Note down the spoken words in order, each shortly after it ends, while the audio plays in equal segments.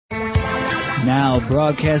Now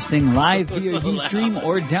broadcasting live via Ustream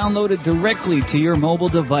or download it directly to your mobile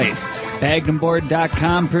device.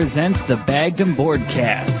 BaggedAndBoard.com presents the Bagged and Board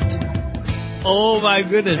Cast. Oh my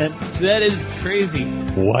goodness, that is crazy.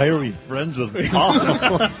 Why are we friends with Paul?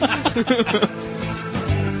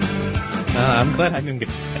 I'm glad I didn't get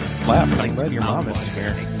slapped. I'm glad your mom isn't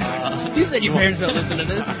here. You said your parents don't listen to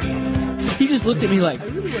this. He just looked at me like,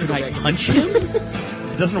 should I punch him?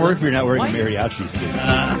 It doesn't work if you're not wearing a mariachi suit.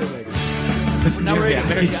 We're not wearing a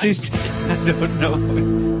mariachi. I don't know.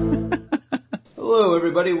 Hello,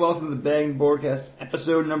 everybody. Welcome to the Bagged and Boardcast,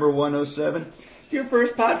 episode number 107. Your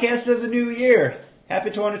first podcast of the new year.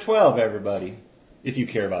 Happy 2012, everybody. If you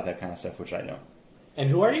care about that kind of stuff, which I don't.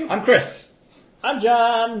 And who are you? I'm Chris. I'm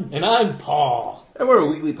John. And I'm Paul. And we're a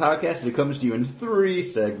weekly podcast that comes to you in 3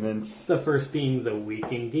 segments. The first being The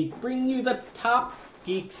Week in Geek, bringing you the top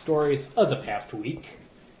geek stories of the past week.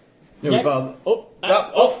 Yeah, we found...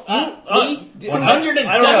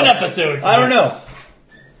 107 episodes. I don't know.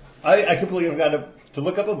 I completely forgot to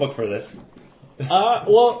look up a book for this.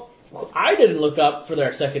 Well, I didn't look up for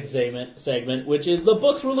their second segment, which is the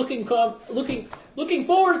books we're looking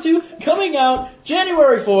forward to coming out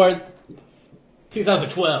January 4th,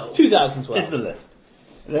 2012. 2012. It's the list.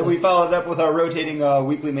 And then we followed up with our rotating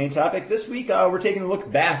weekly main topic. This week, we're taking a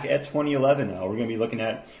look back at 2011. We're going to be looking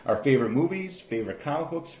at our favorite movies, favorite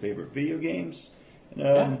comic books, favorite video games,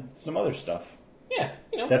 and some other stuff Yeah,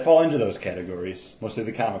 you know. that fall into those categories, mostly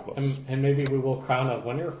the comic books. And maybe we will crown a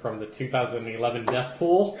winner from the 2011 Death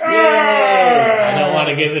Pool. Yay! I don't want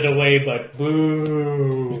to give it away, but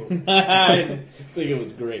boo. I think it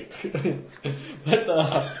was great. But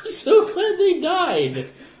I'm so glad they died.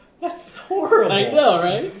 That's horrible. I know,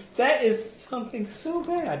 right? That is something so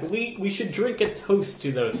bad. We should drink a toast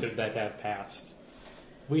to those that have passed.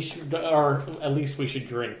 We should, or at least we should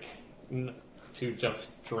drink to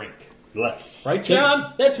just drink. Let's. Right,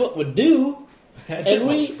 John? That's what we do.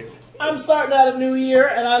 I'm starting out a new year,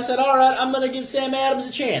 and I said, all right, I'm going to give Sam Adams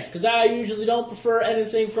a chance, because I usually don't prefer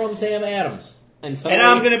anything from Sam Adams. And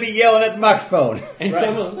I'm going to be yelling at the microphone.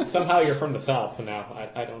 And somehow you're from the South now.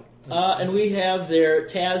 I don't. And we have their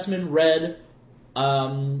Tasman Red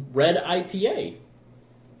IPA.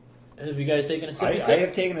 Have you guys taken a sip? I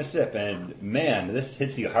have taken a sip, and man, this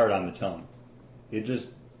hits you hard on the tongue. It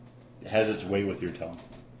just has its way with your tongue.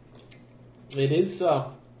 It is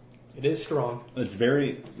strong. It's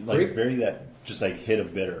very that just like hit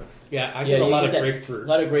of bitter. Yeah, I get a lot of grapefruit. A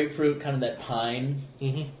lot of grapefruit, kind of that pine.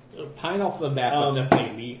 Mm-hmm. Pine off the bat, but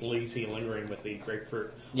definitely leaves you lingering with the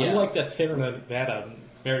grapefruit. Yeah. Unlike that Sierra Nevada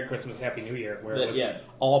Merry Christmas, Happy New Year, where it was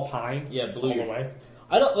all pine, blue all the way.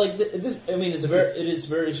 I don't like this. I mean, it is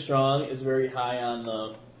very strong. It's very high on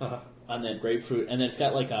the on that grapefruit, and it's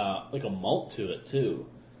got like a malt to it too.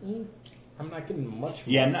 I'm not getting much malt.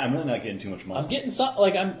 Yeah, I'm really not getting too much malt. I'm getting some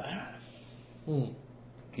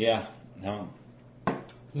Yeah, no.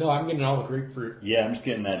 No, I'm getting all the grapefruit. Yeah, I'm just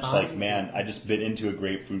getting that. It's like, man, I just bit into a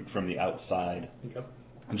grapefruit from the outside. Yep.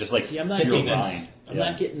 I'm just like I'm not pure getting rind. I'm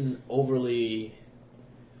not getting overly.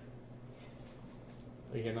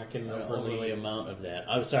 You're not getting overly amount of that.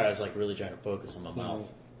 I'm sorry, I was like really trying to focus on my mouth.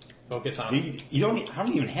 Focus on it. I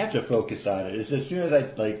don't even have to focus on it. It's as soon as I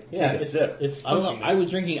take a sip. It's I don't know. I was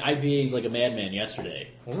drinking IPAs like a madman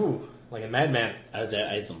yesterday. Ooh, like a madman. I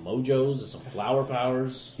had some Mojos and some Flower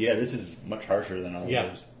Powers. Yeah, this is much harsher than all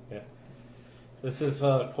those. Yeah. This is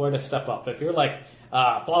quite a step up. If you're like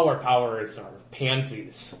Flower Powers or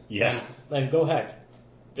Pansies, then go ahead.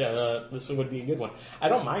 This would be a good one. I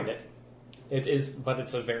don't mind it. It is, but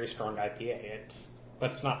it's a very strong IPA.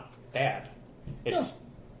 But it's not bad. It's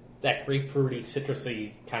that grapefruity,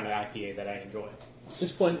 citrusy kind of IPA that I enjoy.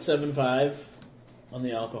 6.75 on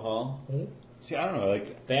the alcohol. Mm-hmm. See, I don't know.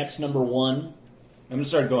 Like batch number 1. I'm gonna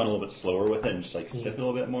start going a little bit slower with it and just like sip it a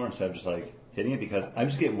little bit more instead of just like hitting it because I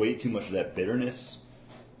just get way too much of that bitterness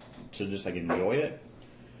to just like enjoy it.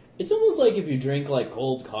 It's almost like if you drink like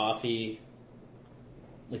cold coffee,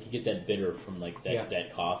 like you get that bitter from like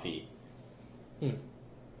that coffee.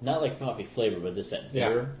 Not like coffee flavor, but that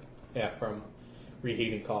bitter. Yeah, from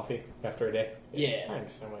reheating coffee after a day. Yeah. I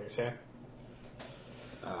understand what you're saying.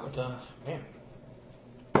 But, man.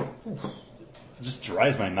 It just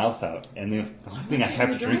dries my mouth out, and the only thing I have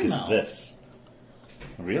to drink is this.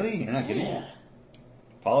 Really? You're not getting it?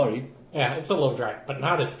 Paul, are you? Yeah, it's a little dry, but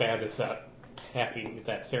not as bad as that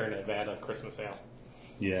Sierra Nevada Christmas ale.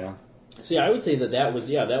 Yeah. See, I would say that was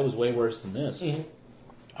way worse than this. Mm-hmm.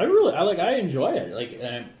 I enjoy it. Like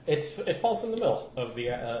it falls in the middle of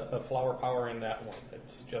the Flower Power and that one.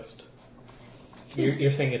 It's just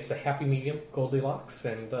you're saying it's a happy medium, Goldilocks,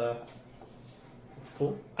 and It's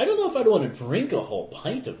cool. I don't know if I'd want to drink a whole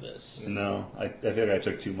pint of this. No, I feel like I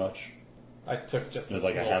took too much. I took just It was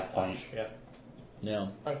like a small half splash, pint. Yeah.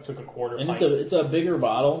 No. I took a quarter And pint. it's a bigger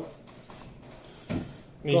bottle.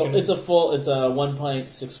 Well, it's a 1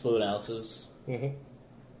 pint, 6 fluid ounces. Mm-hmm.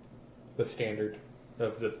 The standard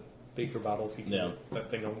of the bigger bottles you can Yeah. that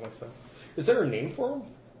they normally sell. Is there a name for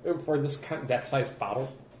them? For this that size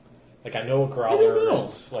bottle? Like I know a growler know.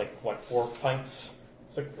 is like what 4 pints,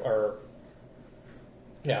 or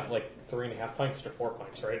yeah, like 3.5 pints to 4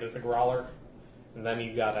 pints, right? Is a growler, and then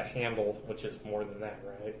you got a handle, which is more than that,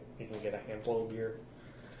 right? You can get a handle of beer.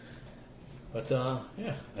 But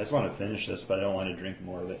yeah, I just want to finish this, but I don't want to drink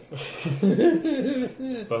more of it.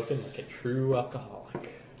 spoken like a true alcoholic.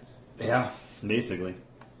 Yeah, basically.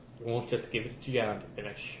 You won't just give it to John to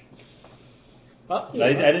finish. Oh,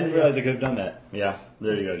 I didn't realize I could have done that. Yeah,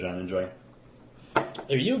 there you go, John. Enjoy.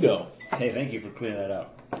 There you go. Hey, thank you for clearing that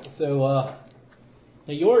out. So,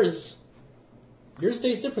 now yours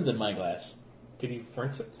tastes different than my glass. Did you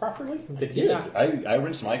rinse it properly? Did did. you not? I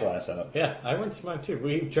rinsed my glass out. Yeah, I rinsed mine too.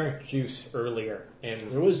 We drank juice earlier, and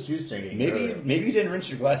There was juice in it. Maybe you didn't rinse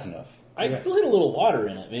your glass enough. I Yeah. still had a little water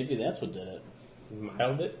in it. Maybe that's what did it.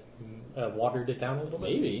 mild it, watered it down a little bit.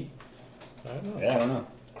 Maybe. I don't know. Yeah, I don't know.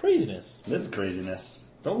 Craziness. This is craziness.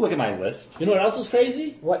 Don't look at my list. You know what else is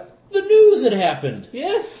crazy? What? The news had happened.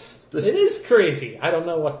 Yes, it is crazy. I don't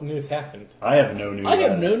know what news happened. I have no news. I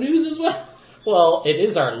have on no it. news as well. Well, it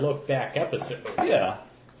is our look back episode. Yeah.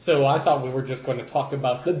 So I thought we were just going to talk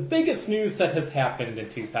about the biggest news that has happened in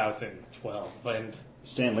 2012. And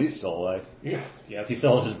Stan Lee's still alive. yes, He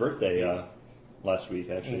celebrated his birthday last week,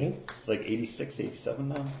 actually. Mhm. It's like 86, 87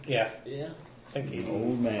 now. Yeah, Yeah. I think he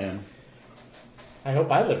Old man. I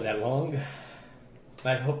hope I live that long.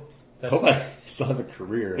 I hope I that hope I still have a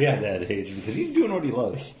career Yeah. at that age because he's doing what he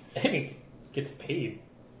loves. and he gets paid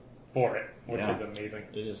for it, which Yeah. is amazing.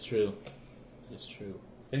 It is true. It's true.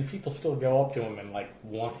 And people still go up to him and like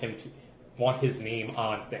want his name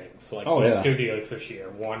on things. Like Oh, the yeah. studios this year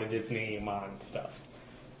wanted his name on stuff.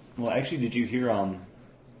 Well, actually, did you hear?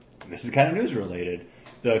 This is kind of news related.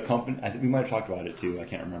 The company, I think we might have talked about it too. I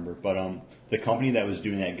can't remember, but the company that was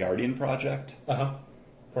doing that Guardian project For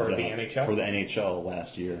the so, NHL. for the NHL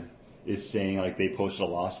last year is saying like they posted a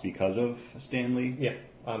loss because of Stan Lee. Yeah,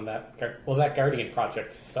 on that. Well, that Guardian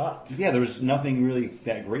project sucked. Yeah, there was nothing really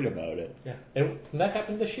that great about it. Yeah, and that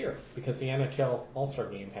happened this year because the NHL All-Star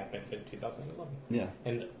Game happened in 2011. Yeah.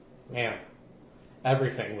 And man,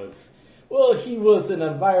 everything was. Well, he was an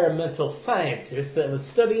environmental scientist that was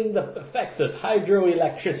studying the effects of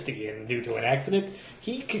hydroelectricity, and due to an accident,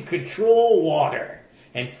 he could control water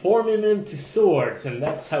and form him into swords, and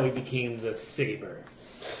that's how he became the Saber.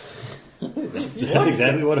 That's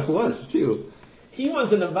exactly what it was too. He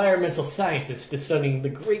was an environmental scientist studying the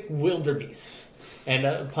great wildebeest, and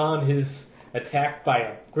upon his attack by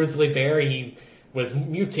a grizzly bear, he was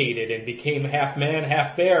mutated and became half man,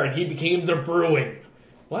 half bear, and he became the Bruin.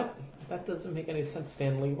 What? That doesn't make any sense,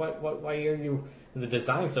 Stanley. Why are you... The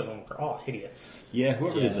designs of them were all hideous. Yeah,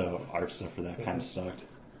 whoever did Yeah. the art stuff for that kind of sucked.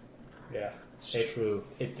 Yeah. It's true.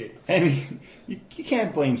 It did. I mean, you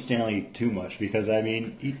can't blame Stanley too much because I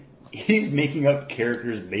mean he's making up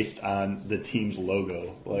characters based on the team's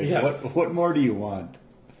logo. Like Yeah. what more do you want?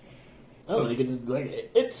 Oh, you could just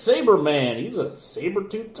it's Saber Man. He's a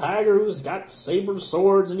saber-toothed tiger who's got saber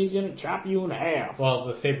swords, and he's gonna chop you in half. Well,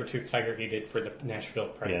 the saber-toothed tiger he did for the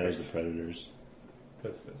Nashville Yeah, there's Predators. the Predators.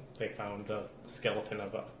 Because they found a skeleton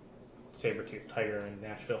of a saber-toothed tiger in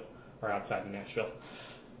Nashville, or outside of Nashville.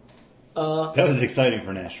 That was exciting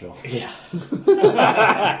for Nashville. Yeah.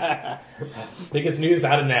 Biggest news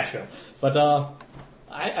out of Nashville. But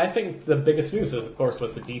I think the biggest news, of course,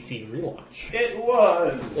 was the DC relaunch. It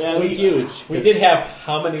was. Yeah, it was huge. We did have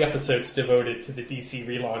how many episodes devoted to the DC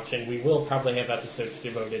relaunch, and we will probably have episodes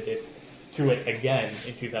devoted to it again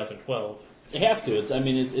in 2012. You have to.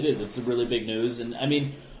 It is. It's a really big news, and I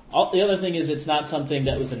mean, the other thing is, it's not something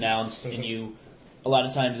that was announced, and you. A lot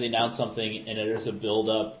of times they announce something, and there's a build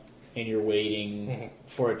up, and you're waiting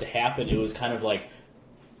for it to happen. It was kind of like,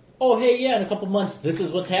 oh hey, yeah, in a couple months, this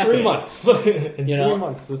is what's happening. 3 months. In You know, 3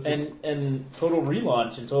 months. This is... and total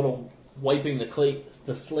relaunch and total wiping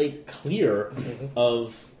the slate clear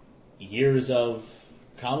of years of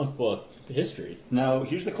comic book history. Now,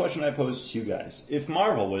 here's the question I posed to you guys. If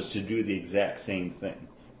Marvel was to do the exact same thing,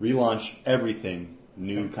 relaunch everything,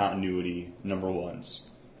 new continuity, number ones,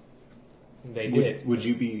 They did. would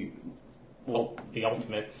you be... Well, The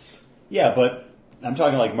Ultimates. yeah, but I'm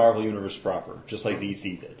talking like Marvel Universe proper, just like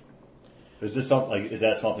DC did. Is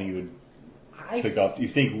that something you would pick up? Do you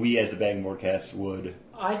think we as the Bag and Board cast would?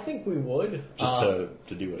 I think we would. Just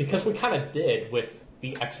to do it. Because we kind of did with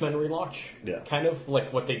the X-Men relaunch. Yeah. Kind of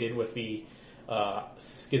like what they did with the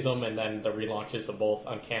Schism and then the relaunches of both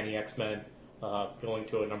Uncanny X-Men going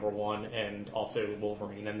to a #1 and also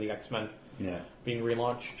Wolverine and the X-Men being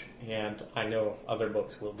relaunched. And I know other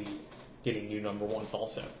books will be getting new #1s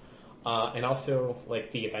also. And also,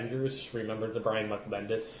 like, the Avengers, remember the Brian Michael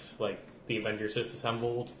Bendis, like, the Avengers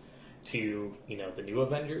Disassembled to, the new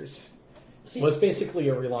Avengers? Was basically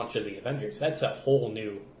a relaunch of the Avengers. That's a whole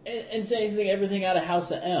new... And same thing, everything out of House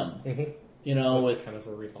of M. Mm-hmm. With kind of a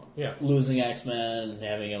relaunch. Yeah. Losing X-Men,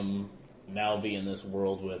 having them now be in this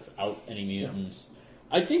world without any mutants.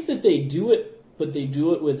 Yeah. I think that they do it, but they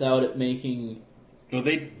do it without it making... Well,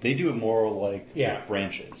 they do it more like with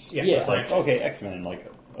branches. Yeah, it's like, okay, X-Men,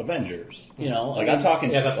 like Avengers. I'm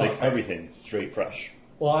talking everything straight fresh.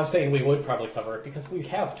 Well, I'm saying we would probably cover it because we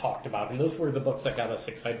have talked about it, and those were the books that got us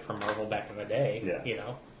excited for Marvel back in the day.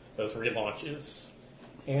 Yeah. Those relaunches.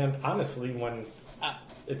 And honestly, when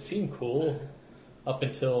it seemed cool up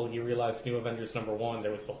until you realized New Avengers #1,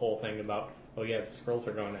 there was the whole thing about, the Skrulls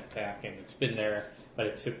are going to attack, and it's been there, but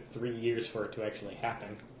it took 3 years for it to actually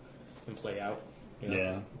happen and play out.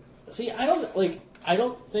 Yeah. See, I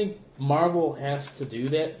don't think Marvel has to do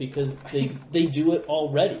that because they do it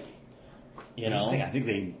already. I think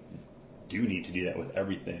they do need to do that with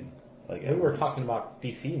everything. Like we were talking about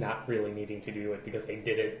DC not really needing to do it because they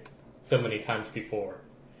did it so many times before.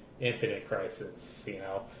 Infinite Crisis,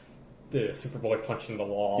 the Superboy punching the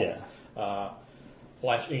wall. Yeah.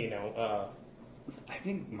 Flash, I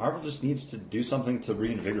think Marvel just needs to do something to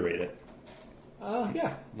reinvigorate it.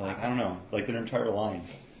 Yeah. Like, I don't know, like their entire line.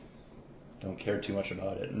 Don't care too much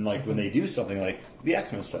about it. And like when they do something like the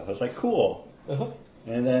X-Men stuff, it's like cool.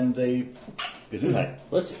 And then they put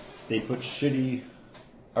shitty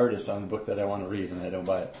artists on the book that I want to read and I don't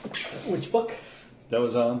buy it. Which book? That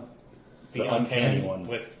was the Uncanny one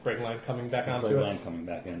with Greg Land coming back onto Greg it. Land coming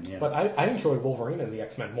back in, yeah. But I enjoy Wolverine and the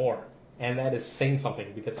X-Men more, and that is saying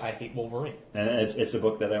something because I hate Wolverine. And it's a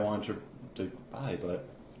book that I wanted to buy, but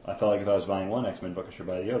I felt like if I was buying one X-Men book, I should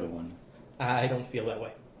buy the other one. I don't feel that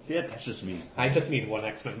way. See, that's just me. I just need one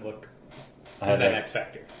X-Men book. I have that X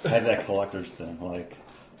Factor. I have that collector's thing,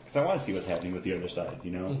 because I want to see what's happening with the other side.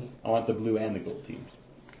 I want the blue and the gold teams.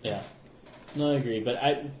 Yeah, no, I agree.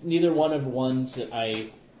 But neither one of ones that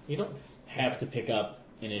you don't have to pick up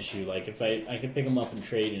an issue. Like if I could pick them up and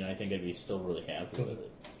trade, and I think I'd be still really happy with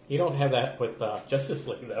it. You don't have that with Justice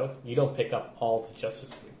League though. You don't pick up all the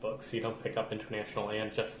Justice League books. You don't pick up International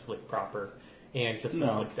and Justice League proper and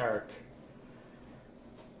Justice League Dark.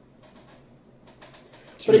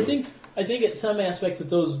 True. But I think at some aspect that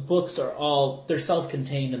those books they're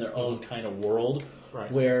self-contained in their own kind of world,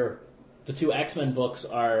 right. Where the two X-Men books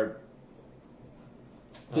are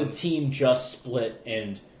the team just split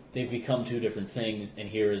and they've become two different things, and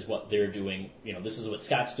here is what they're doing. This is what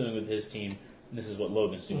Scott's doing with his team, and this is what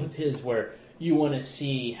Logan's doing with his, where you want to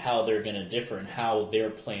see how they're going to differ and how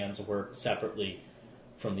their plans work separately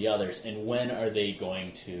from the others, and when are they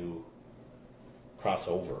going to cross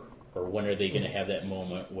over? Or when are they going to have that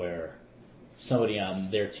moment where somebody on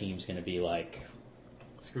their team's going to be like,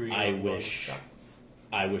 Screw you, I wish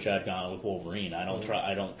I'd gone with Wolverine. I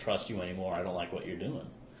don't trust you anymore. I don't like what you're doing.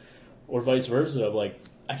 Or vice versa. Like,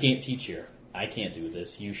 I can't teach here. I can't do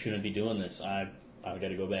this. You shouldn't be doing this. I've got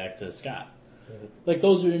to go back to Scott. Mm-hmm. Like,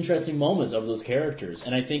 those are interesting moments of those characters.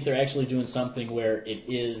 And I think they're actually doing something where it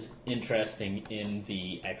is interesting in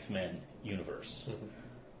the X-Men universe.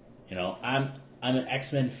 Mm-hmm. I'm an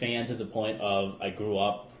X-Men fan to the point of I grew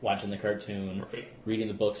up watching the cartoon, reading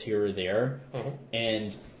the books here or there,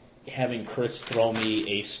 and having Chris throw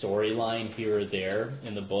me a storyline here or there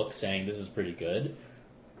in the book saying this is pretty good.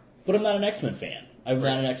 But I'm not an X-Men fan. I'm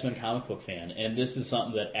not an X-Men comic book fan. And this is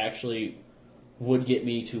something that actually would get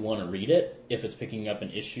me to want to read it if it's picking up an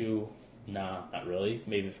issue. Nah, not really.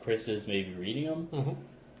 Maybe if Chris is maybe reading them. Mm-hmm.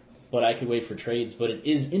 But I could wait for trades. But it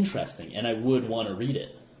is interesting, and I would want to read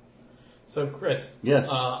it. So, Chris, yes.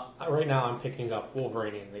 Right now I'm picking up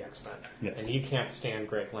Wolverine and the X-Men. Yes. And you can't stand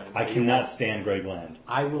Greg Land. So I cannot stand Greg Land.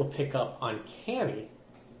 I will pick up Uncanny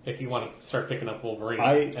if you want to start picking up Wolverine,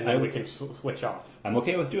 and then we can switch off. I'm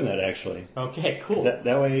okay with doing that, actually. Okay, cool. That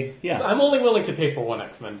way, yeah. So I'm only willing to pay for one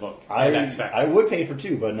X-Men book. I would pay for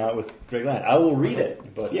two, but not with Greg Land. I will read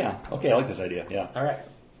it, but yeah. Okay, I like this idea, yeah. All right.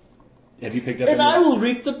 Have you picked up I will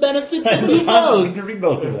reap the benefits of you both. You can read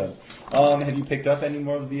both of them. Have you picked up any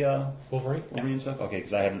more of the Wolverine stuff? Okay,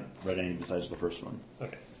 because I haven't read any besides the first one.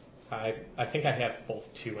 Okay. I think I have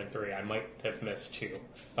both 2 and 3. I might have missed 2,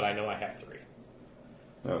 but I know I have 3.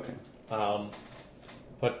 Okay.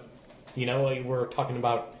 But, we're talking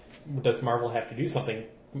about does Marvel have to do something?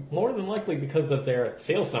 More than likely because of their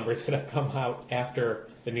sales numbers that have come out after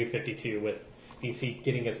the New 52, with DC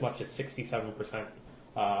getting as much as 67%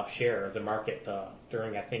 share of the market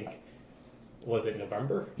during, I think, was it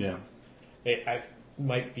November? Yeah. I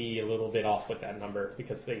might be a little bit off with that number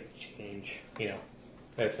because they change,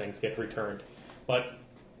 as things get returned. But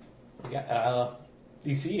yeah,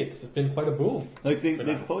 DC, it's been quite a boom. Like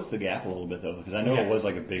they've closed the gap a little bit though, because I know Yeah. it was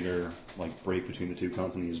like a bigger break between the two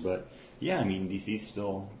companies, but yeah, I mean DC's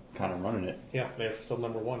still kind of running it. Yeah, they're still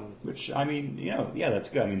number one. Which I mean, yeah, that's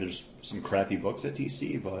good. I mean, there's some crappy books at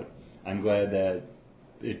DC, but I'm glad that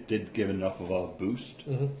it did give enough of a boost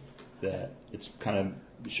that it's kind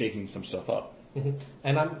of shaking some stuff up. Mm-hmm.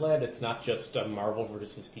 And I'm glad it's not just a Marvel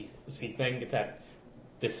versus DC thing, that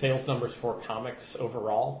the sales numbers for comics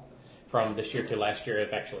overall from this year to last year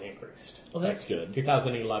have actually increased. Oh, that's good.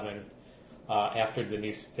 2011, after the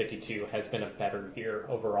New 52, has been a better year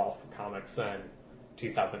overall for comics than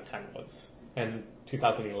 2010 was. And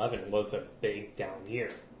 2011 was a big down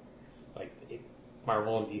year.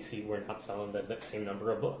 Marvel and DC were not selling the same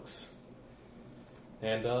number of books.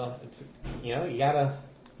 And, it's you gotta,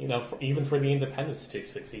 even for the independents to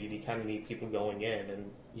succeed, you kind of need people going in,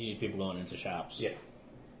 and You need people going into shops. yeah.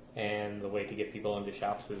 And the way to get people into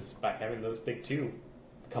shops is by having those big two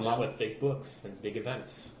come out with big books and big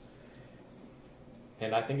events.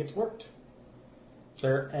 And I think it's worked. Is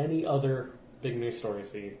there any other big news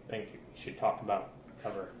stories that you think we should talk about,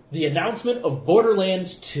 cover? The announcement of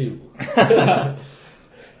Borderlands 2.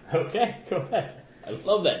 Okay, go ahead. I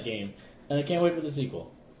love that game, and I can't wait for the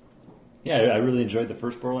sequel. Yeah, I really enjoyed the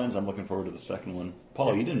first Borderlands. I'm looking forward to the second one.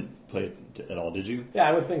 Paul, you didn't play it at all, did you? Yeah,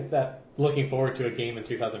 I would think that looking forward to a game in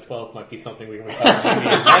 2012 might be something we would cover in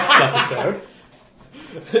the next episode.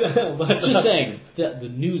 But, Just saying, the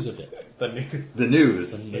news of it. the news. The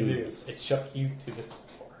news. The news. It shook you to the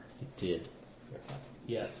core. It did.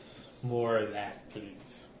 Yes. More of that,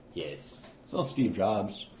 please. Yes. Well, Steve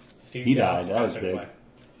Jobs. Steve He Jobs died. That was passed big. away.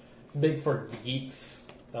 Big for the geeks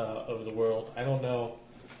of the world. I don't know.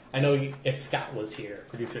 I know if Scott was here,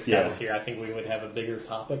 producer Scott Yeah. was here, I think we would have a bigger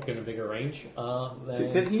topic and a bigger range.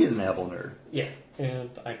 Because he is an Apple nerd. Yeah, and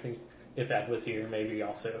I think if Ed was here, maybe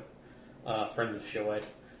also friend of the show Ed.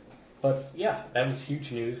 But yeah, that was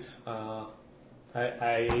huge news. I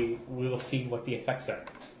will see what the effects are.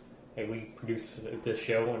 And we produce this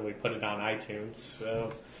show and we put it on iTunes,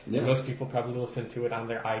 so Yeah. most people probably listen to it on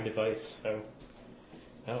their iDevice. So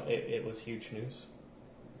no, it was huge news,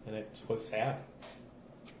 and it was sad.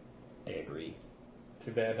 I agree.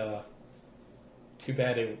 Too bad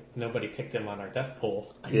nobody picked him on our death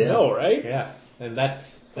poll. I Yeah. know, right? Yeah, and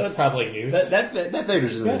that's probably news. That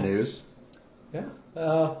figures in Yeah. the news.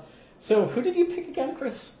 Yeah. So who did you pick again,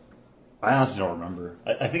 Chris? I honestly don't remember.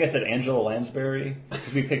 I think I said Angela Lansbury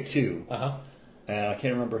because we picked two, Uh-huh. and I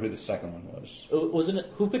can't remember who the second one was. Wasn't it?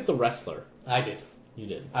 Who picked the wrestler? I did. You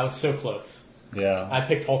did. I was so close. Yeah, I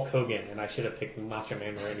picked Hulk Hogan, and I should have picked Macho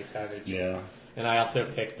Man Randy Savage. yeah. And I also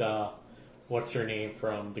picked, what's her name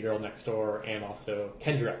from The Girl Next Door, and also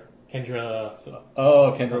Kendra.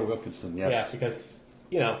 Oh, Kendra Wilkinson. Yes. Yeah, because,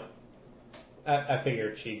 I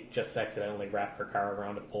figured she just accidentally wrapped her car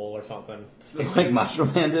around a pole or something. like Macho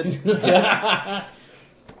Man did.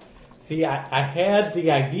 See, I had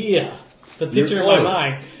the idea, the You're picture in my close.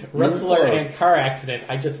 mind, You're wrestler and close. car accident.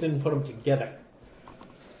 I just didn't put them together.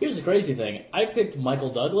 Here's the crazy thing. I picked Michael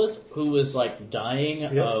Douglas, who was dying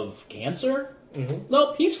of cancer. Mhm.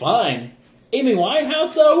 Nope, he's fine. Amy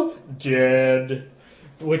Winehouse, though, dead.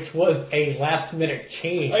 Which was a last minute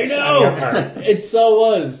change. I On know. your part. It so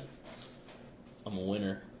was. I'm a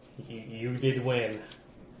winner. You did win.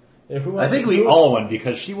 I think we all won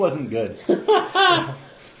because she wasn't good. I'm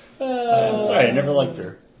sorry, I never liked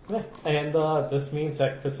her. Yeah, and this means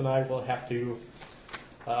that Chris and I will have to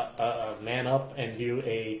man up and do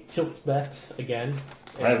a tilt bet again.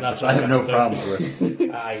 I have no problem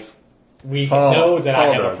with. We Paul- know that Paul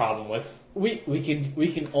I have does. a problem with. We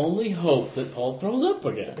can only hope that Paul throws up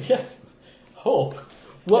again. Yes. Hope.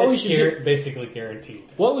 What we It's should do, basically guaranteed.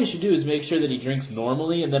 what we should do is make sure that he drinks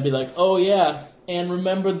normally, and then be like, "Oh yeah, and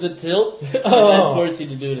remember the tilt," and Oh. then force you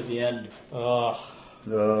to do it at the end. Ugh.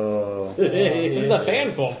 Oh, The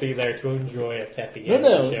fans won't be there to enjoy it at the No, end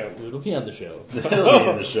of no, the show. it'll be on the show. it'll be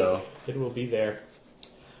in the show. It will be there.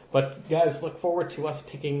 But guys, look forward to us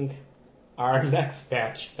picking our next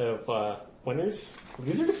batch of winners,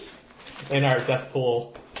 losers, in our death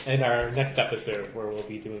pool in our next episode, where we'll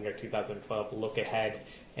be doing our 2012 look ahead.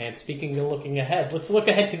 And speaking of looking ahead, let's look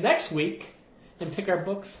ahead to next week and pick our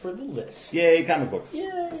books for the list. Yay, comic books.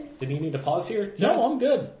 Yay! Did you need to pause here? No, I'm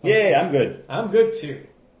good. Yay, I'm good. I'm good too.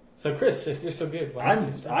 So, Chris, if you're so good, why don't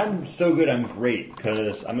you start? I'm so good. I'm great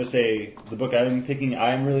because I'm gonna say the book I'm picking.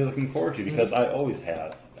 I'm really looking forward to because I always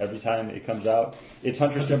have. Every time it comes out, it's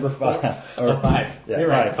Huntress number 5 or 5. Yeah, You're 5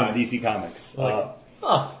 right, from 5. DC Comics. I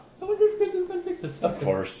wonder if Chris is going to pick this. Of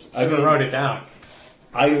course, I wrote it down.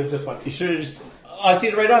 I just went. You should have just. I see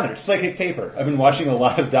it right on there. Psychic paper. I've been watching a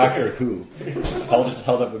lot of Doctor Who. Paul just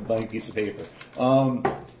held up a blank piece of paper.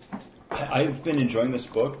 I've been enjoying this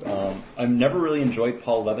book. I've never really enjoyed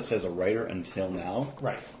Paul Levitz as a writer until now.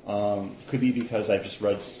 Right. Could be because I've just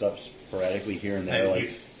read stuff sporadically here and there, And like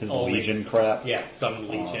his Legion crap. Yeah, done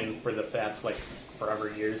Legion for the past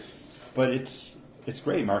forever years. But it's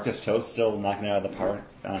great. Marcus Toe's still knocking it out of the park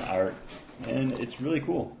on art, and it's really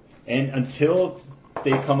cool. And until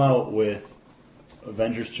they come out with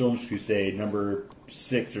Avengers Children's Crusade number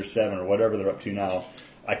 6 or 7 or whatever they're up to now,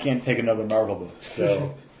 I can't pick another Marvel book.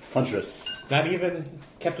 So Huntress. Not even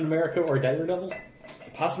Captain America or Daredevil?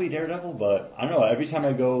 Possibly Daredevil, but I don't know. Every time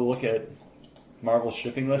I go look at Marvel's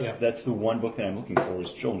shipping list, that's the one book that I'm looking for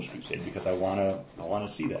is Children's Crusade because I wanna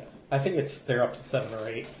see that. I think they're up to 7 or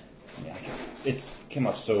 8. Yeah, it came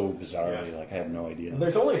out so bizarrely. Like I have no idea.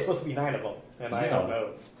 There's only supposed to be 9 of them, and I don't know.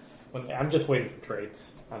 I'm just waiting for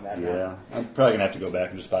trades on that. Yeah, now. I'm probably gonna have to go back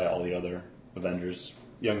and just buy all the other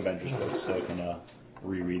Young Avengers books, so I can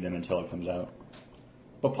reread them until it comes out.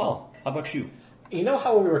 But Paul, how about you? You know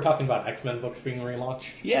how we were talking about X-Men books being relaunched?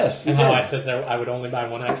 Yes, you and did. how I said that I would only buy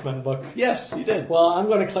one X-Men book? Yes, you did. Well, I'm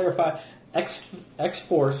going to clarify.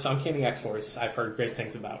 X-Force, Uncanny X-Force, I've heard great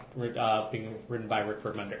things about being written by Rick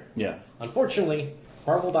Remender. Yeah. Unfortunately,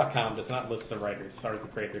 Marvel.com does not list the writers or the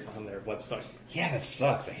creators on their website. Yeah, that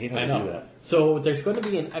sucks. I hate how they do that. So there's going to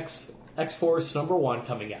be an X-Force number 1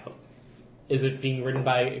 coming out. Is it being written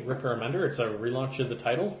by Rick Remender? It's a relaunch of the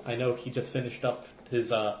title. I know he just finished up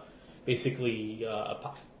his basically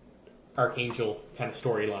Archangel kind of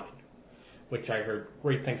storyline, which I heard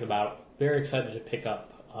great things about. Very excited to pick up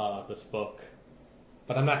this book.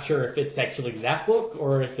 But I'm not sure if it's actually that book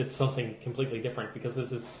or if it's something completely different because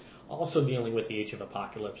this is also dealing with the Age of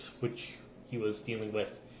Apocalypse, which he was dealing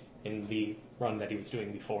with in the run that he was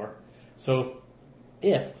doing before. So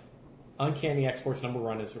if Uncanny X-Force number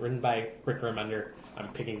 1 is written by Rick Remender, I'm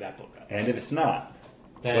picking that book up. And if it's not,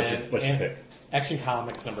 Then, what's your pick? Action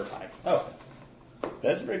Comics number 5. Oh,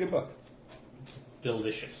 that's a very good book. It's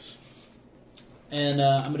delicious. And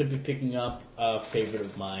I'm going to be picking up a favorite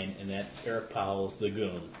of mine, and that's Eric Powell's The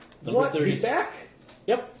Goon. What? He's back?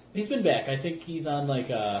 Yep, he's been back. I think he's on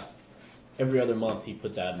every other month he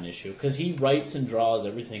puts out an issue because he writes and draws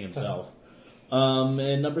everything himself.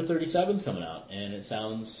 And number 37's coming out, and it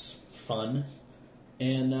sounds fun.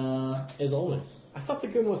 And as always, I thought the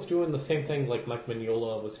Goon was doing the same thing like Mike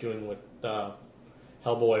Mignola was doing with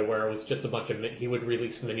Hellboy, where it was just a bunch of he would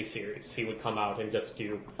release miniseries. He would come out and just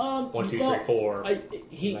do 1, 2, 3, 4.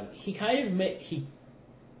 He kind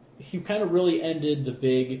of really ended the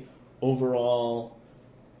big overall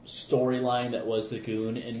storyline that was the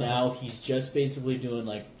Goon, and now he's just basically doing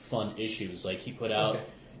like fun issues. Like he put out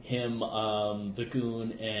him, the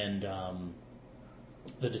Goon, and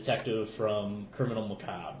the detective from Criminal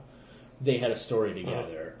Macabre. They had a story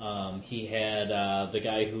together. He had the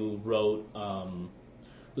guy who wrote,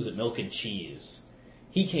 was it Milk and Cheese?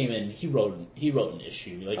 He came in. He wrote an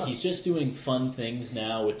issue. Like he's just doing fun things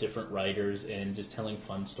now with different writers and just telling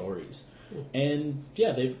fun stories. And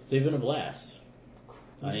yeah, they've been a blast.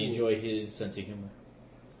 I enjoy his sense of humor.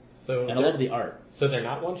 And I love the art. So they're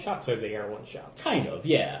not one shots, or they are one shots? Kind of,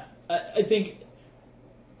 yeah. I think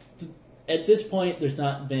at this point, there's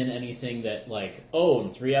not been anything that like,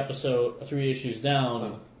 in 3 issues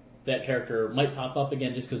down, that character might pop up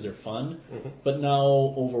again just because they're fun, but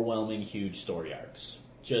no overwhelming huge story arcs.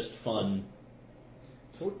 Just fun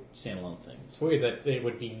standalone things. It's weird that it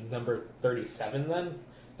would be number 37 then.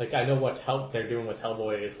 Like I know what they're doing with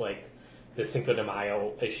Hellboy is like the Cinco de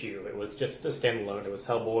Mayo issue. It was just a standalone. It was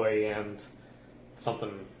Hellboy and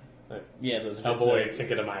something. Those Hellboy and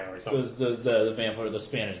Cinco de Mayo or something. Those the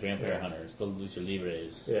Spanish vampire hunters, the Lucha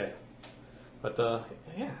Libres. Yeah. But,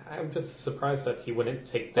 I'm just surprised that he wouldn't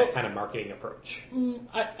take that kind of marketing approach.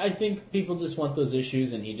 I think people just want those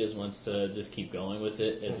issues, and he just wants to just keep going with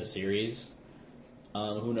it as a series.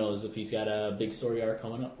 Who knows if he's got a big story arc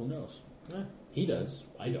coming up? Who knows? Yeah. He does.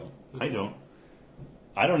 I don't.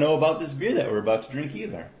 I don't know about this beer that we're about to drink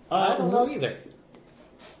either. I don't know either.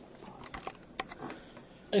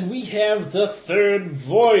 And we have the Third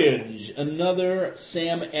Voyage, another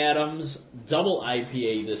Sam Adams double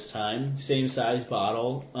IPA this time, same size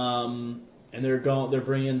bottle, and they're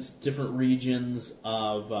bringing different regions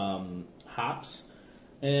of hops.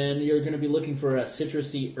 And you're going to be looking for a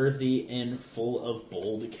citrusy, earthy, and full of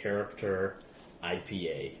bold character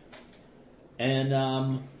IPA. And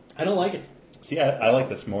I don't like it. See, I like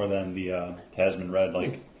this more than the Tasman Red.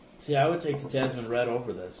 Like, See, I would take the Tasman Red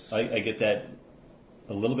over this. I get that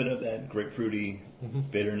a little bit of that grapefruity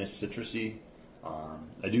bitterness, citrusy.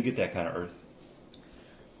 I do get that kind of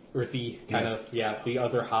earthy kind of, the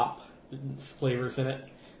other hop flavors in it.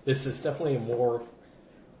 This is definitely a more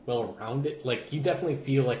well-rounded. Like, you definitely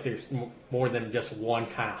feel like there's more than just one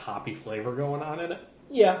kind of hoppy flavor going on in it.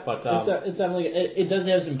 Yeah, but it's definitely it does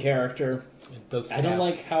have some character. It does. I don't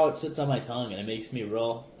like how it sits on my tongue, and it makes me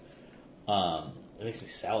real. It makes me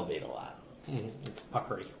salivate a lot. It's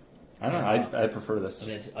puckery. I don't know. I prefer this. I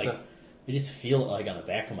mean, it's like you just feel it like on the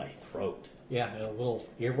back of my throat. Yeah, a little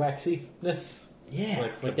earwaxiness. Yeah,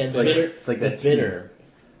 like that it's bitter. It's like the that bitter.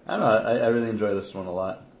 I don't know. I really enjoy this one a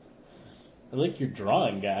lot. I like your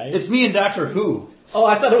drawing, guys. It's me and Doctor Who. Oh,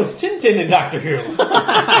 I thought it was Tintin and Doctor Who.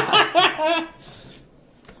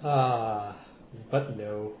 But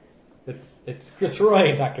no, it's Chris Roy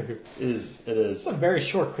and Doctor Who. It is. It's a very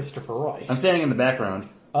short Christopher Roy. I'm standing in the background.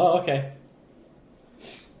 Oh, okay.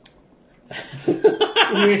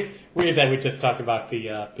 Weird that we just talked about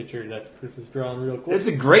the picture that Chris is drawing real quick. It's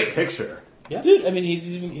a great picture. Yeah. Dude, I mean,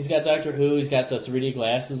 he's got Doctor Who. He's got the 3D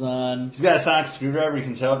glasses on. He's got a sonic screwdriver. You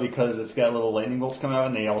can tell because it's got little lightning bolts coming out,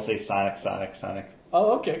 and they all say Sonic, Sonic, Sonic.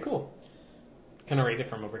 Oh, okay, cool. Kind of rate it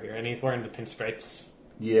from over here, and he's wearing the pinstripes.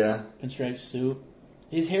 Yeah. Pinstripe suit.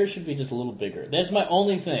 His hair should be just a little bigger. That's my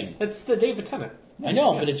only thing. It's the David Tennant. I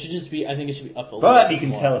know, but it should just be. I think it should be up a little. But bit you can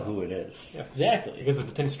more. tell who it is. Yes. Exactly. Because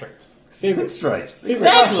of the pinstripes. Favorite Stripes. favorite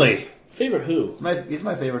Exactly. glasses. Favorite Who? He's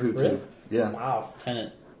my favorite Who, Really? too. Yeah. Wow.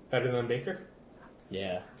 Tennant. Better than Baker?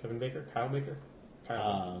 Yeah. Kevin Baker? Kyle Baker?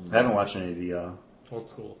 Kyle. I haven't watched any of the Old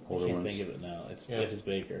school. I older can't ones. think of it now. It's Yeah. Cliff is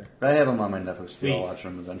Baker. I have them on my Netflix feed. See. I'll watch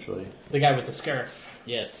them eventually. The guy with the scarf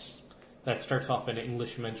Yes. that starts off in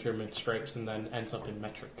English measurement stripes and then ends up in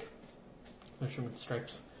metric measurement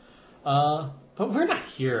stripes. But we're not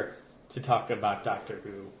here to talk about Doctor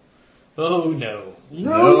Who. Oh, no.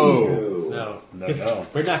 No. No.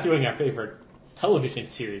 We're not doing our favorite television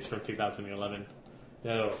series from 2011.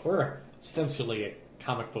 No. We're essentially a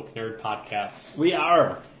comic book nerd podcast. We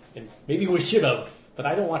are. And maybe we should have, but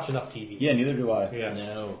I don't watch enough TV. Yeah, neither do I. Yeah.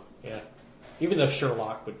 No. Yeah. Even though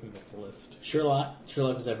Sherlock would make the list. Sherlock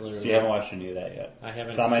was definitely. See, I haven't watched any of that yet. I haven't.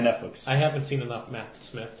 It's on my Netflix. I haven't seen enough Matt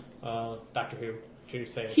Smith, Doctor Who, to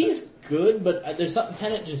say it. He's good, but there's something.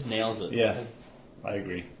 Tennant just nails it. Yeah, I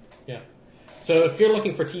agree. Yeah. So if you're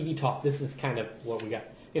looking for TV talk, this is kind of what we got.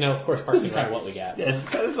 You know, of course, Parks This is and kind of Rec. what we got. Yeah, this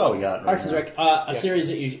is all we got. Parks and right Rec, now. a series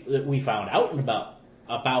that we found out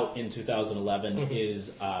about in 2011 Mm-hmm.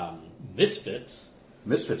 is Misfits.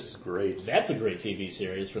 Misfits is great. That's a great TV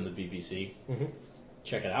series from the BBC. Mm-hmm.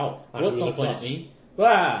 Check it out. On Look, Hulu don't point at Plus. me.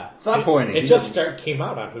 Ah, Stop pointing. It just came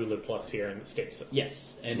out on Hulu Plus here in the States.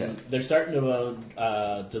 yes, and Yeah. they're starting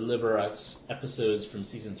to deliver us episodes from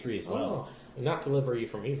season 3 as well. Oh, not Deliver You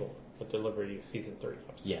from Evil, but Deliver You season 3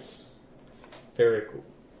 episode. Yes. Very cool.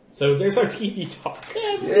 So there's our TV talk.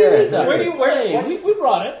 Yeah, we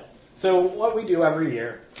brought it. So what we do every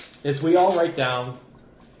year is we all write down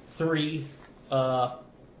three of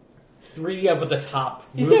the top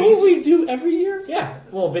Is movies. that what we do every year? Yeah.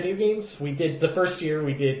 Well, video games. We did the first year.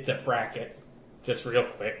 We did the bracket, just real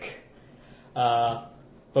quick.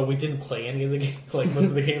 But we didn't play any of the like most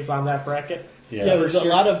of the games on that bracket. Yeah. Yeah, there's a Sure.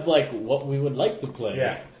 lot of like what we would like to play.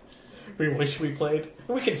 Yeah. We wish we played.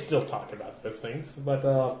 We can still talk about those things,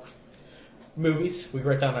 but movies. We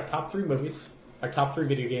write down our top 3 movies, our top 3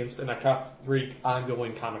 video games, and our top 3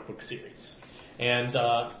 ongoing comic book series. And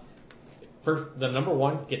first, the number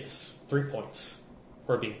 1 gets 3 points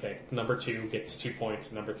for being picked. Number 2 gets 2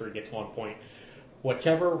 points. Number 3 gets 1 point.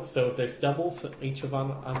 Whichever. So if there's doubles each of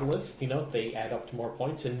on the list, you know, they add up to more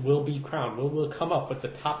points, and we'll be crowned. We'll come up with the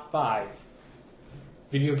top 5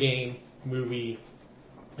 video game, movie,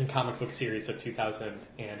 and comic book series of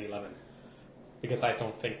 2011. Because I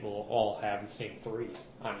don't think we'll all have the same 3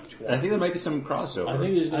 on each one. I think there might be some crossover. I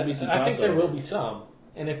think there's going to be some I think there crossover. will be some.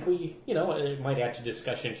 And if we, you know, it might add to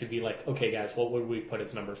discussion to be like, okay, guys, what would we put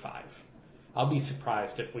as number 5? I'll be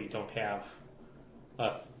surprised if we don't have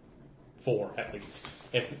 4 at least.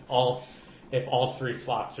 If all 3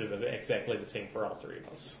 slots are exactly the same for all 3 of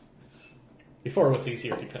us. Before it was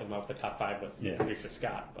easier to come up with top 5 with producer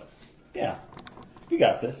Scott, but Yeah, we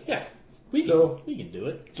got this. yeah. We So can do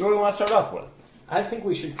it. So what do we want to start off with? I think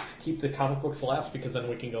we should keep the comic books last because then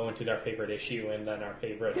we can go into our favorite issue and then our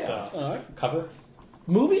favorite All right. cover.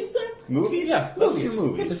 Movies then? Movies? Yeah, Let's movies. do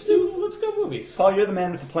movies. Let's go movies. Paul, you're the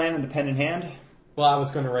man with the plan and the pen in hand. Well, I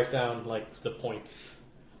was going to write down like the points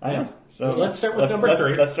I know. So Well, let's start with number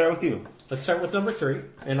 3. Let's start with you. Let's start with number 3,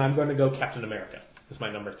 and I'm going to go Captain America. Is my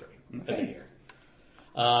number 3 of the year.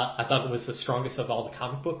 I thought it was the strongest of all the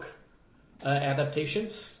comic book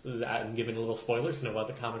adaptations. I'm giving a little spoilers. No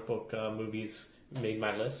other comic book movies made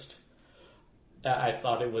my list. I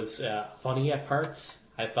thought it was funny at parts.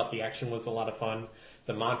 I thought the action was a lot of fun.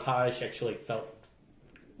 The montage actually felt,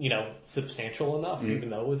 substantial enough, even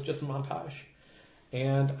though it was just a montage.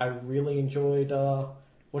 And I really enjoyed,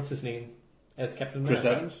 what's his name as Captain America?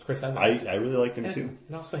 Chris Evans? Chris Evans. I really liked him too.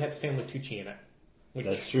 And also had Stanley Tucci in it. Which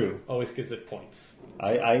That's true. Always gives it points.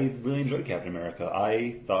 I really enjoyed Captain America.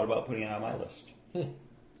 I thought about putting it on my list.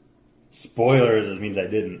 Spoilers, this means I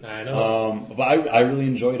didn't. I know. But I really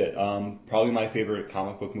enjoyed it. Probably my favorite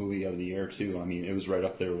comic book movie of the year, too. I mean, it was right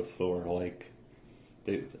up there with Thor.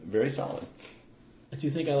 Very solid. Do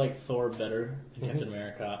you think I like Thor better than Captain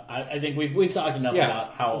America? I think we've talked enough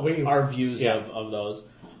about how our views of those.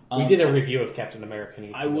 We did a review of Captain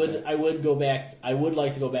America. I would go back. I would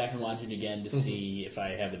like to go back and watch it again to see if I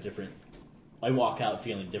have a different. I walk out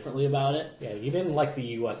feeling differently about it. Yeah, you didn't like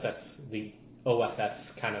the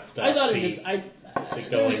OSS kind of stuff. I thought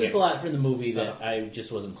there was just a lot from the movie that I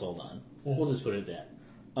just wasn't sold on. We'll just put it at that.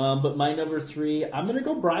 But my number 3, I'm going to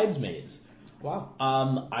go Bridesmaids. Wow.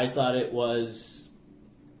 I thought it was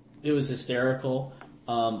hysterical.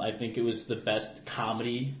 I think it was the best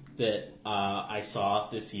comedy that I saw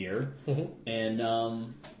this year, and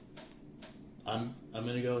I'm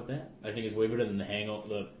going to go with that. I think it's way better than the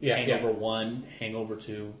Hangover, Hangover 1, Hangover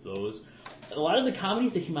 2. Those a lot of the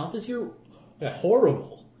comedies that came out this year,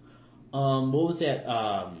 horrible. What was that?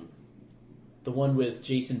 The one with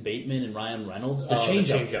Jason Bateman and Ryan Reynolds, the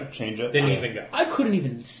Change Up. Didn't even go. I couldn't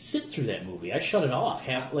even sit through that movie. I shut it off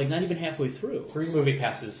not even halfway through. 3 movie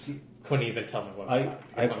passes. Couldn't even tell me what it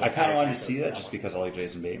was about. I kind of wanted to see that just because I like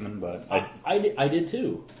Jason Bateman, but I did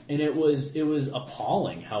too, and it was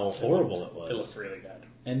appalling how horrible it was. It looked really bad.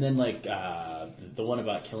 And then the one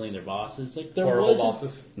about killing their bosses, horrible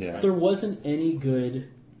bosses. Yeah. There wasn't any good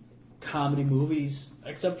comedy movies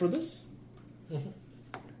except for this.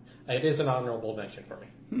 It is an honorable mention for me.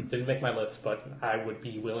 Didn't make my list, but I would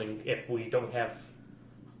be willing, if we don't have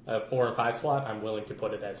a 4 and 5 slot, I'm willing to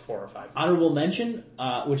put it as 4 or 5. Honorable mention,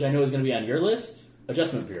 which I know is going to be on your list,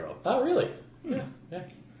 Adjustment Bureau. Oh, really? Yeah.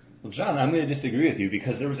 Well, John, I'm going to disagree with you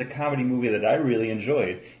because there was a comedy movie that I really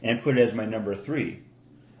enjoyed and put it as my number 3.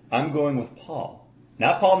 I'm going with Paul.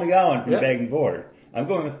 Not Paul McGowan from Bag and Board. I'm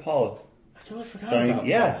going with Paul. I totally forgot about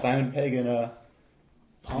Paul. Simon Pegg and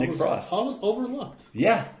Nick Frost. Paul was overlooked.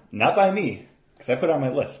 Yeah, not by me, because I put it on my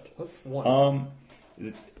list. What's one?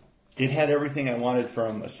 It had everything I wanted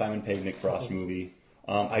from a Simon Pegg, Nick Frost movie.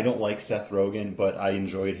 I don't like Seth Rogen, but I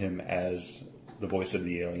enjoyed him as the voice of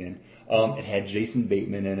the alien. It had Jason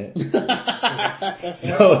Bateman in it.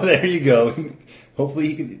 So there you go.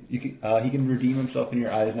 Hopefully he can redeem himself in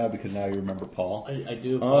your eyes now because now you remember Paul. I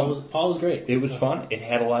do. Paul was great. It was fun. It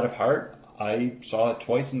had a lot of heart. I saw it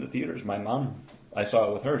twice in the theaters. My mom, I saw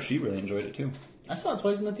it with her. She really enjoyed it too. I saw it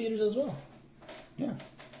twice in the theaters as well. Yeah.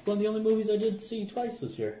 One of the only movies I did see twice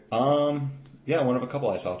this year. Yeah, one of a couple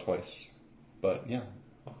I saw twice. But yeah.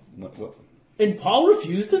 What? And Paul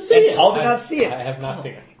refused to see it. Paul did not see it. I have not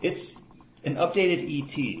seen it. It's an updated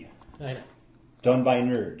E.T. I know. done by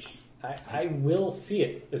nerds. I will see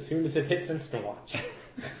it as soon as it hits Instant Watch.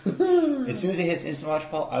 As soon as it hits Instant Watch,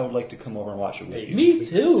 Paul, I would like to come over and watch it with you. Me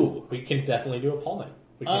too. We can definitely do a Paul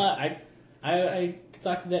night. I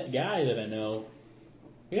talked to that guy that I know.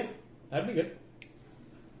 Yeah, that'd be good.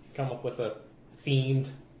 Come up with a themed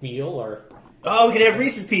meal or... Oh, we could have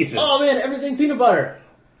Reese's Pieces. Oh man, everything peanut butter.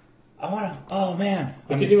 I want to... Oh man.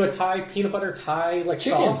 We could do a Thai, peanut butter Thai, like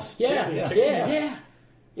Chicken. sauce. Yeah.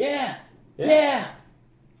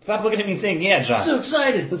 Stop looking at me saying, yeah, John. I'm so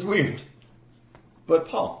excited. That's weird. But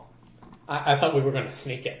Paul. I thought we were going to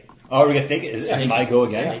snake it. Oh, we're going to snake it? Is my go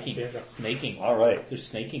again? Snaking. All right. They're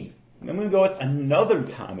snaking. I'm going to go with another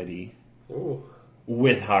comedy. Ooh.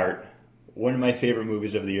 With heart. One of my favorite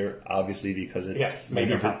movies of the year, obviously, because it's my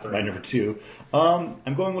number 2.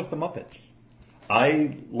 I'm going with The Muppets.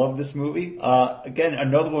 I love this movie. Again,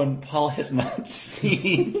 another one Paul has not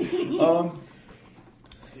seen.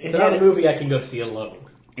 It's not a movie I can go see alone.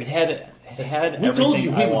 It had everything We told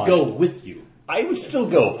you we would go with you. I would still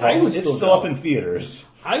go, Paul. It's still up in theaters.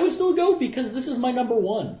 I would still go because this is my number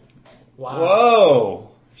 1. Wow. Whoa.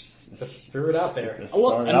 Just threw it out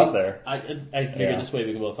there. I figured this way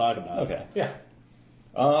we can both talk about it. Okay.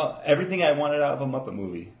 Yeah. Everything I wanted out of a Muppet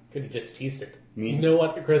movie. Could have just teased it. Me? You know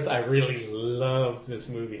what, Chris? I really love this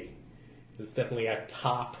movie. It's definitely a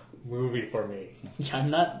top movie for me. I'm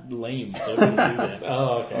not lame, so don't do that.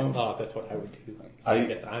 Oh, okay. Oh, that's what I would do. So I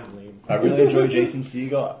guess I'm lame. I really enjoy Jason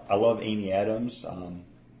Segel. I love Amy Adams. Fun.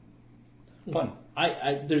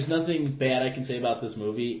 There's nothing bad I can say about this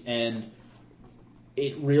movie, and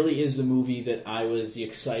it really is the movie that I was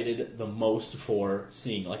excited the most for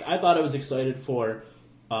seeing. Like, I thought I was excited for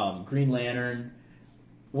Green Lantern.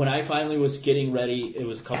 When I finally was getting ready, it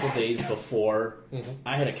was a couple days before,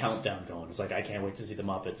 I had a countdown going. It's like, I can't wait to see the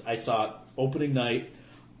Muppets. I saw it opening night.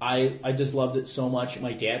 I just loved it so much.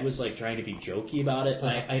 My dad was like trying to be jokey about it, and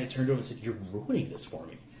I had to turn to him and said, "You're ruining this for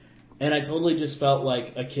me." And I totally just felt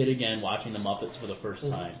like a kid again watching the Muppets for the first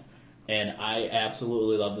time. And I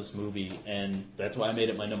absolutely love this movie, and that's why I made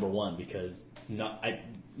it my number one, because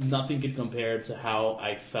nothing could compare to how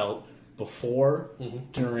I felt before,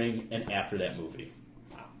 during, and after that movie.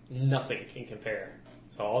 Nothing can compare.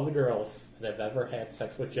 So all the girls that have ever had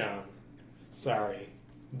sex with John, sorry,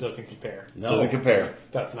 doesn't compare. No. Doesn't compare.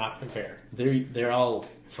 Does not compare. They're all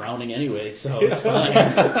frowning anyway, so it's fine.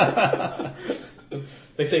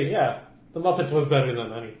 They say, yeah, the Muppets was better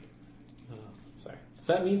than any. Sorry. Does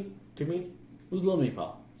that mean? Too mean? Who's Little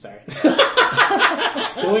Meatball? Sorry.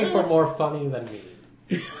 Going for more funny than mean.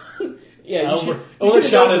 Yeah,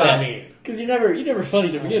 overshot it on me. Because you're never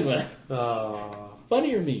funny to begin with.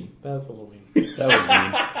 Funny or mean? That was a little mean. That was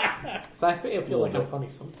mean. So I feel like I'm funny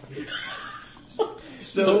sometimes.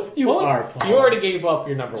 So you are. Paul. You already gave up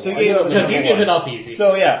your number one. Because you give it up easy.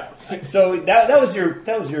 So yeah. So that was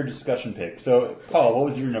your discussion pick. So Paul, what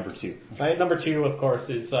was your number two? My number two, of course,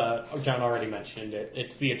 is John already mentioned it.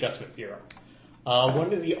 It's The Adjustment Bureau.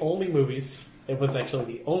 One of the only movies. It was actually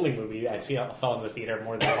the only movie I saw in the theater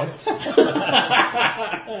more than once.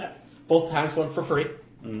 Both times went for free.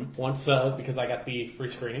 Once because I got the free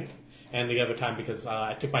screening, and the other time because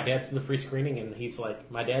I took my dad to the free screening, and he's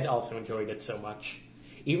like, my dad also enjoyed it so much.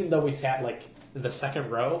 Even though we sat like in the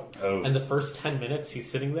second row, and the first 10 minutes he's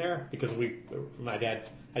sitting there, because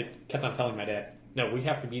I kept on telling my dad, no, we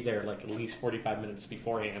have to be there like at least 45 minutes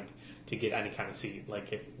beforehand to get any kind of seat.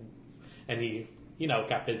 And he,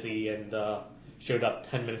 got busy and showed up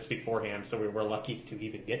 10 minutes beforehand, so we were lucky to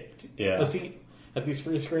even get a seat at these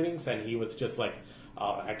free screenings, and he was just like,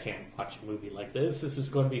 oh, I can't watch a movie like this. This is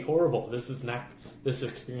going to be horrible. This is not this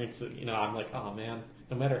experience. I'm like, oh man,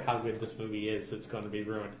 no matter how good this movie is, it's going to be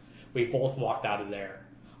ruined. We both walked out of there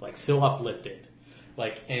like so uplifted,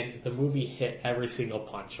 and the movie hit every single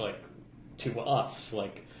punch. To us,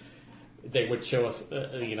 they would show us,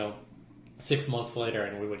 6 months later,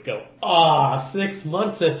 and we would go, 6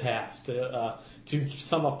 months have passed. To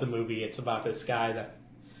sum up the movie, it's about this guy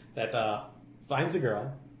that finds a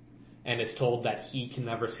girl and is told that he can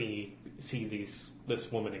never see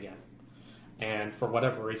this woman again. And for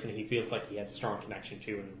whatever reason, he feels like he has a strong connection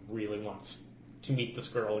to and really wants to meet this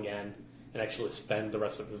girl again and actually spend the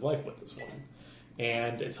rest of his life with this woman.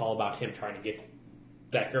 And it's all about him trying to get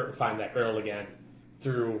find that girl again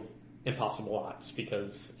through impossible odds,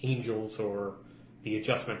 because Angels or the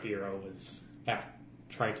Adjustment Bureau is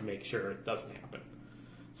trying to make sure it doesn't happen.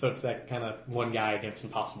 So it's that kind of one guy against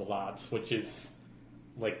impossible odds, which is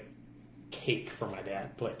like cake for my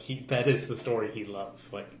dad. That is the story he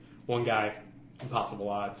loves. One guy, impossible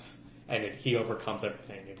odds, and he overcomes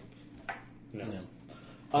everything.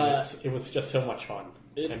 It was just so much fun.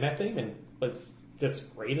 And Matt Damon was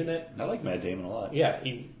just great in it. I like Matt Damon a lot. Yeah,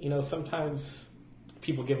 sometimes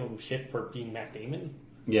people give him shit for being Matt Damon.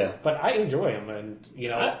 Yeah. But I enjoy him, and,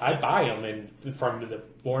 I buy him, and from the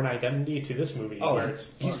Bourne Identity to this movie.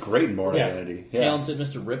 He's great in Bourne Identity. Yeah. Talented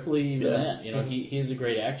Mr. Ripley, even that. He is a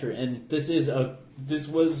great actor, and this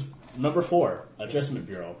was number 4, Adjustment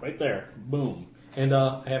Bureau, right there. Boom. And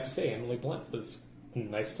I have to say, Emily Blunt was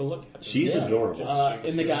nice to look at. She's adorable.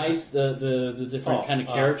 And the guys, the different kind of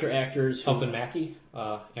character actors.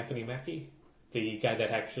 Anthony Mackie, the guy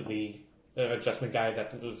that actually, adjustment guy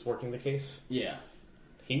that was working the case. Yeah.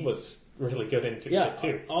 He was really good into it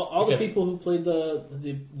too. All the people who played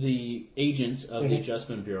the agents of the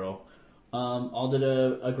Adjustment Bureau all did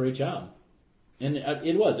a great job. And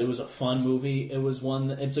it was a fun movie.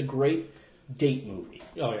 It's a great date movie.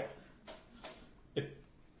 Oh yeah.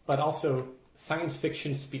 But also science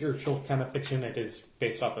fiction, spiritual kind of fiction. It is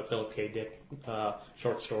based off of Philip K. Dick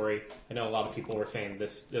short story. I know a lot of people were saying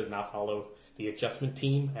this does not follow The Adjustment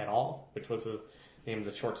Team at all, which was the name of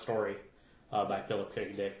the short story by Philip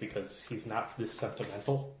K. Dick, because he's not this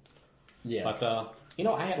sentimental. Yeah. But,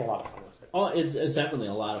 I had a lot of fun with it. Oh, it's definitely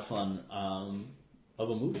a lot of fun of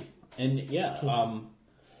a movie. And, yeah.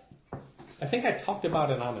 I think I talked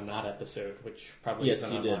about it on a Not episode, which probably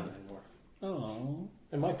isn't online anymore. Oh.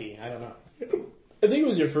 It might be. I don't know. I think it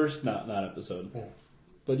was your first not episode.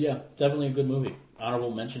 But yeah, definitely a good movie.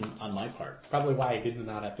 Honorable mention on my part. Probably why I did the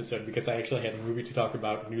not episode, because I actually had a movie to talk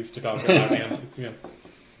about, news to talk about,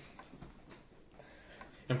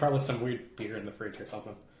 and probably some weird beer in the fridge or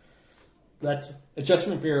something. That's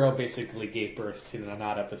Adjustment Bureau basically gave birth to the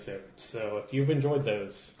not episode. So if you've enjoyed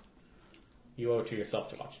those, you owe it to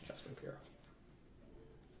yourself to watch Adjustment Bureau.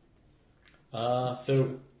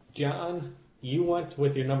 So John, you went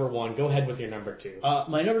with your number one. Go ahead with your number two.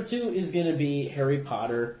 My number two is going to be Harry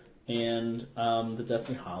Potter and the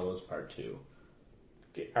Deathly Hallows Part 2.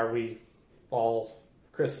 Are we all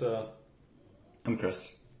Chris? I'm Chris.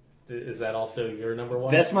 Is that also your number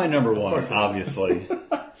one? That's my number one, obviously.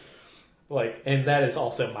 And that is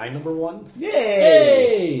also my number one.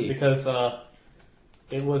 Yay! Because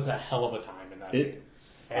it was a hell of a time in that. It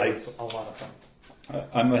was a lot of fun.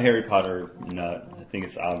 I'm a Harry Potter nut. I think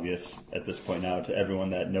it's obvious at this point now to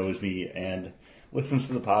everyone that knows me and listens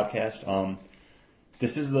to the podcast.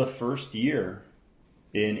 This is the first year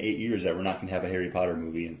in 8 years that we're not going to have a Harry Potter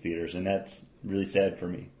movie in theaters, and that's really sad for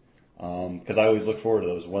me. Because I always look forward to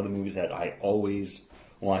those. One of the movies that I always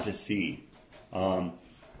want to see.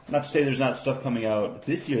 Not to say there's not stuff coming out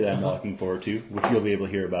this year that I'm looking forward to, which you'll be able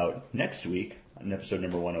to hear about next week on episode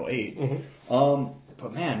number 108. Mm-hmm.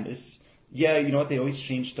 But man, you know what? They always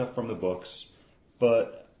change stuff from the books,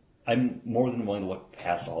 but I'm more than willing to look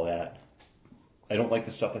past all that. I don't like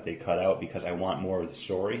the stuff that they cut out because I want more of the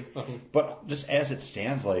story. Mm-hmm. But just as it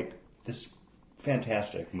stands, this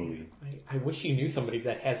fantastic movie. I wish you knew somebody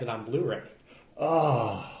that has it on Blu-ray.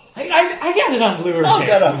 Oh. I got it on Blu-ray. How's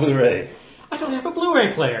that on Blu-ray? I don't have a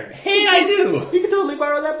Blu-ray player. Hey, I do! You can totally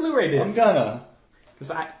borrow that Blu-ray disc. I'm gonna.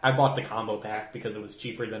 Because I bought the combo pack because it was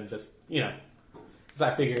cheaper than just, because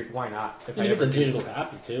I figured, why not? If I get the digital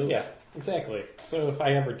copy, too. Yeah, exactly. So if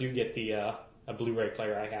I ever do get a Blu-ray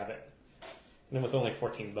player, I have it. And it was only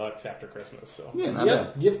 $14 after Christmas, so. Yeah, not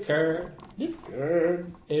bad. Gift card.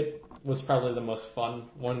 It was probably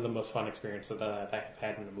one of the most fun experiences that I've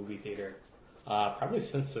had in the movie theater. Probably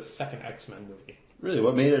since the second X-Men movie. Really?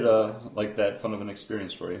 What made it that fun of an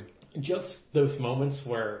experience for you? Just those moments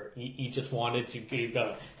where you just wanted to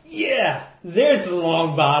go, yeah, there's the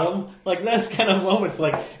long bottom. Those kind of moments.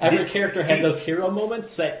 Every character had those hero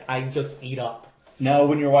moments that I just ate up. Now,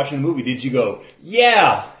 when you were watching the movie, did you go,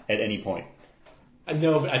 yeah, at any point?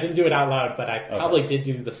 No, I didn't do it out loud, but I probably did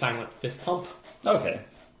do the silent fist pump. Okay.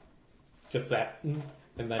 Just that. And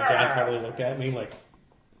then John probably looked at me like,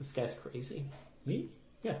 this guy's crazy. Me?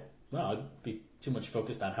 Yeah. No, I'd be too much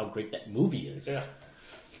focused on how great that movie is. Yeah.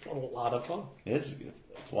 It's a lot of fun. It's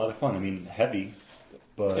a lot of fun. I mean, heavy,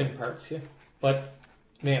 but... In parts, yeah. But,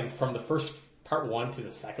 man, from the first part one to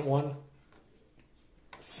the second one,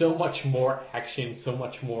 so much more action, so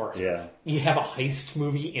much more... Yeah. You have a heist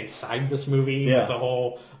movie inside this movie with the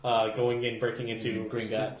whole going in, breaking into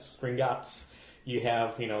Gringotts. You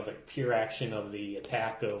have, the pure action of the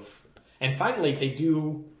attack of... And finally, they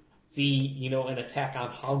do an attack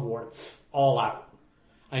on Hogwarts all out.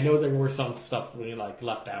 I know there were some stuff really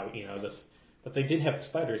left out, but they did have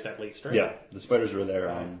spiders at least, right? Yeah, the spiders were there.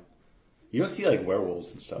 You don't see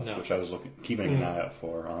werewolves and stuff, no. which I was keeping an eye out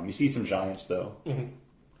for. You see some giants though,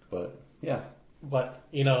 but yeah. But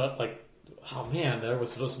oh man, there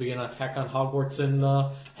was supposed to be an attack on Hogwarts in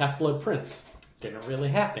Half-Blood Prince. Didn't really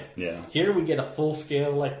happen. Yeah. Here we get a full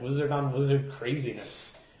scale wizard on wizard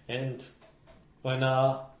craziness, and when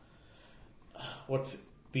what's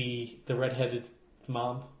the redheaded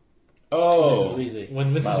mom? Oh, Mrs. Weasley.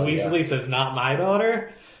 When Mrs. Weasley says, "Not my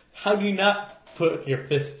daughter," how do you not put your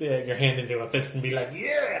hand into a fist and be like,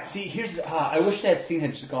 "Yeah"? See, here's I wish that scene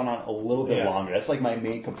had just gone on a little bit longer. That's my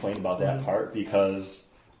main complaint about that part because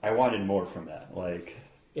I wanted more from that.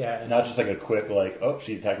 Not just a quick oh,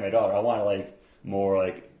 she's attacking my daughter. I want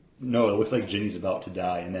more no, it looks like Ginny's about to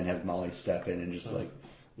die, and then have Molly step in and just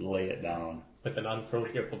lay it down with an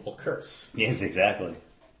unforgivable curse. Yes, exactly.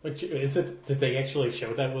 Which is it? Did they actually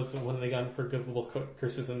show that was one of the unforgivable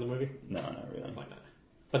curses in the movie? No, not really. Why not?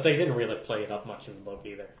 But they didn't really play it up much in the book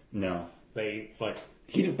either. No. They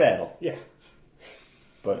heat of battle. Yeah.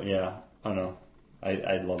 But yeah, I don't know.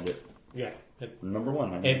 I loved it. Yeah. Number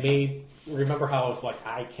one. Remember how I was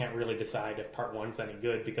I can't really decide if part one's any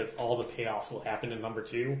good because all the payoffs will happen in number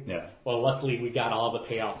two? Yeah. Well, luckily we got all the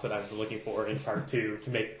payoffs that I was looking for in part two to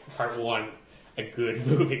make part one a good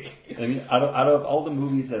movie. I mean, out of all the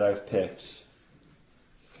movies that I've picked,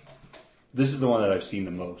 this is the one that I've seen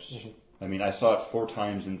the most. Mm-hmm. I mean, I saw it 4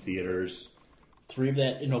 times in theaters. 3 of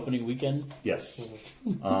that in opening weekend? Yes.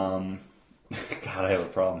 God, I have a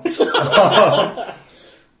problem.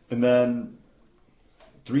 And then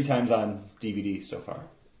 3 times on DVD so far.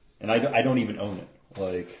 And I don't even own it.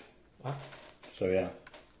 What? So yeah.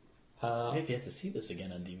 Maybe you have to see this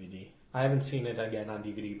again on DVD. I haven't seen it again on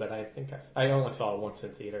DVD, but I think I only saw it once in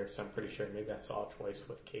theater, so I'm pretty sure maybe I saw it twice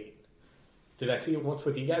with Kate. Did I see it once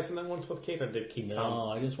with you guys and then once with Kate, or did Kate come?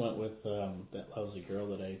 No, I just went with that lousy girl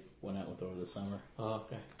that I went out with over the summer. Oh,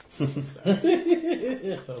 okay.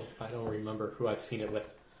 So I don't remember who I've seen it with.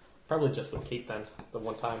 Probably just with Kate then, the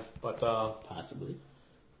one time. But Possibly.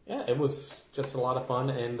 yeah, it was just a lot of fun,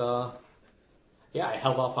 and yeah, I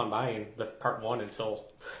held off on buying the part 1 until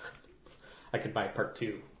I could buy part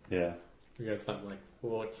 2. Yeah. Because I'm like,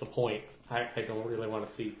 well, what's the point? I don't really want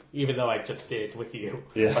to see, even though I just did with you.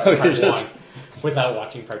 Yeah. Part 1 without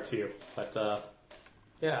watching part 2. But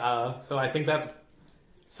yeah, so I think that.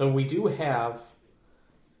 So we do have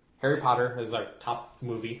Harry Potter as our top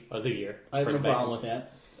movie of the year. I have no problem with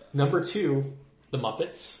that. Number 2, The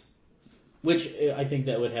Muppets. Which I think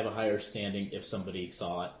that would have a higher standing if somebody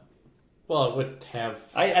saw it. Well, it would have.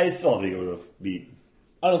 I still think it would have beat.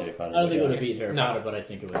 I don't Harry Potter, think it yeah. would have beat Harry No. Potter, but I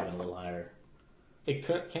think it would have been a little higher. It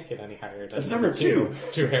can't get any higher than That's number 2.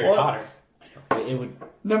 to Harry What? Potter. It would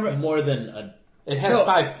Number. more than a. It has No.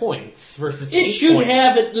 5 points versus It 8 should points.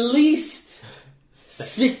 have at least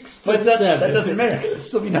 6 to But that 7. doesn't matter because it'll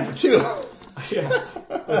still be number 2. Yeah,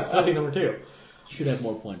 it's only number 2. Should have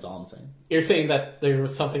more points. All I'm saying. You're saying that there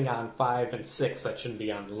was something on 5 and 6 that shouldn't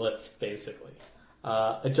be on the list, basically.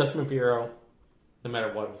 Adjustment Bureau, no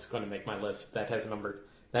matter what was going to make my list, that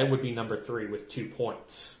would be number 3 with 2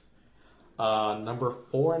 points. Number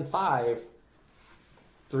 4 and 5,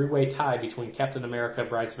 3-way tie between Captain America,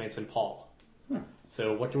 Bridesmaids, and Paul.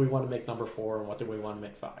 So what do we want to make number 4, and what do we want to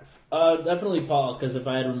make 5? Definitely Paul, because if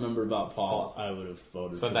I had remembered about Paul, I would have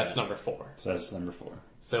voted So for that's that. number 4. So that's number 4.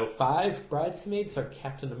 So 5, Bridesmaids, or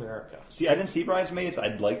Captain America? See, I didn't see Bridesmaids.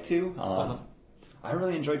 I'd like to. Uh-huh. I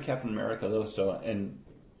really enjoyed Captain America though. So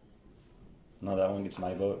no, that one gets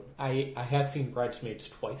my vote. I have seen Bridesmaids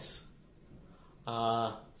twice.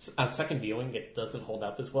 On second viewing, it doesn't hold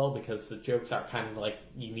up as well because the jokes are kind of like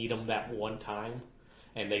you need them that one time,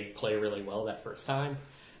 and they play really well that first time,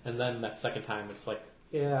 and then that second time it's like,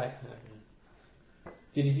 yeah,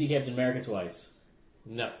 Did you see Captain America twice?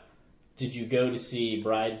 no. Did you go to see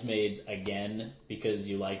Bridesmaids again because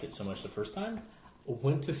you liked it so much the first time?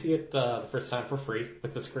 Went to see it the first time for free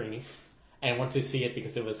with the screening, and went to see it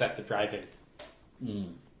because it was at the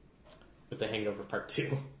drive-in with the Hangover Part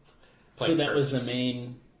 2. So that was the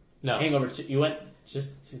main no. Hangover 2. You went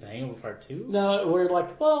just to see the Hangover Part 2? No, we're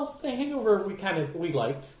like, well, the Hangover we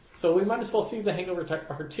liked, so we might as well see the Hangover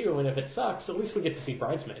Part 2, and if it sucks, at least we get to see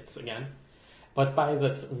Bridesmaids again. But by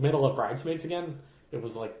the middle of Bridesmaids again, it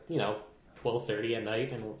was like, 12:30 at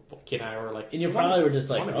night, and Kid and I were like... And you probably were just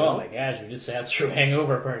like, wanna oh go? my gosh, we just sat through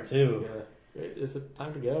Hangover Part 2. Yeah. Is it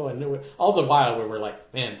time to go? And all the while we were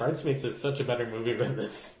like, man, Bridesmaids is such a better movie than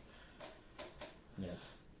this.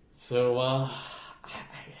 Yes. So,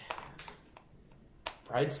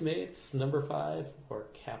 Bridesmaids, number 5, or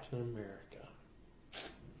Captain America?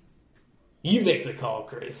 You make the call,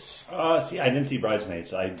 Chris. See, I didn't see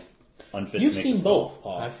Bridesmaids. I unfit You've to make seen this both,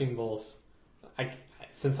 call. Paul. I've seen both.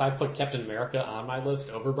 Since I put Captain America on my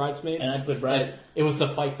list over Bridesmaids, And I put Brides. it was the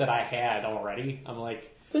fight that I had already. I'm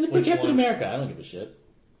like, Then put which Captain one? America. I don't give a shit.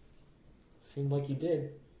 Seemed like you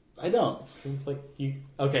did. I don't. Seems like you.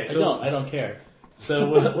 Okay, I so don't. I don't care.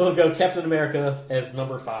 So we'll go Captain America as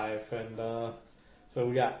number 5, and so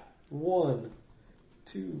we got 1,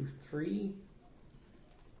 2, 3,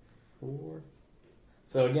 4.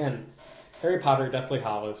 So again, Harry Potter, Deathly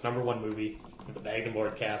Hallows, number 1 movie with the Bag and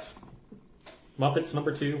Board cast. Muppets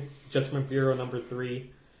number 2, Adjustment Bureau number 3,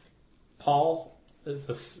 Paul is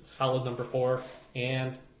a solid number 4,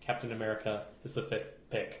 and Captain America is the 5th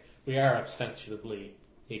pick. We are ostensibly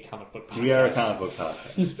a comic book podcast. We are a comic book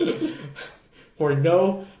podcast.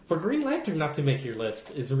 For Green Lantern not to make your list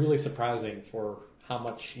is really surprising for how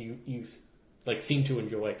much you seem to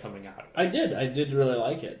enjoy coming out. I did really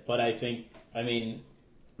like it, but I think,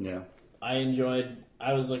 Yeah.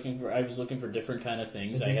 I was looking for different kind of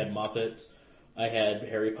things. I had Muppets, I had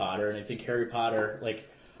Harry Potter, and I think Harry Potter,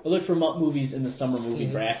 I looked for movies in the summer movie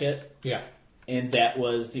bracket, Yeah. and that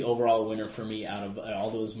was the overall winner for me out of all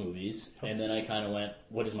those movies. And then I kind of went,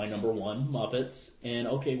 what is my number 1? Muppets. And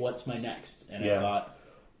okay, what's my next? And I thought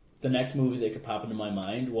the next movie that could pop into my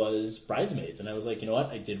mind was Bridesmaids. And I was like, you know what?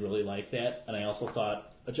 I did really like that. And I also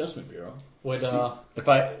thought Adjustment Bureau.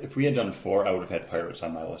 If we had done 4, I would have had Pirates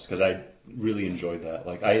on my list because I really enjoyed that.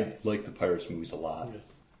 I like the Pirates movies a lot. Yeah.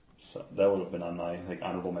 So that would have been on my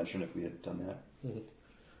honorable mention if we had done that. Mm-hmm.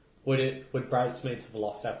 Would Bridesmaids have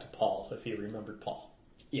lost out to Paul if he remembered Paul?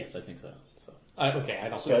 Yes, I think so. I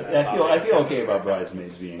don't. So I feel okay about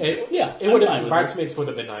Bridesmaids being. It I'm would fine have with Bridesmaids would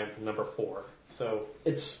have been number 4. So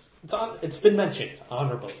it's It's been mentioned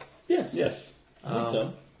honorably. Yes. Yes. I think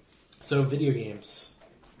so. So video games.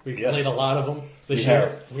 We've Yes. played a lot of them this We year.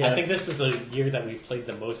 have. Yeah. I think this is the year that we've played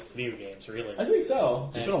the most video games, really. I think so.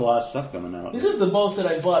 There's been a lot of stuff coming out. This is the most that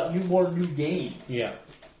I bought more new games. Yeah.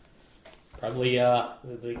 Probably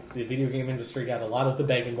the video game industry got a lot of the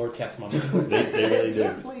Bag and Board Cast money. They It really do.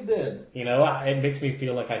 certainly did. You know, it makes me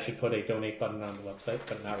feel like I should put a donate button on the website,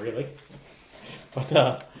 but not really.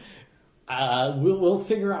 But we'll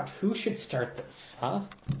figure out who should start this, huh?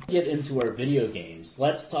 Get into our video games.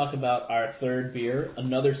 Let's talk about our third beer,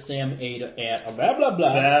 another Sam blah blah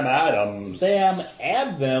blah. Sam Adams. Sam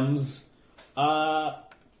Adams.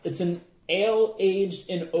 It's an ale aged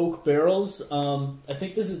in oak barrels. I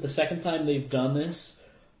think this is the second time they've done this.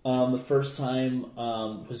 The first time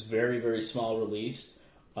was very, very small released.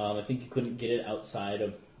 I think you couldn't get it outside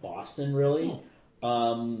of Boston, really.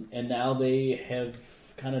 And now they have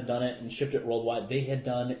kind of done it and shipped it worldwide. They had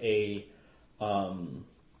done a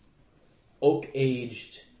oak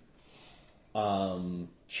aged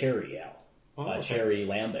cherry ale, okay. cherry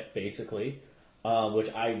lambic, basically,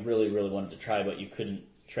 which I really, really wanted to try, but you couldn't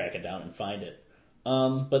track it down and find it.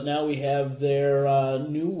 But now we have their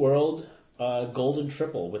New World Golden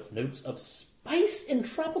Triple with notes of spice and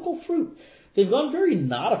tropical fruit. They've gone very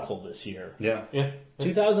nautical this year. Yeah. Yeah.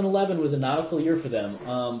 2011 was a nautical year for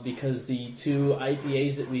them because the two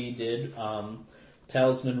IPAs that we did,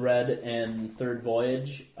 Talisman Red and Third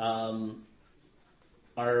Voyage, are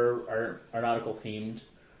nautical themed.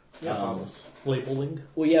 Labeling.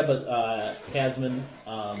 Well, yeah, but Tasman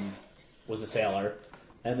was a sailor,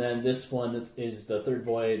 and then this one is the Third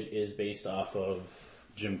Voyage is based off of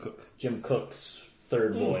Jim Cook. Jim Cook's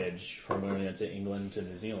Third Voyage from when he went to England to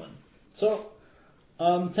New Zealand. So,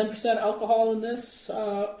 10% alcohol in this.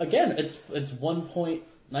 Again, it's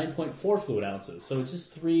 9.4 fluid ounces, so it's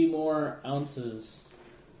just 3 more ounces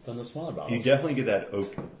than the smaller bottles. You definitely get that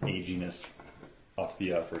oak aginess off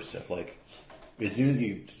the first sip. Like, as soon as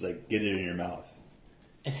you just like get it in your mouth.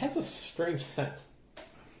 It has a strange scent.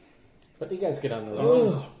 What do you guys get on the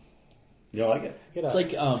Ugh. You don't like it? Get It's up. like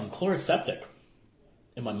chloroseptic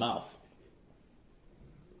in my mouth.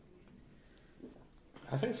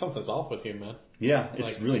 I think something's off with you, man. Yeah,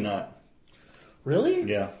 it's Like- really not. Really?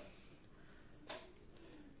 Yeah.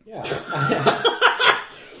 Yeah.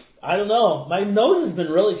 I don't know. My nose has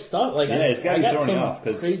been really stuck. Like, Yeah, it's gotta I be got throwing you some off,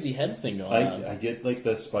 'cause crazy head thing going on. I get like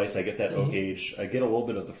the spice, I get that oak age, I get a little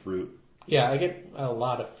bit of the fruit. Yeah, I get a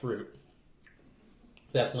lot of fruit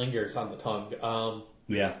that lingers on the tongue.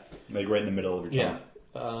 Yeah, like right in the middle of your Yeah.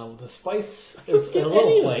 tongue. The spice Don't is a get any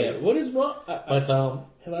little of plain. it. What is wrong? But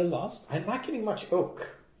Have I lost? I'm not getting much oak.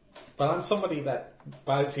 But I'm somebody that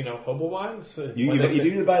buys, hobo wines. You When they say-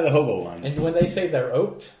 do buy the hobo wines. And when they say they're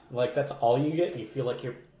oaked, like that's all you get, you feel like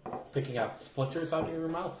you're picking out splinters out of your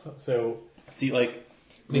mouth. So See, like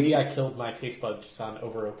maybe I killed my taste buds on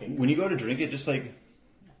over oaking. when you go to drink it, just like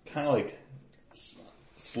kind of like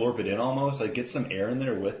slurp it in almost, like get some air in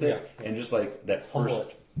there with it, Yeah. and just like that Humble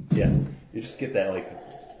first, yeah, you just get that like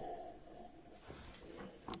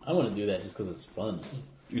I want to do that just because it's fun.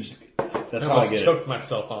 you just. That's I how I almost get choked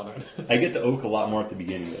myself on it. it. I get the oak a lot more at the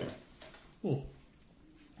beginning there.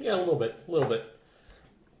 Yeah, a little bit.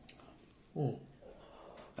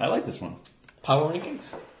 I like this one. Power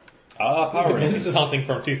rankings? Power This rankings. is something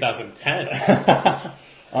from 2010.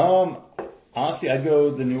 Honestly, I'd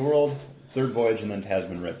go the New World, Third Voyage, and then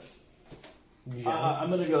Tasman Red. I'm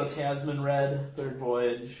going to go Tasman Red, Third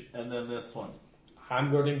Voyage, and then this one.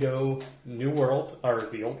 I'm going to go New World, or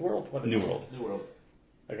the Old World? What is New this? World. New World.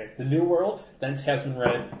 Okay, the New World, then Tasman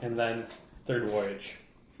Red, and then Third Voyage,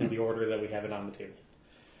 in the order that we have it on the table.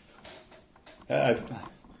 I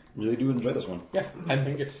really do enjoy this one. Yeah, I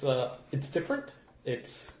think it's different.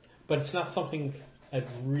 But it's not something it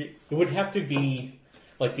would have to be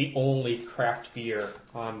like the only craft beer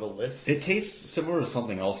on the list. It tastes similar to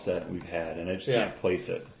something else that we've had, and I just Yeah. can't place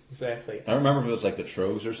it. Exactly. I don't remember if it was like the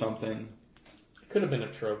Trogs or something, It could have been a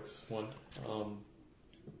Trogs one.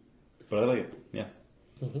 but I like it. Yeah.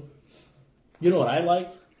 You know what I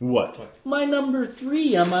liked? What? My number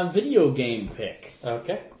 3 on my video game pick.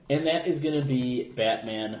 Okay. And that is going to be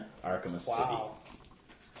Batman Arkham City.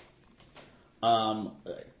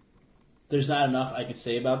 There's not enough I could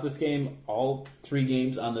say about this game. All 3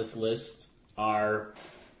 games on this list I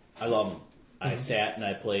love them. I sat and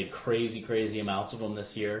I played crazy amounts of them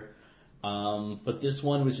this year. But this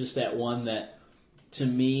one was just that one that, to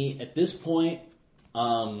me, at this point,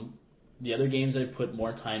 the other games I've put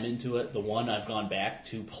more time into it. The one I've gone back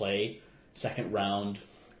to play, second round,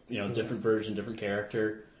 different version, different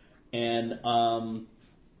character. And,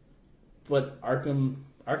 but Arkham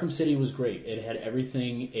Arkham City was great. It had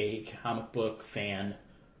everything a comic book fan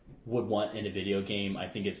would want in a video game. I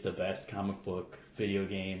think it's the best comic book video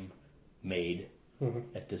game made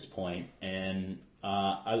at this point, and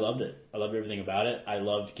I loved it. I loved everything about it. I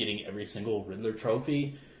loved getting every single Riddler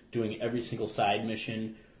trophy, doing every single side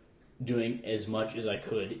mission, doing as much as I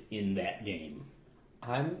could in that game.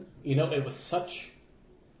 It was such...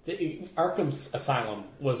 Arkham Asylum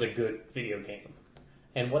was a good video game.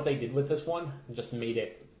 And what they did with this one just made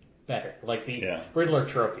it better. Like the Riddler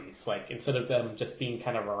trophies, like instead of them just being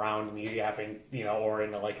kind of around and you having, or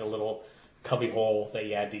in like a little cubby hole that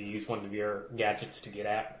you had to use one of your gadgets to get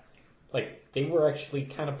at, like they were actually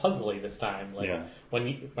kind of puzzly this time. Like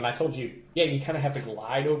when I told you, you kind of have to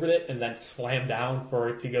glide over it and then slam down for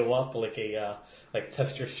it to go up, like a like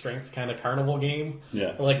test your strength kind of carnival game.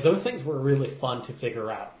 Yeah, like those things were really fun to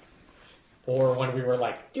figure out. Or when we were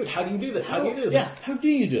like, dude, how do you do this? How do you do this? Yeah, how do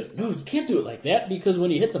you do it? No, you can't do it like that because when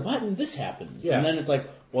you hit the button, this happens. Yeah. And then it's like,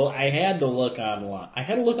 well, I had to look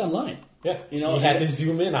online. Yeah, you had to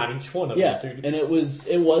zoom in on each one of them. Yeah, and it was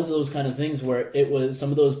those kind of things where it was some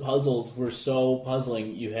of those puzzles were so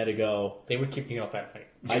puzzling you had to go. They would keep me up at night.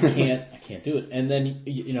 I can't do it. And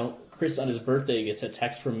then Chris on his birthday gets a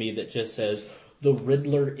text from me that just says the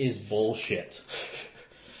Riddler is bullshit.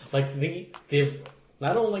 Like they've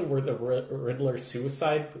not only were the Riddler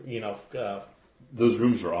suicide, those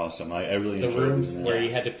rooms were awesome. I really enjoyed the rooms them. where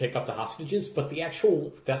you had to pick up the hostages, but the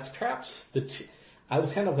actual death traps, I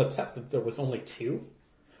was kind of upset that there was only 2.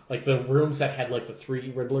 Like the rooms that had like the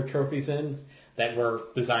 3 Riddler trophies in that were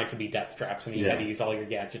designed to be death traps, and you had to use all your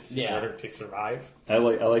gadgets in order to survive. I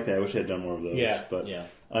like that. I wish I had done more of those. Yeah, but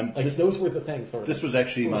those were the things. This was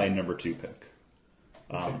actually my number 2 pick.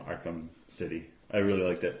 Arkham City. I really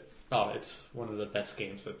liked it. Oh, it's one of the best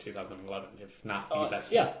games of 2011, if not the best.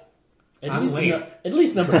 Yeah. At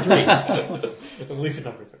least number 3. At least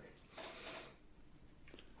number 3.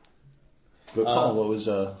 But Paul, what was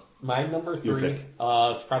my number 3?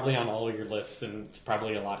 It's probably on all of your lists, and it's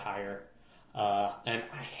probably a lot higher. And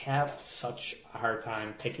I have such a hard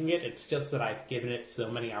time picking it. It's just that I've given it so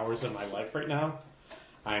many hours of my life right now.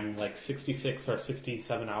 I'm like 66 or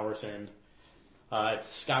 67 hours in.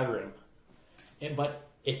 It's Skyrim. But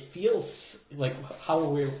it feels like I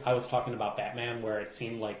was talking about Batman, where it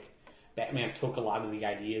seemed like Batman took a lot of the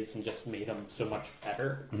ideas and just made them so much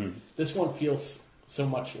better. Mm-hmm. This one feels so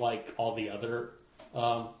much like all the other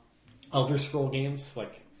Elder Scroll games.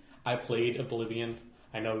 Like, I played Oblivion.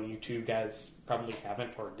 I know you two guys probably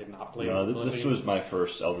haven't or did not play Oblivion. This was my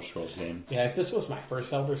first Elder Scrolls game. Yeah, if this was my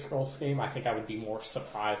first Elder Scrolls game, I think I would be more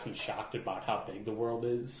surprised and shocked about how big the world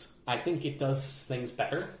is. I think it does things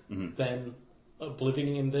better than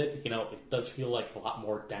Oblivion did. It does feel like a lot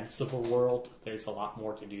more dense of a world. There's a lot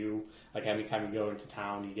more to do. Like, every time you go into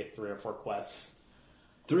town, you get 3 or 4 quests.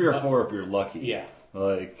 3 or 4 if you're lucky. Yeah.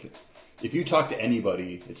 Like, if you talk to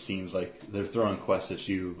anybody, it seems like they're throwing quests at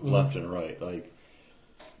you left and right. Like,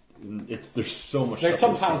 there's so much. There's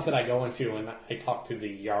some towns that I go into and I talk to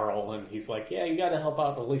the Jarl and he's like, yeah, you got to help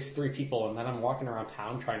out at least 3 people. And then I'm walking around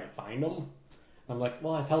town trying to find them. I'm like,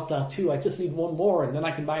 well, I've helped out 2. I just need 1 more, and then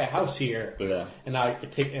I can buy a house here. Yeah. And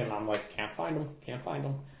I'm like, can't find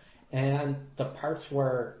them. And the parts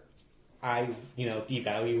where I,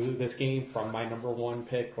 devalue this game from my number 1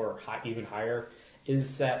 pick or even higher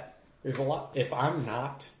is that there's a lot. If I'm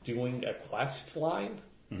not doing a quest line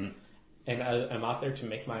and I'm out there to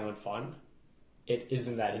make my own fun, it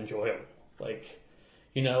isn't that enjoyable. Like,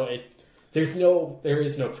 there is no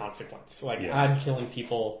consequence. Like, I'm killing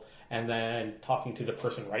people and then talking to the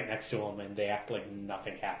person right next to them, and they act like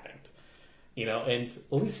nothing happened. And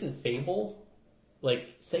at least in Fable,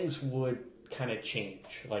 like, things would kind of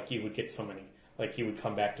change. Like, you would get you would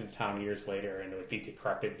come back to the town years later, and it would be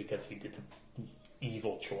decrepit because you did the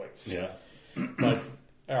evil choice. Yeah. But,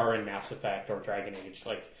 or in Mass Effect or Dragon Age,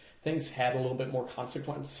 like, things had a little bit more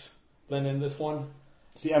consequence than in this one.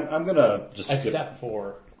 See, I'm gonna just except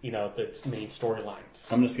for the main storylines.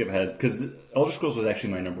 I'm gonna skip ahead because Elder Scrolls was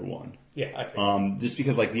actually my number 1. Yeah, I think. Just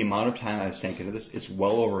because like the amount of time I've sank into this, it's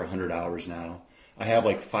well over 100 hours now. I have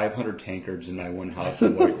like 500 tankards in my one house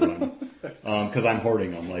in Whiterun because I'm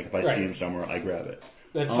hoarding them. Like if I see them somewhere, I grab it.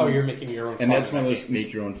 That's how you're making your own. And that's one of those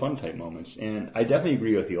make your own fun type moments. And I definitely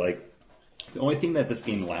agree with you. Like the only thing that this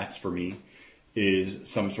game lacks for me is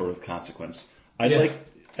some sort of consequence.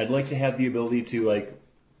 I'd like to have the ability to like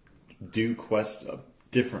do quests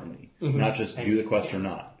differently, not just do the quest or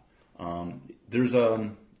not. There's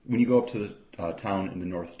when you go up to the town in the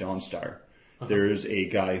North Dawnstar, there's a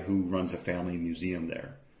guy who runs a family museum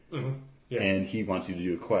there, and he wants you to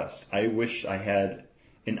do a quest. I wish I had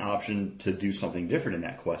an option to do something different in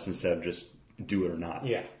that quest instead of just do it or not.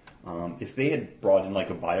 Yeah. If they had brought in like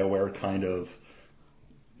a BioWare kind of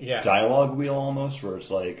Yeah. dialogue wheel almost, where it's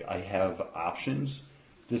like I have options,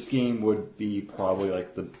 this game would be probably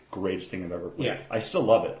like the greatest thing I've ever played. Yeah. I still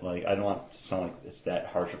love it. Like I don't want to sound like it's that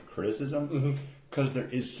harsh of criticism because there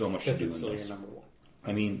is so much to do Because it's in still this. your number one.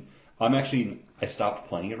 I mean, I stopped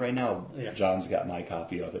playing it right now. Yeah. John's got my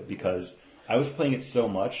copy of it because I was playing it so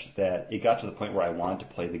much that it got to the point where I wanted to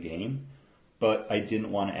play the game, but I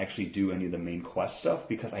didn't want to actually do any of the main quest stuff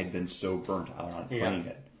because I'd been so burnt out on playing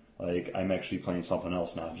it. Like, I'm actually playing something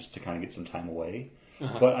else now just to kind of get some time away.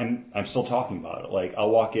 But I'm still talking about it. Like, I'll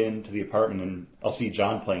walk into the apartment and I'll see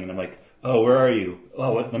John playing and I'm like, oh, where are you?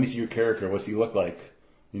 Oh, let me see your character. What's he look like?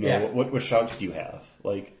 You know, what shouts do you have?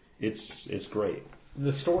 Like, it's great.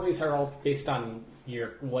 The stories are all based on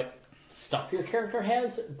what stuff your character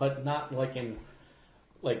has, but not like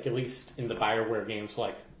at least in the BioWare games,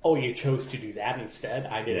 like, oh, you chose to do that instead.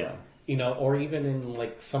 I did. Yeah. You know, or even in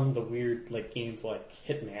like some of the weird like games like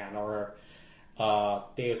Hitman or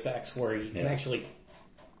Deus Ex, where you can actually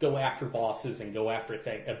go after bosses and go after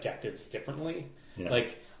objectives differently. Yeah.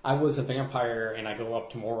 Like, I was a vampire and I go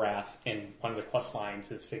up to Morath, and one of the quest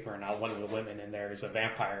lines is figuring out one of the women in there is a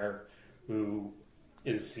vampire who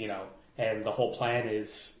is, and the whole plan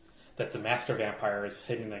is that the master vampire is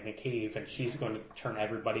hidden in a cave and she's going to turn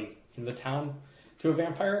everybody in the town to a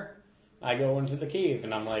vampire. I go into the cave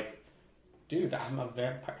and I'm like, dude,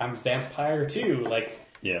 I'm vampire too. Like,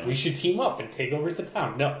 we should team up and take over the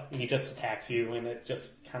town. No, he just attacks you and it just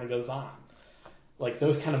kind of goes on. Like,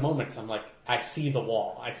 those kind of moments, I'm like, I see the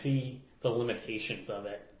wall. I see the limitations of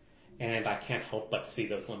it. And I can't help but see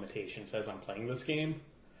those limitations as I'm playing this game.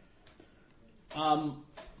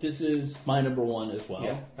 This is my number one as well.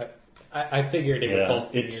 Yeah. I figured it would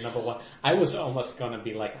both be your number one. I was almost going to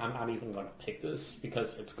be like, I'm not even going to pick this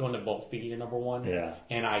because it's going to both be your number one. Yeah.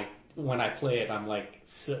 And when I play it, I'm like,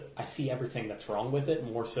 I see everything that's wrong with it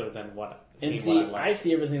more so than what I like. I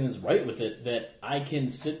see everything that's right with it. That I can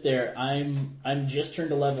sit there. I'm just turned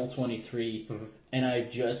to level 23, and I've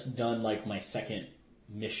just done like my second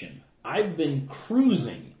mission. I've been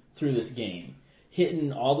cruising through this game,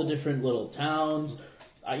 hitting all the different little towns.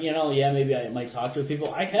 Maybe I might talk to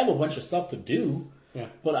people. I have a bunch of stuff to do,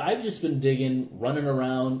 but I've just been digging, running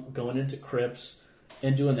around, going into crypts,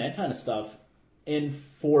 and doing that kind of stuff. And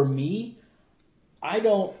for me, I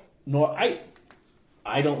don't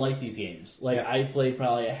like these games. Like, I played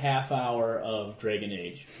probably a half hour of Dragon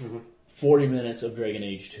Age, 40 minutes of Dragon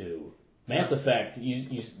Age 2. Mass Effect,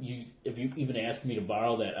 you if you even asked me to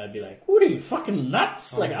borrow that, I'd be like, what are you, fucking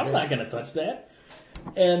nuts? Like, I'm not going to touch that.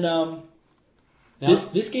 And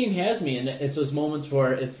this game has me, and it's those moments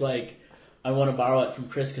where it's like, I want to borrow it from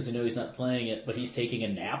Chris because I know he's not playing it, but he's taking a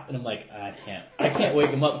nap, and I'm like, I can't wake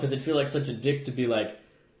him up because I'd feel like such a dick to be like,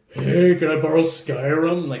 hey, can I borrow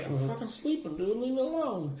Skyrim? Like, I'm fucking sleeping, dude, leave me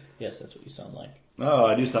alone. Yes, that's what you sound like. Oh,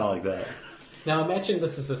 I do sound like that. Now imagine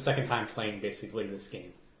this is the second time playing basically this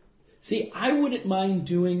game. See, I wouldn't mind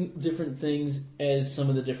doing different things as some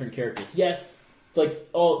of the different characters. Yes,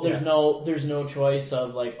 like, there's no choice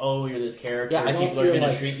of like, oh, you're this character, I don't people are going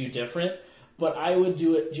feel to treat you different. But I would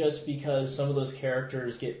do it just because some of those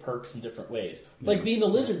characters get perks in different ways. Like being the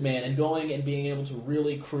Lizard Man and going and being able to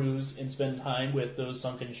really cruise and spend time with those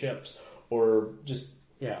sunken ships. Or just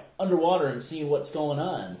underwater and seeing what's going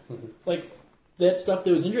on. Like, that stuff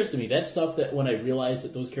that was interesting to me. That stuff that when I realized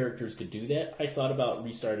that those characters could do that, I thought about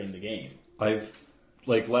restarting the game.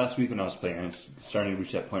 Last week when I was playing, I was starting to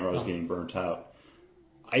reach that point where I was getting burnt out.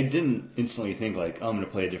 I didn't instantly think, like, I'm going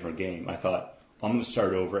to play a different game. I thought, I'm going to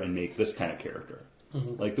start over and make this kind of character.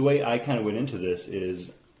 Like, the way I kind of went into this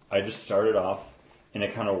is I just started off and I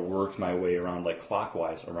kind of worked my way around, like,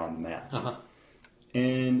 clockwise around the map.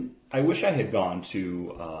 And I wish I had gone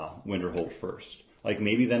to Winterhold first. Like,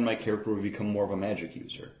 maybe then my character would become more of a magic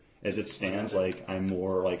user. As it stands, like, I'm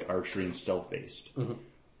more, like, archery and stealth-based.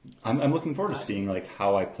 I'm looking forward to seeing, like,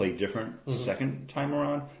 how I play different second time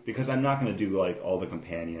around, because I'm not going to do, like, all the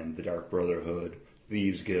Companion, the Dark Brotherhood,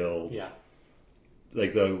 Thieves Guild,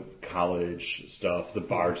 like, the college stuff, the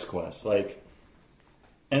Bard's Quest, like,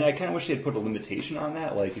 and I kind of wish they had put a limitation on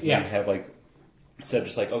that, like, if you have, like, instead of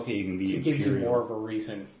just like, okay, you can be Imperial. To give you more of a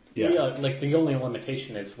reason. Like, the only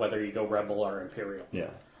limitation is whether you go Rebel or Imperial.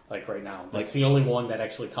 Like, right now. That's the only one that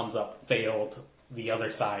actually comes up failed the other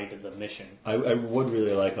side of the mission. I would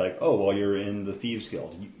really like, oh, well, you're in the Thieves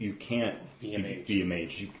Guild. You can't be a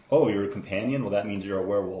mage. You're a companion? Well, that means you're a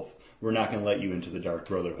werewolf. We're not going to let you into the Dark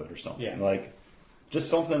Brotherhood or something. Like, just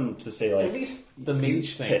something to say, like... At least the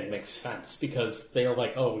mage thing makes sense, because they're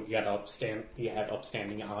like, oh, you have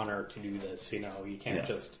upstanding honor to do this, you know, you can't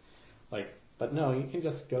just, like, But no, you can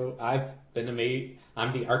just go. I've been a mage.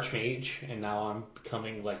 I'm the archmage, and now I'm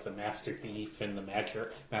becoming like the master thief and the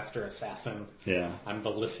master assassin. Yeah. I'm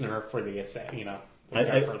the listener for the the I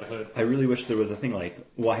guy for the hood. I really wish there was a thing like,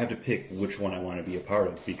 well, I have to pick which one I want to be a part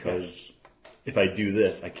of, because if I do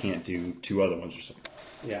this, I can't do 2 other ones or something.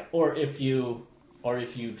 Yeah. Or if you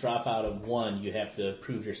drop out of one, you have to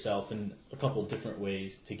prove yourself in a couple different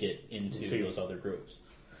ways to get into those other groups.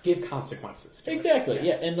 Give consequences. To Exactly, it.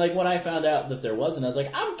 yeah. And like when I found out that there wasn't, I was like,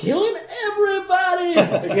 I'm killing everybody!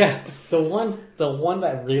 Yeah. The one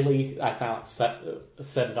that really I found set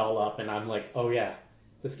it all up, and I'm like, oh yeah,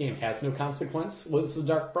 this game has no consequence, was the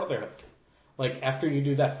Dark Brotherhood. Like, after you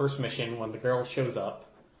do that first mission, when the girl shows up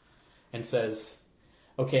and says,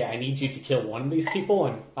 okay, I need you to kill one of these people,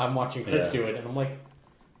 and I'm watching Chris do it, and I'm like,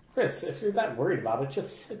 Chris, if you're that worried about it,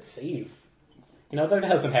 just hit save. There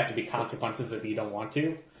doesn't have to be consequences if you don't want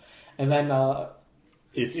to. And then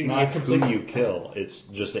it's not who you kill; it's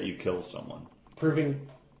just that you kill someone. Proving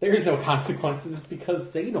there is no consequences because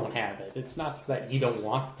they don't have it. It's not that you don't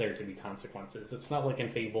want there to be consequences. It's not like in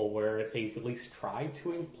Fable where they at least try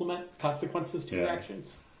to implement consequences to your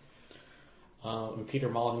actions. In Peter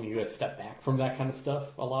Molyneux, you guys step back from that kind of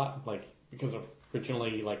stuff a lot, because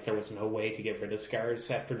originally, there was no way to get rid of scars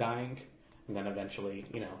after dying, and then eventually,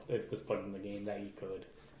 it was put in the game that you could.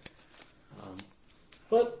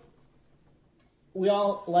 But we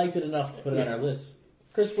all liked it enough to put it on our list.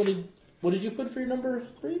 Chris, what did you put for your number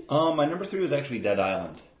 3? My number 3 was actually Dead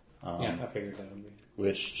Island. I figured that would be.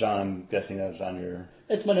 Which, John, I'm guessing that was on your...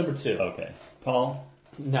 It's my number 2. Okay. Paul?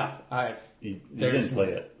 No, You didn't play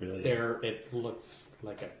it, really. It looks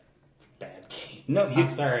like a bad game. No, I'm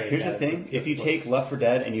sorry. Here's the guys, thing. If you take Left 4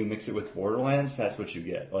 Dead and you mix it with Borderlands, that's what you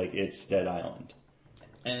get. It's Dead Island.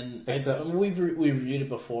 And we've reviewed it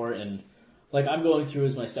before, and I'm going through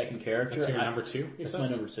as my second character. That's your number 2? It's my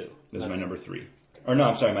number 2. This is my number 3. Or no,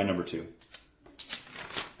 I'm sorry, my number 2.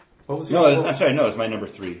 What was No, your I'm sorry, no, it's my number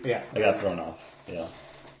 3. Yeah. I got thrown off. Yeah.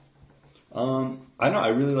 I don't know, I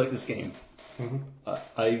really like this game. Mm-hmm.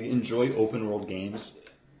 I enjoy open world games,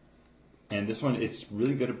 and this one, it's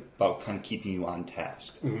really good about kind of keeping you on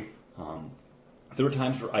task. Mm-hmm. There were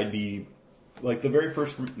times where I'd be, the very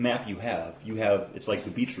first map you have, it's like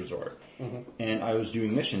the beach resort, and I was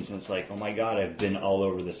doing missions, and it's like, oh my god, I've been all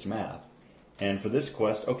over this map. And for this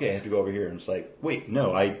quest, okay, I have to go over here, and it's like, wait,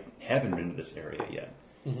 no, I haven't been to this area yet.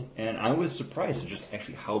 And I was surprised at just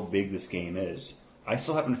actually how big this game is. I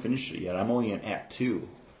still haven't finished it yet. I'm only in Act 2.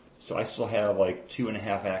 So I still have 2.5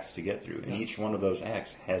 acts to get through. And each one of those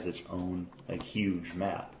acts has its own huge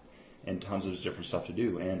map and tons of different stuff to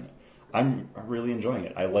do. And I'm really enjoying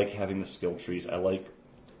it. I like having the skill trees. I like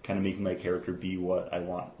kind of making my character be what I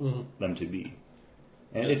want them to be.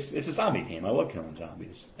 And it's a zombie game. I love killing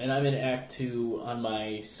zombies. And I'm in Act 2 on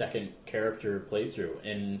my second character playthrough.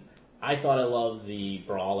 And I thought I loved the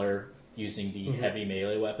brawler using the heavy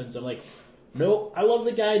melee weapons. I'm like, no, I love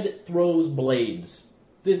the guy that throws blades.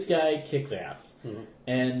 This guy kicks ass.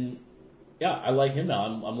 And yeah, I like him now.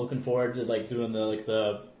 I'm looking forward to doing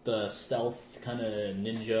the stealth kind of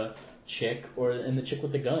ninja chick and the chick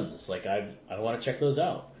with the guns. I want to check those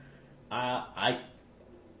out.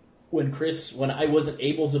 When I wasn't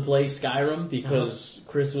able to play Skyrim because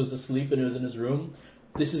Chris was asleep and it was in his room,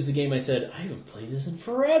 this is the game I said, I haven't played this in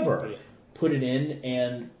forever. Yeah. Put it in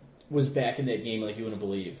and was back in that game like you wouldn't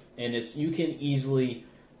believe. And you can easily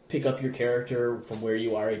pick up your character from where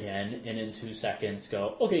you are again and in 2 seconds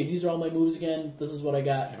go, okay, these are all my moves again, this is what I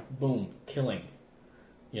got, boom, killing.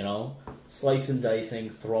 Slice and dicing,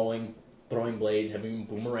 throwing blades, having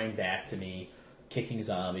boomerang back to me, kicking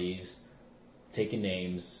zombies, taking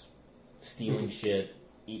names, stealing shit,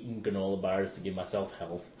 eating granola bars to give myself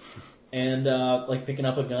health, and picking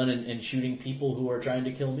up a gun and shooting people who are trying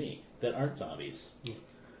to kill me that aren't zombies.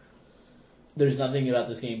 There's nothing about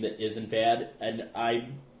this game that isn't bad, and I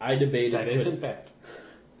debated... That isn't bad.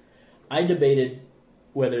 I debated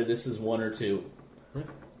whether this is 1 or 2.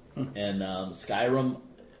 And Skyrim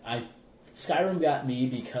got me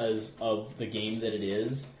because of the game that it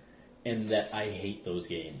is, and that I hate those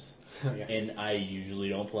games. And I usually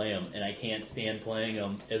don't play them, and I can't stand playing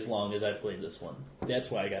them as long as I played this one.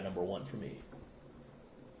 That's why I got number 1 for me.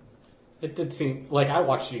 It did seem I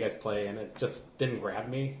watched you guys play, and it just didn't grab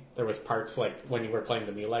me. There was parts when you were playing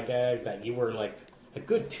the melee gag that you were a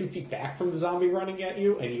good 2 feet back from the zombie running at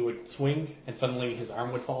you, and you would swing, and suddenly his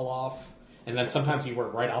arm would fall off, and then sometimes you were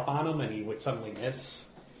right up on him, and he would suddenly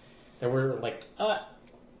miss. There were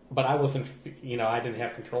but I wasn't, I didn't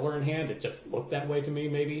have controller in hand. It just looked that way to me,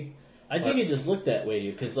 maybe. I think it just looked that way to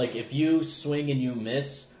you, because if you swing and you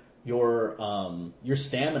miss, your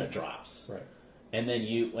stamina drops. Right. and then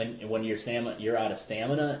when you're out of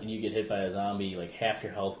stamina and you get hit by a zombie, like half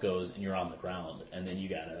your health goes and you're on the ground, and then you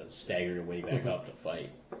gotta stagger your way back up to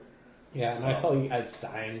fight. Yeah, and I saw you guys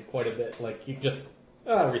dying quite a bit. Like, you just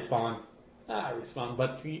respawn.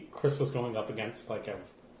 But Chris was going up against like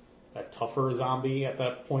a tougher zombie at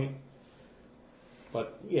that point.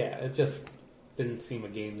 But yeah, it just didn't seem a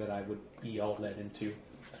game that I would be all that into.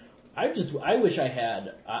 I wish I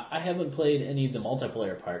had. I haven't played any of the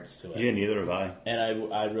multiplayer parts to it. Yeah, neither have I.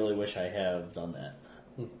 And I really wish I have done that.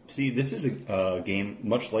 See, this is a game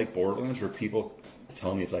much like Borderlands where people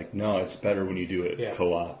tell me it's like, no, it's better when you do it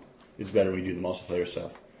co-op. It's better when you do the multiplayer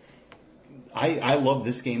stuff. I love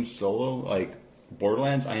this game solo. Like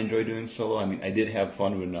Borderlands, I enjoy doing solo. I mean, I did have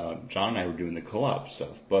fun when John and I were doing the co-op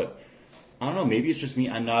stuff. But I don't know, maybe it's just me.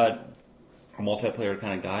 I'm not a multiplayer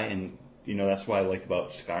kind of guy, and that's what I liked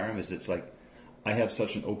about Skyrim is it's like I have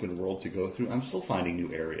such an open world to go through. I'm still finding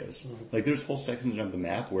new areas. Mm-hmm. Like there's whole sections of the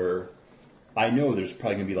map where I know there's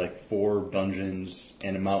probably going to be like 4 dungeons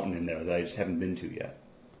and a mountain in there that I just haven't been to yet.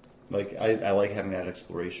 Like I like having that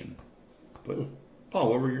exploration. But Paul,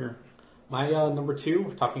 what were your... My number 2,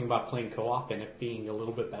 we're talking about playing co-op and it being a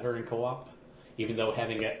little bit better in co-op, even though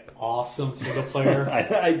having an awesome single player.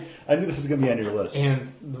 I knew this was going to be on your list. And,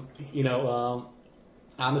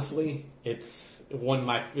 honestly, it's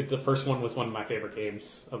the first one was one of my favorite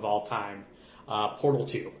games of all time. Portal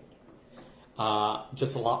 2.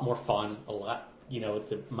 Just a lot more fun,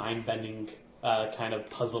 it's a mind-bending, kind of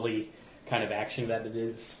puzzly kind of action that it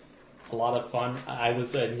is. A lot of fun. I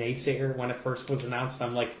was a naysayer when it first was announced.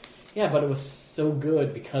 I'm like, yeah, but it was so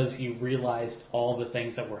good because you realized all the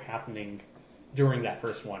things that were happening during that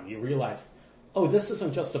first one. You realized, oh, this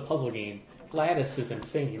isn't just a puzzle game. Gladys is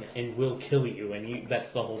insane and will kill you, and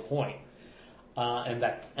that's the whole point. And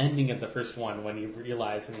that ending of the first one, when you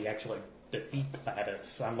realize and you actually defeat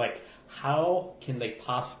Gladys, I'm like, how can they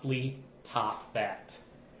possibly top that?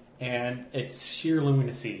 And it's sheer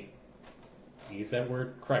lunacy. Use that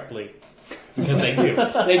word correctly, because they do.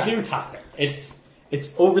 They do top it.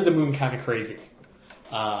 It's over the moon kind of crazy,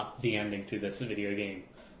 the ending to this video game.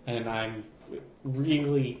 And I'm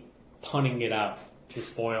really punning it out to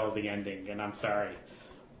spoil the ending, and I'm sorry.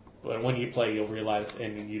 But when you play, you'll realize,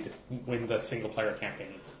 and you win the single-player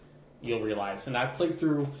campaign, you'll realize. And I've played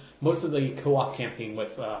through most of the co-op campaign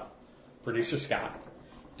with producer Scott,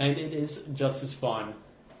 and it is just as fun,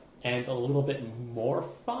 and a little bit more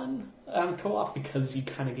fun on co-op because you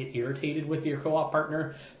kind of get irritated with your co-op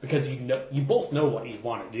partner because you both know what you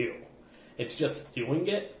want to do. It's just doing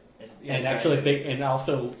it, and actually and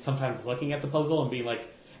also sometimes looking at the puzzle and being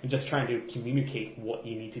like, and just trying to communicate what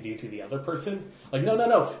you need to do to the other person. Like,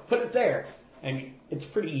 no, put it there. And it's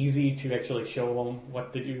pretty easy to actually show them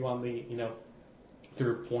what to do on the,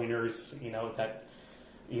 through pointers, that,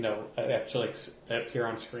 actually appear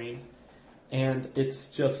on screen. And it's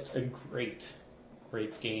just a great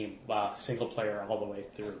game, single player all the way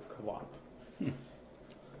through co-op.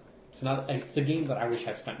 It's a game that I wish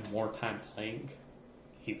I spent more time playing,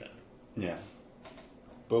 even. Yeah.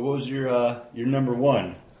 But what was your number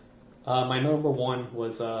 1? My number 1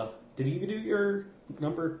 was, did you do your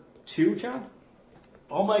number 2, John?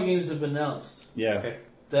 All my games have been announced. Yeah. Okay.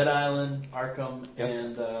 Dead Island, Arkham, Yes.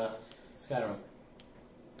 and Skyrim.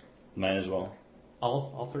 Mine as well.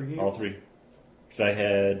 All 3 games? All 3. Because I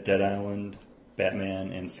had Dead Island,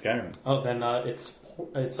 Batman, and Skyrim. Oh, then it's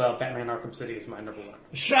Batman Arkham City is my number 1.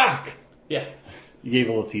 Shock! Yeah. You gave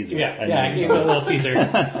a little teaser. Yeah, I gave it a little teaser.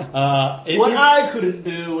 I couldn't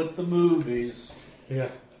do with the movies. Yeah.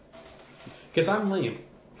 Because I'm lame.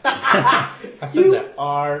 I said You that.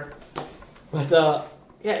 are. But,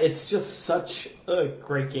 it's just such a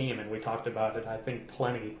great game, and we talked about it, I think,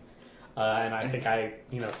 plenty. And I think I,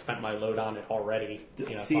 spent my load on it already.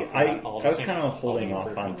 See, I was kind of holding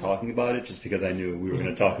off on talking about it just because I knew we were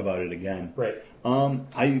going to talk about it again. Right.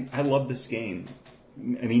 I love this game.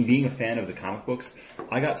 I mean, being a fan of the comic books,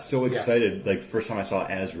 I got so excited, like, the first time I saw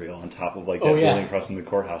Azrael on top of, like, that building across from the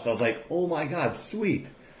courthouse. I was like, oh my god, sweet.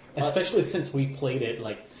 Especially since we played it,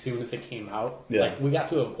 like, as soon as it came out. Yeah. Like, we got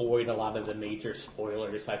to avoid a lot of the major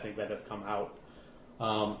spoilers, I think, that have come out.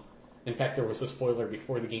 In fact, there was a spoiler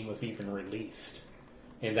before the game was even released.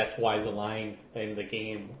 And that's why the line in the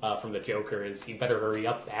game from the Joker is, you better hurry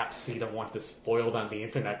up, Baps, you don't want this spoiled on the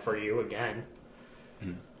internet for you again.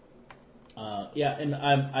 And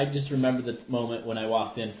I just remember the moment when I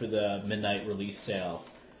walked in for the midnight release sale,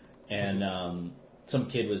 and some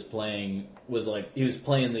kid was playing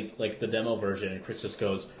the demo version, and Chris just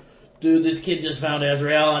goes, "Dude, this kid just found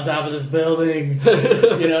Azrael on top of this building,"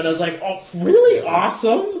 and I was like, "Oh, really?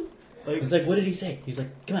 Awesome!" He's like, "What did he say?" He's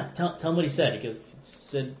like, "Come on, tell him what he said." He goes,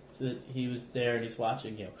 "Said that he was there and he's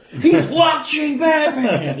watching you. He's watching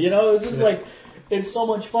Batman! You know, it's just like, it's so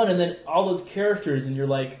much fun. And then all those characters, and you're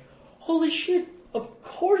like, holy shit, of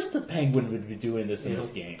course the Penguin would be doing this in this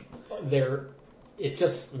game. It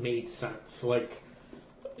just made sense. Like,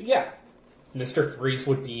 yeah, Mr. Freeze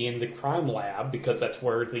would be in the crime lab because that's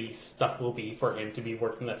where the stuff will be for him to be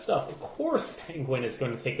working that stuff. Of course Penguin is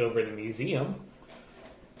going to take over the museum.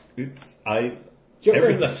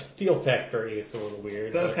 The steel factory is a little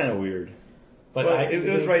weird. That was kind of weird. But it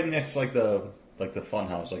was right next to the fun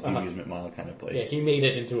house, like the amusement mall kind of place. Yeah, he made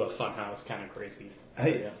it into a fun house, kind of crazy.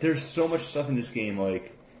 There's so much stuff in this game,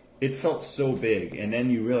 like, it felt so big, and then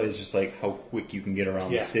you realize just, like, how quick you can get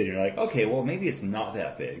around the city. You're like, okay, well, maybe it's not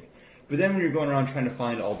that big. But then when you're going around trying to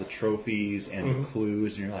find all the trophies and the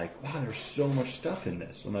clues, and you're like, wow, there's so much stuff in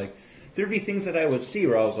this. And, like, there'd be things that I would see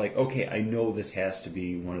where I was like, okay, I know this has to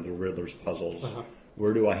be one of the Riddler's puzzles.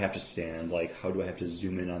 Where do I have to stand? Like, how do I have to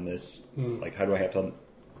zoom in on this? Like, how do I have to,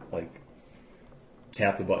 like,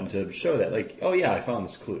 tap the button to show that? Like, oh, yeah, I found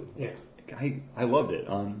this clue. Yeah. I loved it.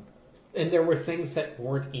 And there were things that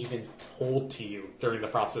weren't even told to you during the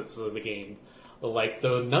process of the game. Like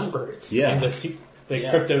the numbers and the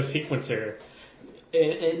crypto sequencer.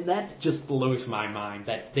 And that just blows my mind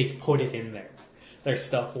that they put it in there. There's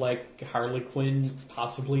stuff like Harley Quinn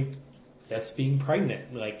possibly being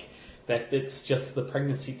pregnant. Like, that it's just the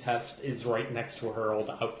pregnancy test is right next to her old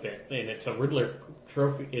outfit. And it's a Riddler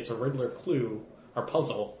trophy, it's a Riddler clue or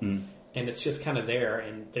puzzle. And it's just kind of there,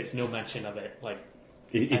 and there's no mention of it. Like,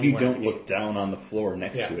 if you don't look down on the floor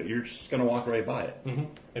next to it, you're just going to walk right by it.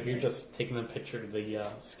 If you're just taking a picture of the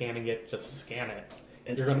scanning it just to scan it,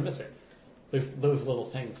 you're going to miss it. There's those little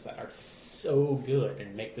things that are so good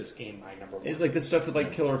and make this game my number one. Like the stuff with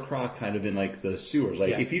like Killer Croc kind of in like the sewers.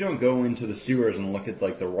 Like if you don't go into the sewers and look at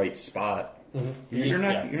like the right spot, you're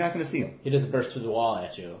not going to see him. He doesn't burst through the wall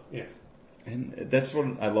at you. Yeah. And that's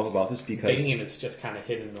what I love about this because Bane is just kind of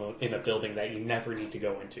hidden in a building that you never need to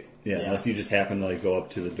go into. Yeah, unless you just happen to like go up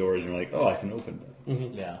to the doors and you're like, oh, I can open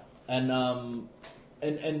them. Yeah, and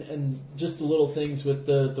just the little things with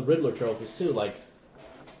the Riddler trophies too, like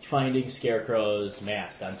finding Scarecrow's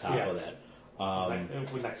mask on top of that,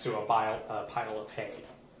 next to a pile of hay.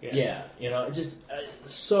 Yeah, you know, just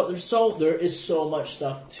there is so much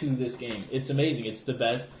stuff to this game. It's amazing. It's the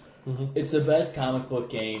best. It's the best comic book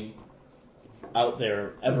game out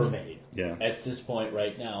there ever made. Yeah. At this point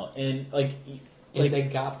right now, and they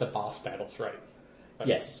got the boss battles right.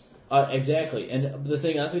 Yes, exactly. And the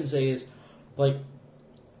thing I was going to say is, like,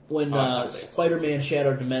 when Spider-Man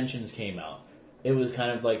Shattered Dimensions came out, it was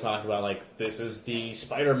kind of like talking about like, this is the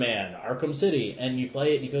Spider-Man Arkham City, and you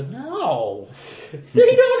play it and you go, no,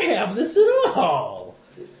 they don't have this at all.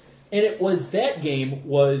 And that game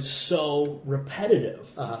was so repetitive,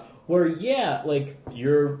 where like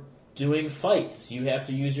you're doing fights, you have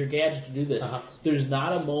to use your gadget to do this. There's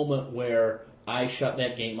not a moment where I shut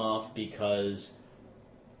that game off because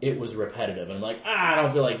it was repetitive. And I'm like, I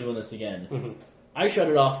don't feel like doing this again. I shut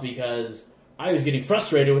it off because I was getting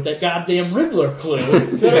frustrated with that goddamn Riddler clue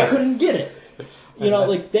that I couldn't get it. You know,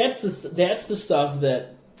 like that's the stuff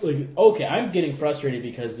that, like, okay, I'm getting frustrated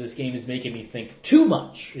because this game is making me think too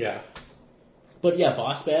much. Yeah. But yeah,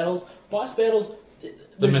 boss battles.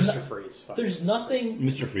 The Mr. Freeze stuff. There's nothing.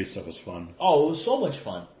 Mr. Freeze stuff was fun. Oh, it was so much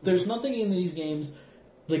fun. There's nothing in these games,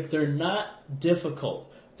 like, they're not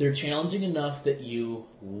difficult. They're challenging enough that you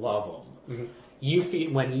love them. You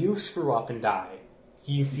feel, when you screw up and die,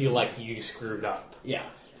 you feel like you screwed up. Yeah.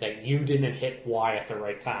 That you didn't hit Y at the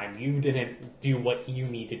right time. You didn't do what you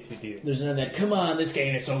needed to do. There's none of that, come on, this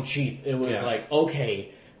game is so cheap. It was like,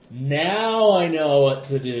 okay, now I know what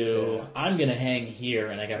to do. Yeah. I'm going to hang here,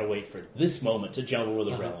 and I got to wait for this moment to jump over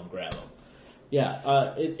the rail and grab him.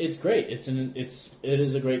 Yeah, it's great. It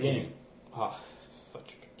is a great game. Oh, such a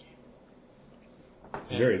good game.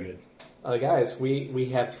 It's very good. Guys, we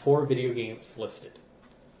have 4 video games listed.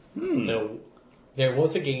 So there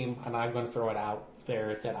was a game, and I'm going to throw it out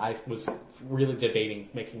there, that I was really debating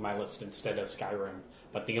making my list instead of Skyrim.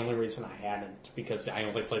 But the only reason I hadn't, because I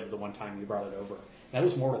only played it the one time you brought it over, that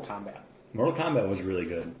was Mortal Kombat. Mortal Kombat was really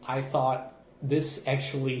good. I thought this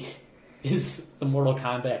actually is the Mortal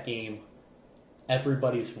Kombat game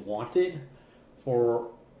everybody's wanted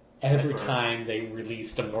for every time they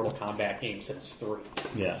released a Mortal Kombat game since 3.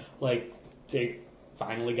 Yeah. Like, they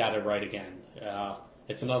finally got it right again.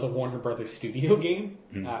 It's another Warner Brothers studio game.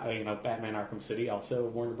 Batman Arkham City, also a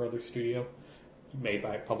Warner Brothers studio,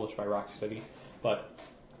 published by Rocksteady,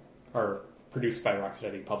 or produced by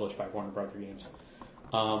Rocksteady, published by Warner Brothers Games.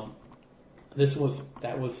 I was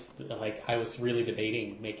really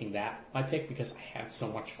debating making that my pick because I had so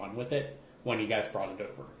much fun with it when you guys brought it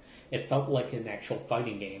over. it felt like an actual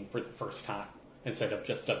fighting game for the first time instead of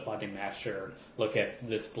just a button masher. Look at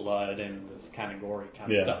this blood and this kind of gory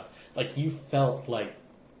kind of stuff. Like you felt like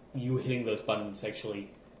you hitting those buttons actually,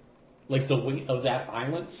 like the weight of that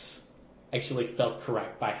violence actually felt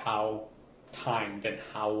correct by how timed and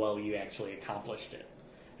how well you actually accomplished it.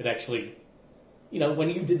 It actually, when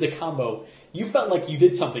you did the combo, you felt like you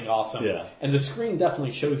did something awesome. Yeah. And the screen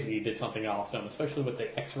definitely shows you did something awesome, especially with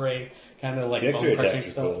the X-ray kind of like The X-ray bone crushing attacks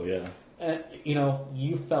are stuff. cool, yeah.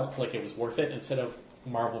 You felt like it was worth it instead of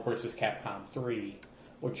Marvel vs. Capcom 3,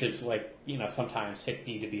 which is like, sometimes hit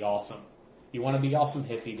B to be awesome. You want to be awesome,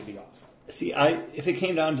 hit B to be awesome. See, if it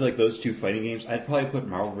came down to like those two fighting games, I'd probably put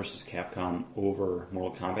Marvel vs. Capcom over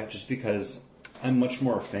Mortal Kombat just because I'm much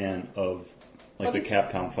more a fan of like the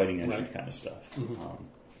Capcom fighting engine kind of stuff.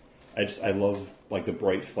 Mm-hmm. I love like the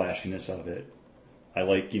bright flashiness of it. I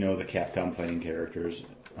like the Capcom fighting characters.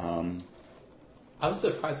 I was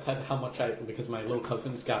surprised at how much because my little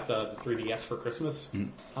cousins got the 3DS for Christmas,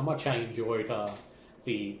 how much I enjoyed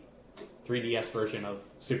the 3DS version of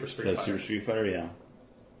Super Street Fighter. Super Street Fighter, yeah.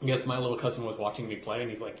 Because my little cousin was watching me play, and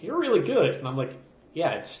he's like, "You're really good," and I'm like,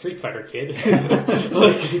 "Yeah, it's Street Fighter, kid."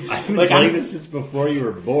 I've been playing this since before you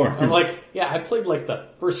were born. I'm like, "Yeah, I played like the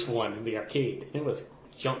first one in the arcade. It was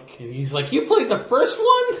junk." And he's like, "You played the first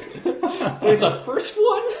one? There's a first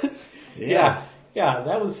one?" Yeah,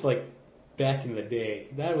 that was like back in the day.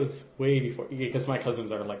 That was way before, because my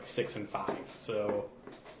cousins are like 6 and 5, so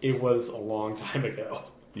it was a long time ago.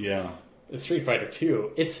 Yeah. Street Fighter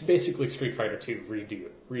 2, it's basically Street Fighter 2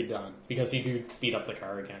 redone, because you do beat up the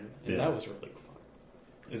car again, and that was really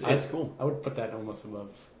fun. It's cool. I would put that almost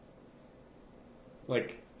above,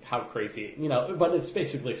 like, how crazy, but it's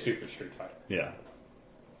basically Super Street Fighter. Yeah.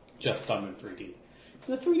 Just done in 3D.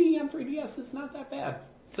 The 3D on 3DS is not that bad.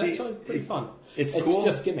 It's actually pretty fun. It's It's cool.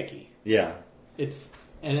 just gimmicky. Yeah. It's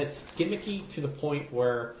gimmicky to the point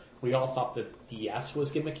where we all thought the DS was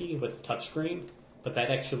gimmicky with the touchscreen, but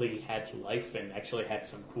that actually had life and actually had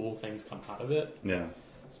some cool things come out of it. Yeah.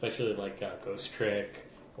 Especially like Ghost Trick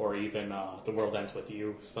or even The World Ends With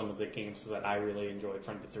You. Some of the games that I really enjoyed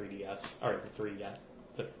from the 3DS, or the 3DS,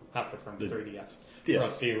 from the 3DS,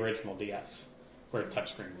 DS. the original DS, where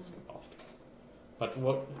touchscreen was involved. But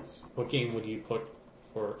what game would you put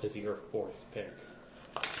as your fourth pick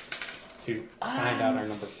to find out our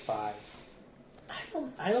number 5?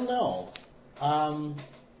 I don't know.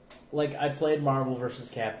 Like I played Marvel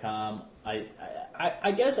vs. Capcom.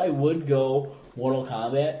 I guess I would go Mortal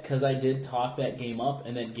Kombat because I did talk that game up,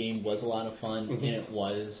 and that game was a lot of fun, and it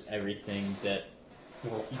was everything that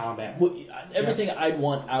Mortal Kombat. Everything I'd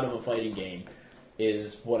want out of a fighting game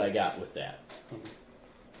is what I got with that.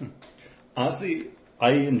 Honestly,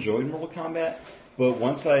 I enjoyed Mortal Kombat, but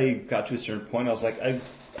once I got to a certain point, I was like,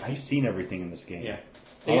 I've seen everything in this game. Yeah.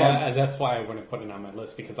 Yeah, that's why I wouldn't put it on my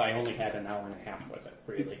list, because I only had an hour and a half with it,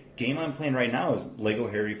 really. The game I'm playing right now is Lego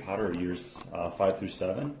Harry Potter years 5 through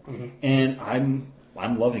 7, and I'm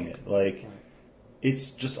loving it. Like,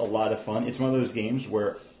 it's just a lot of fun. It's one of those games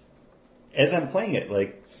where, as I'm playing it,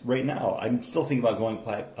 like right now, I'm still thinking about going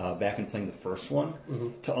back and playing the first one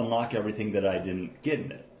to unlock everything that I didn't get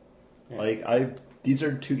in it. Yeah. Like, these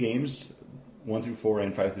are 2 games, 1 through 4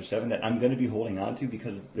 and 5 through 7, that I'm going to be holding on to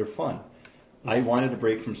because they're fun. I wanted a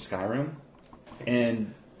break from Skyrim,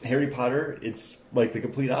 and Harry Potter, it's like the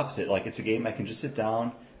complete opposite. Like, it's a game I can just sit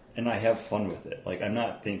down and I have fun with it. Like, I'm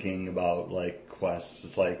not thinking about like quests.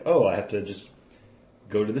 It's like, oh, I have to just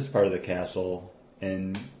go to this part of the castle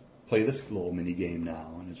and play this little mini game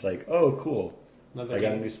now. And it's like, oh, cool. I got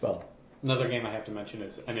a new spell. Another game I have to mention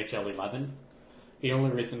is NHL 11. The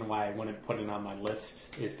only reason why I wouldn't put it on my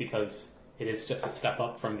list is because it is just a step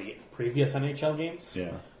up from the previous NHL games.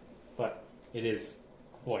 Yeah. But it is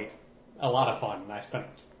quite a lot of fun.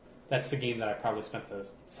 That's the game that I probably spent the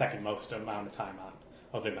second most amount of time on,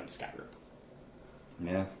 other than Skyrim.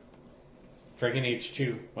 Yeah. Dragon Age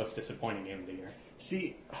 2, most disappointing game of the year.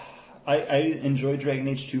 See, I enjoyed Dragon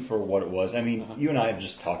Age 2 for what it was. I mean, you and I have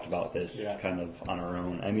just talked about this kind of on our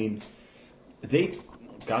own. I mean, they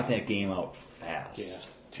got that game out fast. Yeah,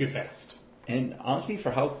 too fast. And honestly,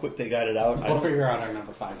 for how quick they got it out, we'll figure out our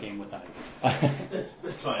number 5 game without you.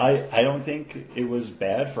 That's fine. I don't think it was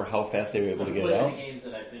bad for how fast they were able to get it out. Games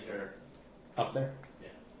that I think are up there. Yeah.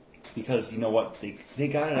 Because you know what, they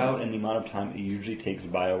got it out in the amount of time it usually takes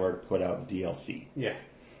BioWare to put out DLC. Yeah.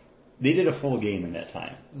 They did a full game in that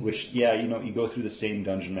time, which you go through the same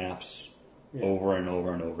dungeon maps over and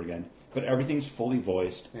over and over again, but everything's fully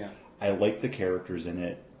voiced. Yeah. I like the characters in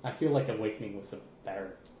it. I feel like Awakening was a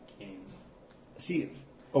better game. See,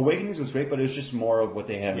 Awakenings was great, but it was just more of what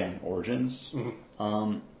they had in Origins.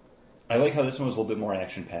 Mm-hmm. I like how this one was a little bit more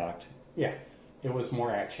action-packed. Yeah, it was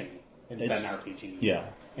more action than RPG. Yeah.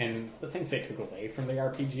 And the things they took away from the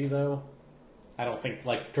RPG, though, I don't think,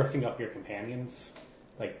 like, dressing up your companions,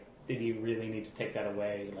 like, did you really need to take that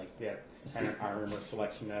away? Like, and armor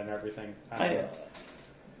selection and everything? I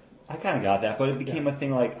kind of got that, but it became a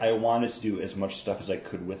thing like I wanted to do as much stuff as I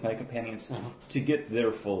could with my companions to get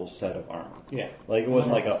their full set of armor. Yeah. Like, it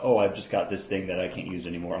wasn't like, I've just got this thing that I can't use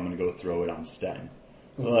anymore. I'm going to go throw it on Sten.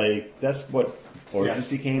 Like, that's what Origins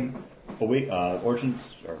became. Origins,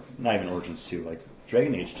 or not even Origins 2, like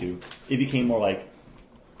Dragon Age 2, it became more like,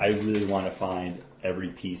 I really want to find every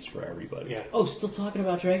piece for everybody. Yeah. Oh, still talking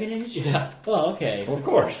about Dragon Age? Yeah. Oh, okay. Well, of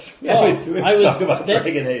course. Yeah, I talk about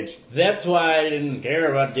Dragon Age. That's why I didn't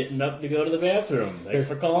care about getting up to go to the bathroom. Thanks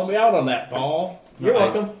for calling me out on that, Paul. You're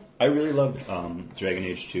welcome. I really loved Dragon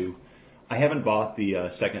Age 2. I haven't bought the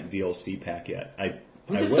second DLC pack yet.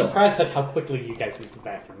 I'm just surprised at how quickly you guys use the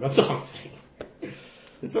bathroom. That's all I'm saying.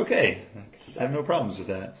 It's okay. I have no problems with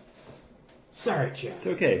that. Sorry, Jeff. It's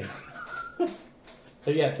okay.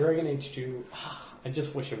 But yeah, Dragon Age 2, I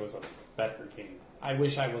just wish it was a better game. I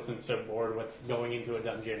wish I wasn't so bored with going into a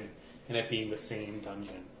dungeon and it being the same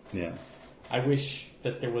dungeon. Yeah. I wish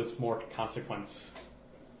that there was more consequence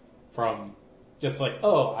from just like,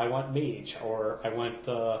 oh, I want mage, or I want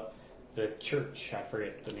the church. I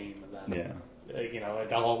forget the name of that. Yeah.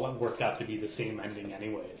 It all worked out to be the same ending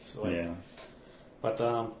anyways. Yeah. But,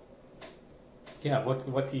 yeah,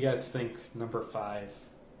 what do you guys think, number 5?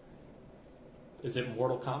 Is it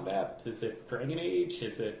Mortal Kombat? Is it Dragon Age?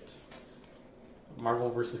 Is it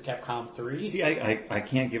Marvel vs. Capcom 3? See, I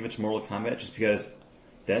can't give it to Mortal Kombat just because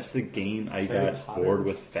that's the game I got bored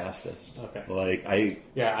with fastest. Okay. Like,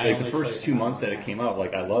 the only first 2 months that it came out,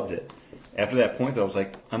 like, I loved it. After that point, though, I was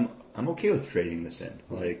like, I'm okay with trading this in.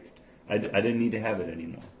 Like, I didn't need to have it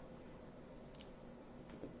anymore.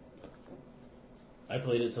 I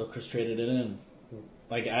played it till Chris traded it in.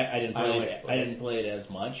 Like I didn't play it as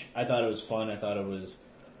much. I thought it was fun. I thought it was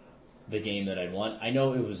the game that I'd want. I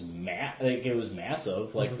know it was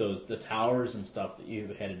massive. Like the towers and stuff that you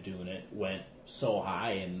had to do in it went so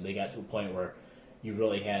high, and they got to a point where you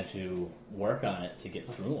really had to work on it to get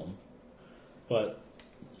through them. But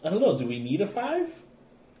I don't know. Do we need a 5?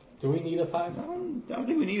 Do we need a 5? I don't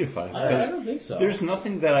think we need a 5. I don't think so. There's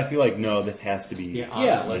nothing that I feel like, no, this has to be.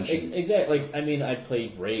 Yeah, exactly. Like, I mean, I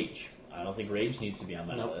played Rage. I don't think Rage needs to be on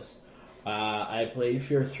my list. I played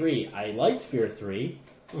Fear 3. I liked Fear 3.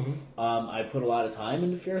 Mm-hmm. I put a lot of time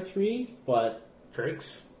into Fear 3, but...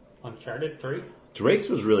 Drake's Uncharted 3? Drake's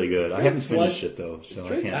was really good. I haven't finished it, though, so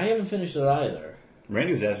Drake, I can't. I haven't finished it either.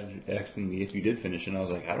 Randy was asking me if you did finish it, and I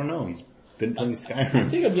was like, I don't know. He's been playing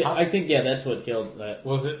Skyrim. I think that's what killed that.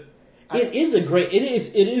 Was it? It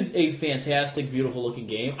is a fantastic, beautiful looking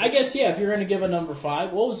game. I guess, yeah, if you're going to give a number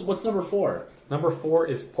 5, what's number 4? Number 4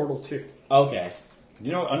 is Portal 2. Okay.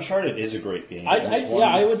 You know, Uncharted is a great game.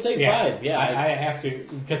 I would say 5. Yeah, I have to,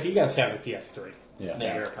 because you guys have a PS3 in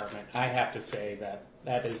Yeah. your apartment. I have to say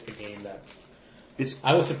that is the game that It's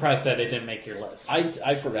I was surprised that it didn't make your list.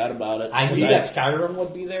 I forgot about it. I knew that Skyrim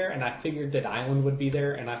would be there, and I figured that Island would be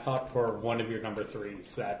there, and I thought for one of your number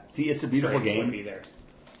 3s that it's a beautiful Drake's game, would be there.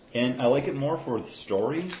 and I like it more for the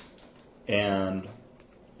story and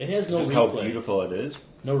it has no just replay. how beautiful it is.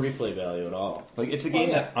 No replay value at all. Like, it's a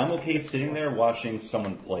game that I'm okay sitting there watching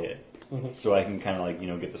someone play it, so I can kind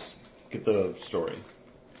of get the story.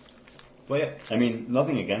 But yeah, I mean,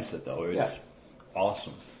 nothing against it though. It's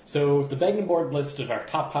awesome. So the Begging Board list of our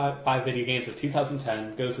top 5 video games of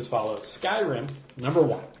 2010 goes as follows: Skyrim, number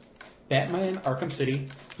 1; Batman: Arkham City,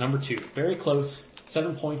 number 2. Very close,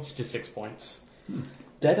 7 points to 6 points.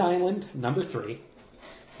 Dead Island, number 3,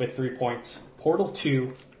 with 3 points. Portal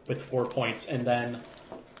 2 with 4 points, and then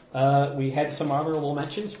we had some honorable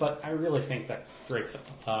mentions, but I really think that Drake's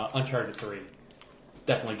Uncharted 3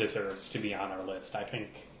 definitely deserves to be on our list. I think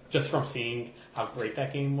just from seeing how great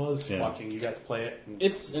that game was, watching you guys play it,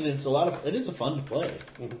 it is a fun to play.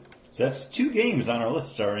 Mm-hmm. So that's 2 games on our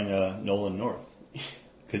list starring Nolan North,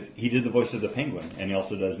 because he did the voice of the Penguin, and he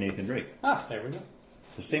also does Nathan Drake. Ah, there we go.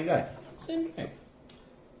 The same guy. Same game.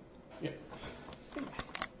 Yep. Same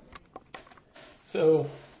guy. So,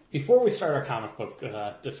 before we start our comic book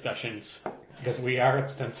discussions, because we are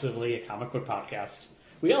ostensibly a comic book podcast,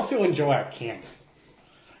 we also enjoy our candy,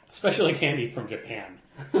 especially candy from Japan.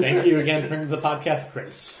 Thank you again for the podcast,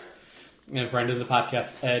 Chris, and friend of the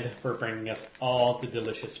podcast, Ed, for bringing us all the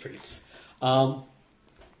delicious treats. I,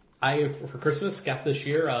 for Christmas, got this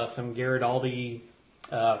year some Ghirardelli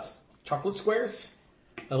chocolate squares,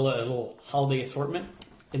 a little holiday assortment,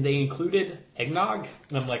 and they included eggnog,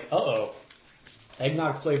 and I'm like, uh-oh.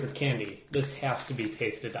 eggnog flavored candy. This has to be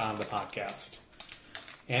tasted on the podcast.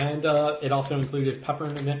 And it also included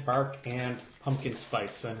peppermint bark and pumpkin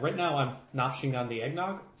spice. And right now I'm noshing on the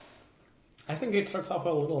eggnog. I think it starts off a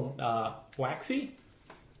little waxy,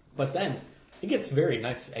 but then it gets very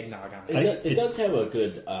nice eggnog on it. It does have a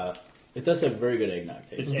good. It does have very good eggnog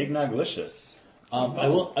taste. It's eggnog-licious. I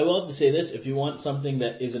will have to say this: if you want something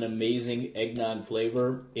that is an amazing eggnog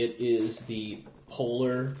flavor, it is the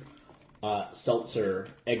Polar seltzer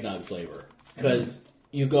eggnog flavor. Because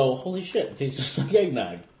you go, holy shit, it tastes just like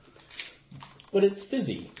eggnog, but it's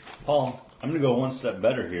fizzy. Paul, I'm going to go one step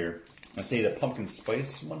better here. I say the pumpkin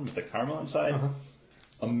spice one with the caramel inside.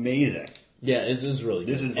 Amazing. Yeah, it is really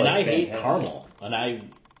good. This is and like I hate fantastic. caramel, and I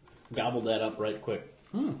gobbled that up right quick.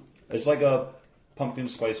 It's like a pumpkin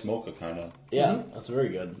spice mocha kind of. Yeah, that's very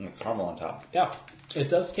good. And caramel on top. Yeah, it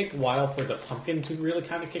does take a while for the pumpkin to really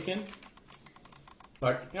kind of kick in.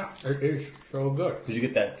 But yeah, it is so good. Because you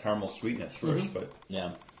get that caramel sweetness first, but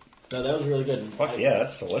Yeah. No, that was really good. fuck yeah,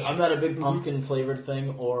 that's delicious. I'm not a big pumpkin flavored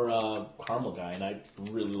thing or caramel guy, and I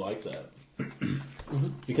really like that.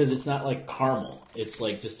 Because it's not like caramel. It's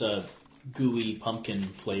like just a gooey pumpkin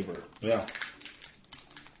flavor. Yeah.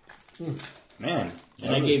 Man.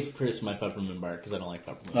 And I gave Chris my peppermint bark because I don't like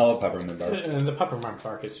peppermint. I love peppermint bark. And the peppermint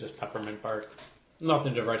bark is just peppermint bark.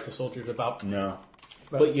 Nothing to write the soldiers about. No.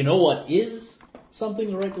 But you know what is something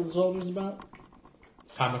to write to the soldiers about?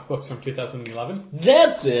 Comic books from 2011.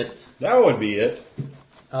 That's it! That would be it.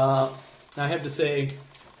 I have to say,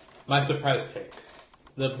 my surprise pick.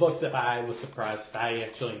 The book that I was surprised I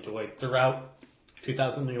actually enjoyed throughout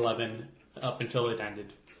 2011 up until it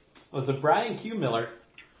ended was the Brian Q. Miller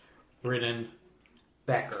written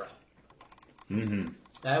Batgirl.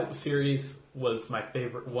 That series was my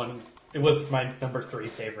favorite one. It was my number 3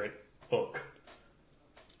 favorite book,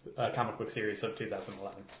 comic book series of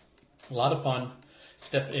 2011. A lot of fun.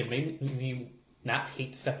 It made me not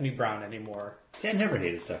hate Stephanie Brown anymore. See, I never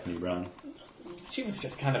hated Stephanie Brown. She was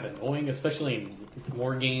just kind of annoying, especially in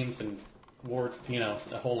war games and war,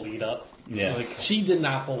 the whole lead up. Yeah. Like, she did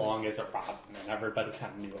not belong as a Robin, and everybody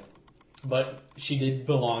kind of knew it. But she did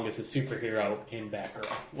belong as a superhero in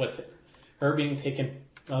Batgirl, with her being taken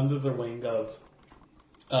under the wing of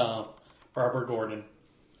Barbara Gordon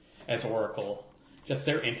as Oracle. Just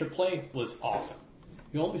their interplay was awesome.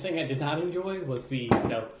 The only thing I did not enjoy was the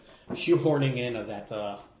shoehorning in of that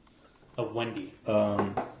of Wendy.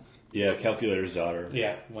 Yeah, Calculator's daughter.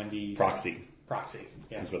 Yeah, Wendy. Proxy. Proxy,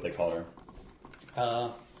 yeah. That's what they call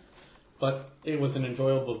her. But it was an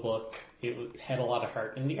enjoyable book. It had a lot of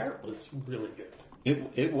heart, and the art was really good.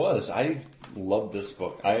 It was. I loved this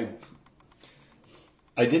book. I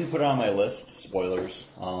didn't put it on my list. Spoilers.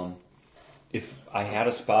 If I had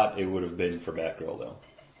a spot, it would have been for Batgirl, though.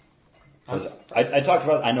 Because I talked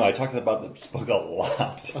about this book a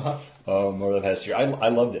lot over the past year. I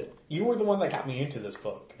loved it. You were the one that got me into this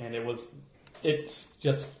book, and it's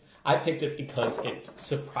just, I picked it because it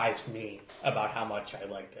surprised me about how much I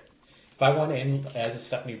liked it. If I went in as a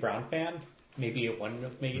Stephanie Brown fan, maybe it wouldn't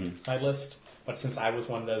have made my list, but since I was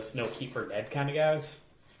one of those no keep her dead kind of guys.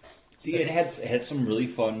 See, it had some really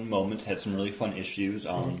fun moments, had some really fun issues.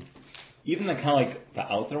 Even the kind of like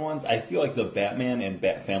the out there ones, I feel like the Batman and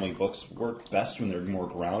Bat Family books work best when they're more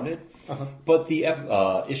grounded. But the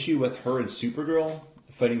issue with her and Supergirl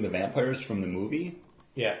fighting the vampires from the movie,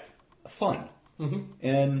 Yeah. fun.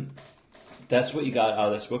 And that's what you got out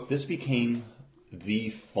of this book. This became the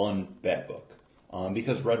fun Bat book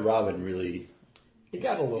because Red Robin really It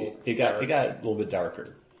got a little it got a little bit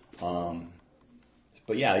darker.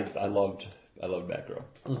 But yeah, I loved Batgirl.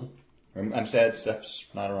 I'm sad Steph's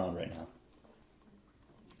not around right now.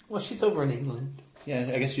 Well, she's over in England.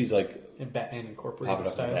 Yeah, I guess she's like In Batman Incorporated popping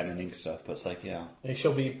up in style. Batman Inc. stuff, but it's like, yeah. And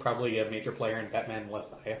she'll be probably a major player in Batman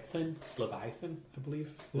Leviathan, I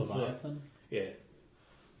believe. Leviathan? Yeah.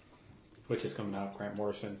 Which is coming out, Grant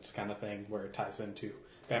Morrison's kind of thing, where it ties into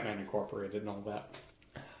Batman Incorporated and all that.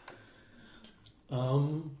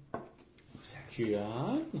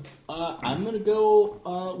 John? I'm going to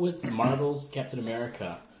go with Marvel's Captain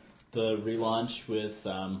America. The relaunch with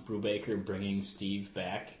Brubaker bringing Steve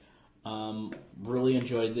back. Really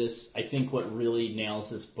enjoyed this. I think what really nails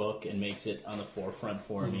this book and makes it on the forefront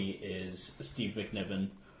for me is Steve McNiven.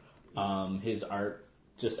 His art,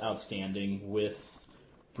 just outstanding, with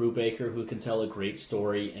Brubaker, who can tell a great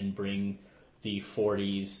story and bring the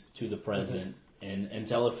 40s to the present and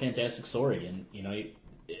tell a fantastic story. And,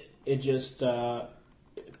 it just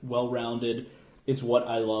well-rounded. It's what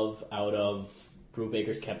I love out of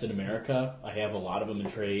Brubaker's Captain America. I have a lot of them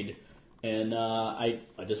in trade, and I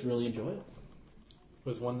just really enjoy it.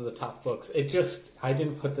 was one of the top books. I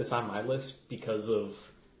didn't put this on my list because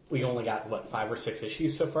we only got, 5 or 6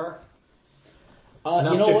 issues so far?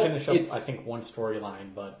 Enough to finish up, I think, one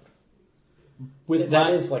storyline, but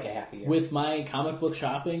that is like a half a year. With my comic book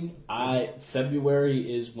shopping,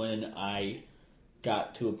 February is when I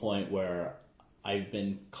got to a point where I've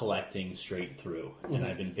been collecting straight through, and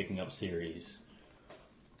I've been picking up series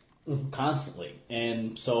constantly.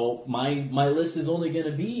 And so my list is only going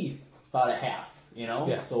to be about a half,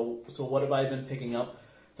 Yeah. So what have I been picking up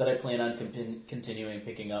that I plan on continuing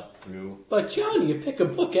picking up through? But John, you pick a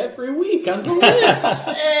book every week on the list.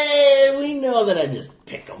 We know that I just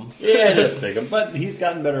pick them. Yeah, just pick them. But he's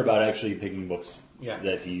gotten better about actually picking books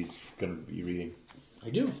that he's going to be reading. I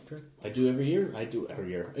do. I do every year. I do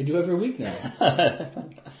every week now.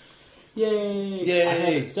 Yay! I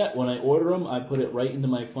have it set. When I order them, I put it right into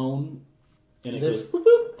my phone, and it goes, boop,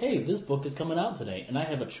 boop, hey, this book is coming out today, and I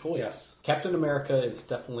have a choice. Yes. Captain America is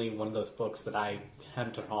definitely one of those books that I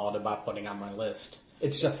hemmed and hawed about putting on my list.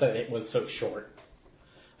 It's just that it was so short.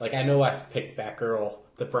 Like, I know I picked Batgirl,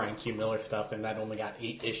 the Brian Q. Miller stuff, and that only got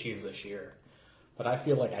 8 issues this year. But I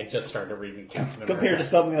feel like I just started reading Captain America. Compared to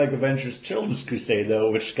something like Avengers Children's Crusade,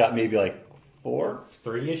 though, which got maybe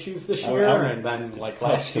 3 issues this year, and then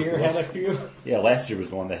last year had a few. Yeah, last year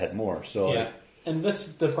was the one that had more. So yeah, and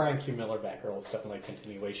the Brian Q. Miller Batgirl is definitely a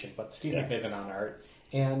continuation, but Steve McNiven on art,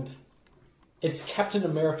 and it's Captain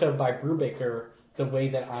America by Brubaker the way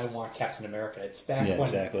that I want Captain America. It's back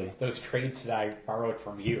when those trades that I borrowed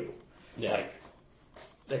from you,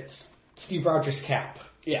 it's Steve Rogers Cap.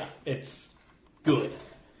 Yeah, it's good.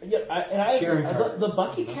 Yeah, the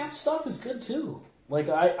Bucky Cap stuff is good too. Like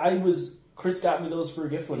Chris got me those for a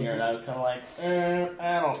gift one year, and I was kind of like,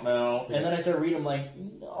 I don't know. And then I started reading them like,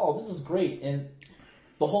 oh, this is great. And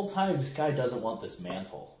the whole time, this guy doesn't want this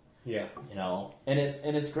mantle. Yeah. And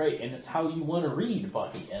it's great. And it's how you want to read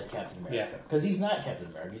Bucky as Captain America. Because he's not Captain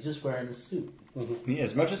America. He's just wearing the suit. Mm-hmm.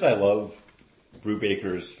 As much as I love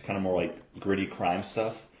Brubaker's kind of more gritty crime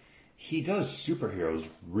stuff, he does superheroes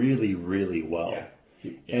really, really well.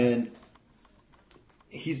 Yeah. And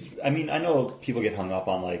I know people get hung up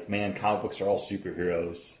on comic books are all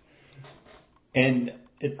superheroes. And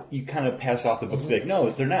you kind of pass off the books and be like, no,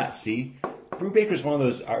 they're not. See, Brubaker's one of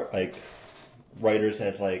those writers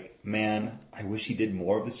that's man, I wish he did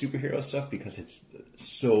more of the superhero stuff because it's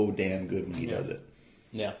so damn good when he does it.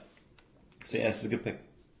 Yeah. So this is a good pick.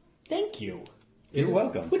 Thank you. You're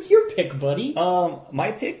welcome. What's your pick, buddy?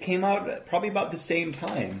 My pick came out probably about the same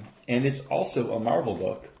time, and it's also a Marvel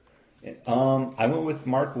book. I went with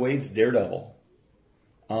Mark Waid's Daredevil.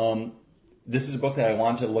 This is a book that I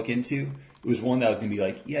wanted to look into. It was one that I was going to be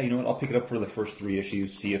you know what, I'll pick it up for the first 3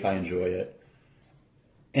 issues, see if I enjoy it.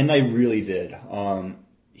 And I really did.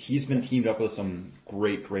 He's been teamed up with some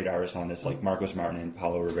great artists on this, like Marcos Martin and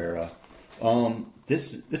Paulo Rivera.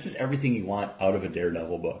 This is everything you want out of a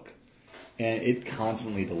Daredevil book. And it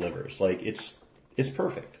constantly delivers. It's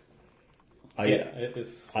perfect. It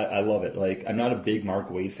is. I love it. I'm not a big Mark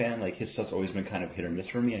Waid fan. His stuff's always been kind of hit or miss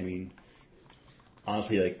for me.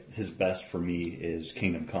 Honestly, his best for me is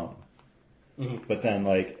Kingdom Come. Mm-hmm. But then,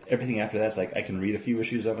 everything after that's I can read a few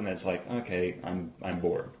issues of it, and that's okay, I'm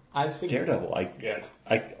bored. I think Daredevil.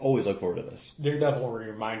 I always look forward to this. Daredevil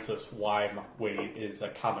reminds us why Mark Waid is a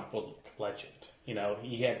comic book legend.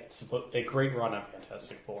 He had a great run on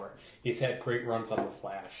Fantastic Four. He's had great runs on The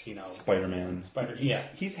Flash. Spider-Man.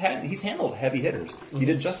 He's handled heavy hitters. Mm-hmm. He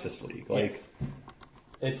did Justice League.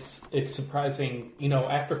 It's surprising.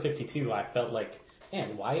 After 52, I felt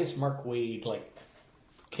man, why is Mark Waid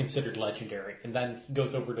considered legendary? And then he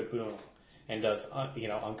goes over to Boom and does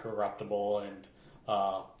Uncorruptible and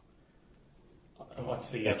what's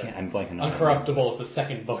the other? I'm blanking on Uncorruptible is the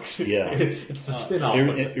second book. Yeah. It's the spin-off.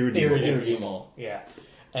 Irredeemable. Yeah.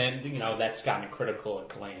 And, that's gotten critical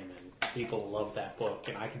acclaim, and people love that book,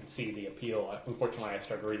 and I can see the appeal. Unfortunately, I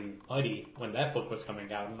started reading Mighty when that book was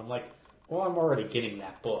coming out, and I'm like, well, I'm already getting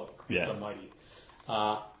that book, The Mighty.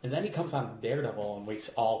 And then he comes on Daredevil, and we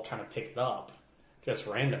all kind of pick it up. Just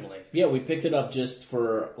randomly. Yeah, we picked it up just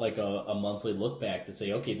for a monthly look back to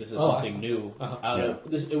say, okay, this is something new.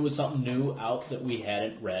 It was something new out that we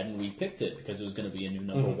hadn't read, and we picked it because it was going to be a new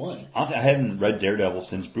number one. Honestly, I haven't read Daredevil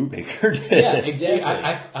since Brubaker did. Yeah, exactly. See,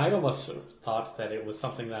 I almost thought that it was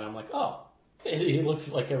something that I'm it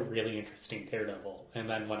looks like a really interesting Daredevil. And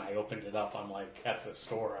then when I opened it up, I'm at the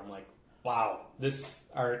store, I'm wow,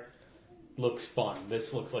 this art looks fun.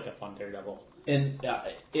 This looks like a fun Daredevil. And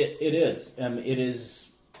it is. It is.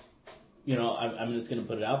 I'm just going to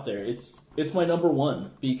put it out there. It's my number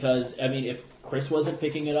one because if Chris wasn't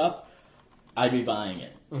picking it up, I'd be buying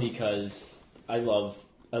it because I love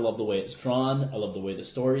I love the way it's drawn. I love the way the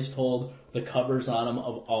story's told. The covers on them have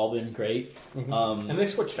all been great. And they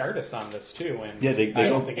switched artists on this too, and they I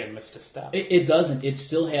don't think it missed a step. It doesn't. It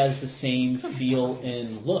still has the same feel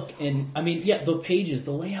and look. And I mean, yeah, the pages,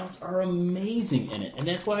 the layouts are amazing in it, and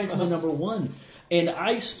that's why it's my number one. And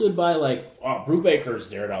I stood by like, oh, Brubaker's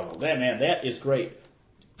Daredevil. That is great.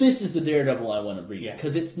 This is the Daredevil I want to read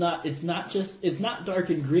because it's not dark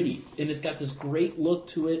and gritty, and it's got this great look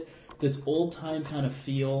to it, this old time kind of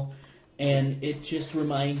feel, and it just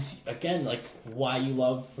reminds again like why you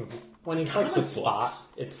love when he fights a Spot.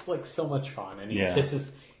 It's like so much fun, and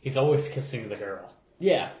he's always kissing the girl.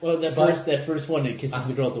 Yeah, well that first one he kisses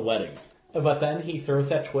the girl at the wedding. But then he throws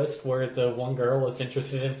that twist where the one girl is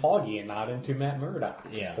interested in Foggy and not into Matt Murdock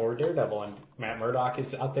or Daredevil, and Matt Murdock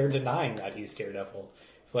is out there denying that he's Daredevil.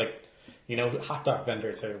 It's like, hot dog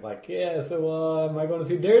vendors are like, yeah, so am I going to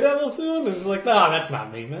see Daredevil soon? And it's like, no, that's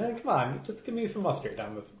not me, man. Come on, just give me some mustard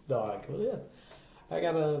on this dog. Well, yeah, I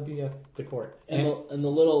gotta be at the court. And the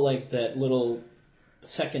little, like, that little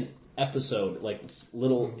second episode, like,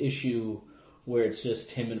 little issue where it's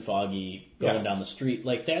just him and Foggy going down the street.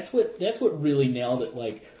 Like, that's what really nailed it.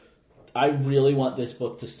 Like, I really want this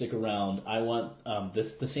book to stick around. I want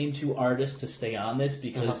the same two artists to stay on this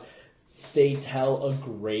because they tell a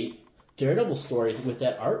great Daredevil story with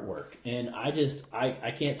that artwork. And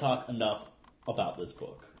I can't talk enough about this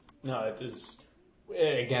book. No, it is.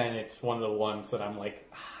 Again, it's one of the ones that I'm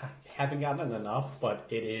like, haven't gotten enough, but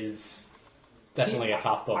it is definitely a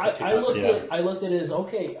top book. I looked at it as,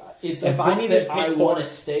 okay, it's a book that I want to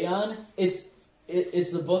stay on. It's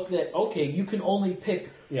the book that, okay, you can only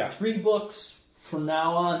pick 3 books from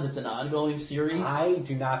now on that's an ongoing series. I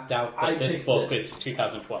do not doubt that this book is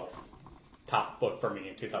 2012. Top book for me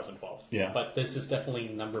in 2012. Yeah. But this is definitely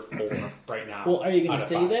number 4 right now. Well, are you going to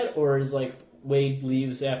say that, or is like Wade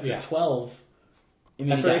leaves after 12? I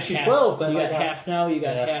mean, after issue 12, then you got half now. You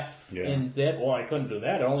got half in that. Well, I couldn't do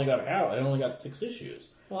that. I only got half. I only got 6 issues.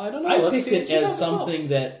 Well, I don't know. I picked it as something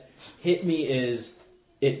that hit me as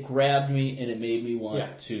it grabbed me and it made me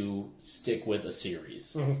want to stick with a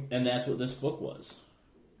series, and that's what this book was.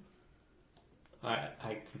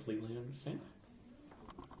 I completely understand.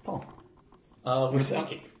 Paul. What are you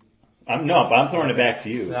thinking? But I'm throwing it back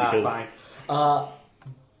to you. Fine.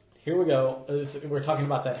 Here we go. We're talking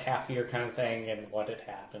about that half-year kind of thing and what it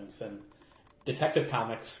happens. And Detective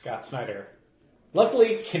Comics, Scott Snyder,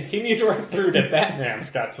 luckily continued right through to Batman,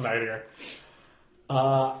 Scott Snyder.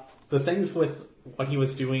 The things with what he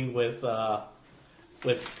was doing with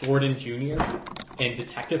Gordon Jr. and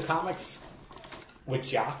Detective Comics with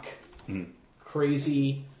Jock,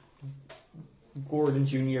 crazy. Gordon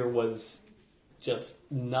Jr. was just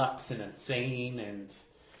nuts and insane, and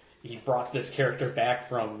he brought this character back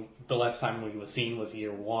from the last time he was seen was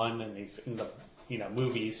year 1, and he's in the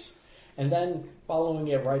movies, and then following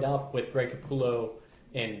it right up with Greg Capullo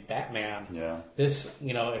in Batman. Yeah. This,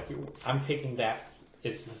 I'm taking that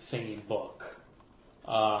as the same book,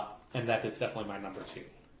 and that is definitely my number 2.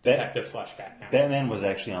 Detective/Batman. Batman was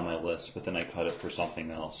actually on my list, but then I cut it for something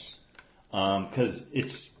else because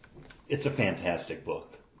it's a fantastic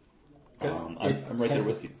book. I'm right there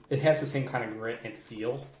with you. It has the same kind of grit and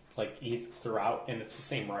feel, like throughout, and it's the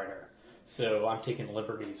same writer. So I'm taking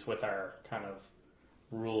liberties with our kind of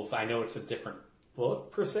rules. I know it's a different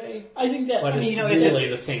book per se. I think that, but it's really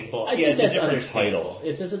the same book. I think it's that's a different title.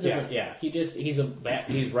 It's just a different. Yeah,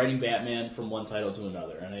 he's writing Batman from one title to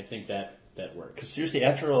another, and I think that works. Because seriously,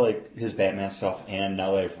 after his Batman stuff, and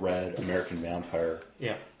now that I've read American Vampire,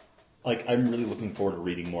 I'm really looking forward to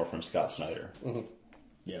reading more from Scott Snyder. Mm-hmm.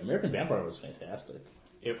 Yeah, American Vampire was fantastic.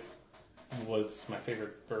 It was my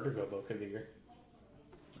favorite Vertigo book of the year.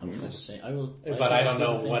 But I don't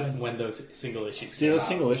know when those single issues came out. Those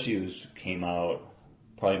single issues came out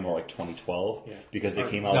probably more like 2012 because they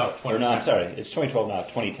came out. I'm sorry, it's 2012 now,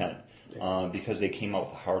 2010. Because they came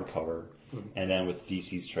out with a hardcover, and then with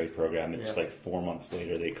DC's trade program, it's like 4 months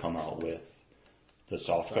later they come out with the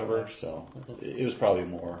softcover. So it was probably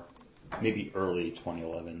more, maybe early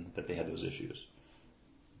 2011 that they had those issues.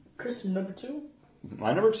 Chris, number 2?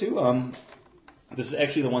 My number 2, this is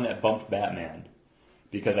actually the one that bumped Batman,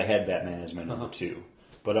 because I had Batman as my number 2.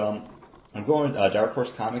 But I'm going with Dark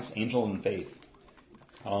Horse Comics, Angel and Faith.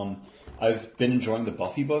 I've been enjoying the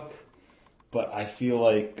Buffy book, but I feel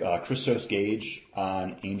like Christos Gage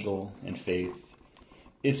on Angel and Faith,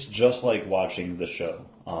 it's just like watching the show.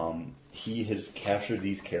 He has captured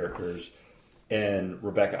these characters, and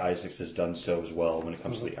Rebecca Isaacs has done so as well when it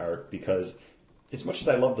comes to the art, because as much as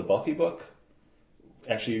I love the Buffy book,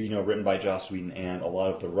 actually, written by Joss Whedon and a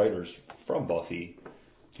lot of the writers from Buffy,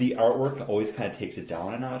 the artwork always kind of takes it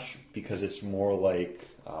down a notch because it's more like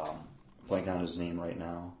blank on his name right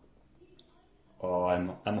now. Oh, I'm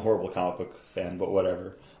a horrible comic book fan, but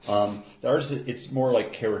whatever. The artist, it's more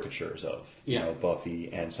like caricatures of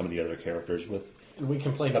Buffy and some of the other characters with. And we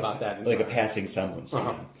complained about that. Like a passing semblance.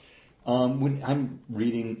 Uh-huh. When I'm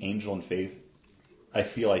reading Angel and Faith, I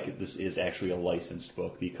feel like this is actually a licensed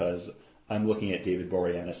book because I'm looking at David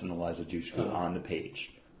Boreanaz and Eliza Dushku on the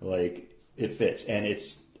page. Like, it fits. And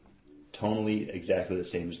it's tonally exactly the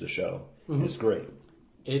same as the show. Mm-hmm. It's great.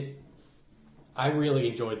 I really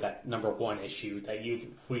enjoyed that number 1 issue that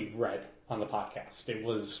we read on the podcast. It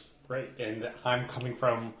was great. And I'm coming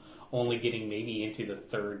from only getting maybe into the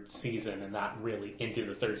 3rd season and not really into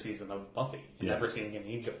the 3rd season of Buffy. Never seeing an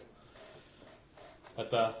Angel.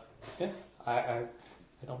 But, I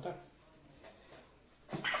don't know.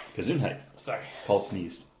 Gesundheit. Sorry. Paul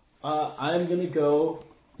sneezed. I'm gonna go...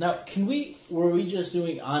 Now, were we just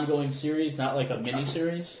doing ongoing series, not like a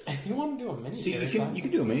mini-series? If you want to do a mini-series... You can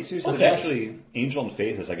do a mini-series. Okay. There's actually, Angel and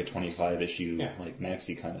Faith is like a 25-issue, like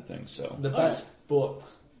maxi kind of thing, so... The best book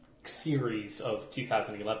series of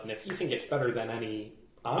 2011. If you think it's better than any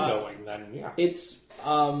ongoing, then yeah. It's...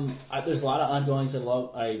 there's a lot of ongoings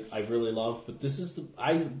I really love, but this is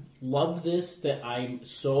I love this that I'm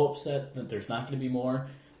so upset that there's not going to be more,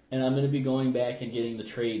 and I'm going to be going back and getting the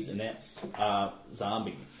trades, and that's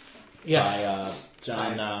Zombie by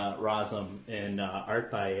John Rossum and art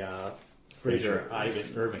by Fraser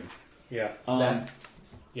Irving. Yeah.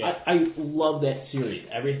 I love that series,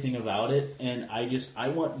 everything about it, and I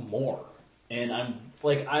want more, and I'm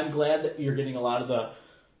glad that you're getting a lot of the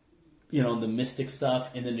the Mystic stuff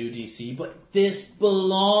in the new DC, but this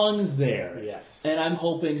belongs there. Yes. And I'm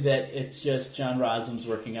hoping that it's just John Rossum's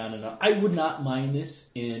working on it. I would not mind this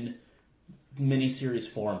in miniseries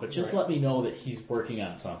form, but just let me know that he's working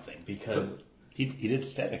on something, because... He did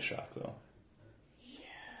Static Shock, though.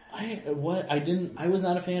 I was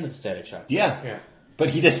not a fan of the Static Shock. Yeah. But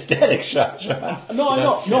he did Static Shock, John. No,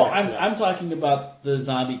 I'm talking about the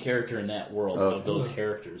zombie character in that world of those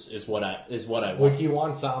characters is what I want. Would you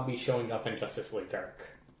want Zombie showing up in Justice League Dark?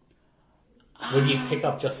 Would you pick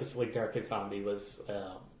up Justice League Dark if Zombie was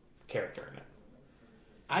a character in it?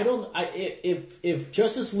 If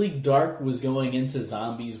Justice League Dark was going into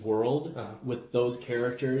Zombie's world with those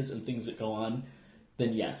characters and things that go on,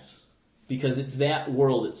 then yes, because it's that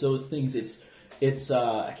world. It's those things. It's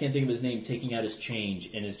I can't think of his name, taking out his change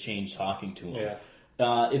and his change talking to him.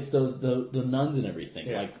 Yeah. It's the nuns and everything.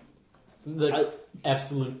 Yeah. Like the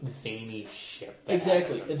absolute zany shit.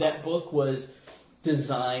 Exactly. That book was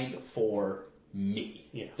designed for me.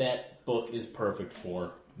 Yeah. That book is perfect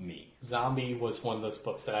for me. Zombie was one of those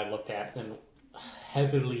books that I looked at and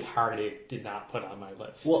heavily hearted did not put on my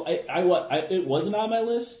list. Well, it wasn't on my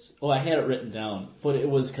list. Well, I had it written down, but it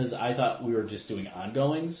was because I thought we were just doing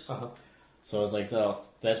ongoings. Uh-huh. So I was like, oh,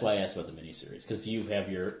 that's why I asked about the miniseries, because you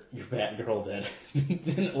have your Batgirl that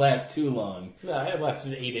didn't last too long. No, it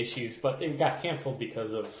lasted 8 issues, but it got canceled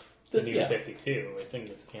because of the new 52. I think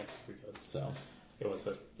it's canceled because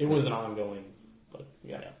it was an ongoing. But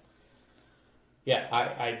yeah,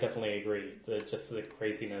 I definitely agree. Just the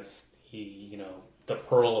craziness, the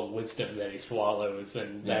pearl of wisdom that he swallows,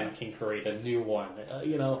 and then can create a new one.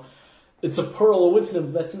 It's a pearl of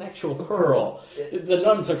wisdom that's an actual pearl. The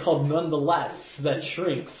nuns are called Nonetheless, that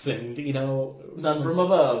shrinks, and, None from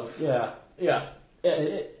above. Yeah.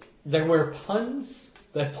 There were puns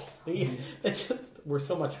that just were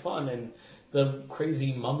so much fun, and the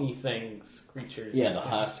crazy mummy creatures. Yeah, the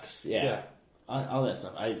husks, all that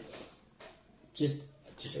stuff. Just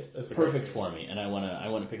perfect for me, and I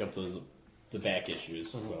want to pick up the back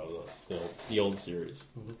issues, the old series.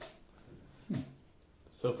 Mm-hmm.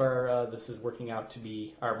 So far, this is working out to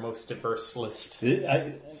be our most diverse list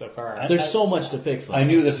so far. There's so much to pick from. I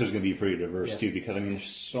knew this was going to be pretty diverse, too, because, there's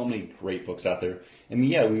so many great books out there.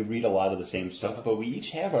 We read a lot of the same stuff, but we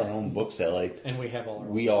each have our own books that, and we have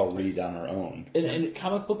we all read on our own. And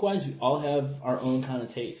comic book-wise, we all have our own kind of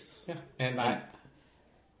tastes. Yeah, and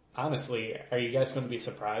honestly, are you guys going to be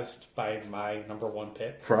surprised by my number 1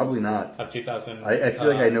 pick? Probably not. Of 2000. I feel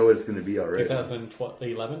like I know what it's going to be already.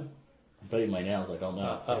 2011? I'm biting my nails. I don't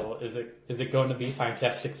know. Is it going to be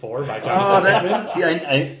Fantastic Four by Jonathan Hickman? See,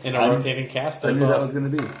 in a rotating cast. I knew that was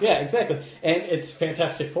going to be. Yeah, exactly. And it's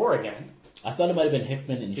Fantastic Four again. I thought it might have been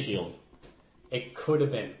Hickman and Shield. It could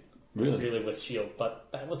have been really with Shield, but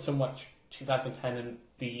that was so much 2010, and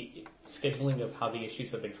the scheduling of how the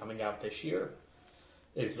issues have been coming out this year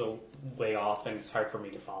is a way off, and it's hard for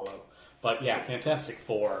me to follow. But yeah, Fantastic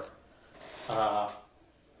Four.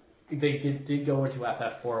 They did go into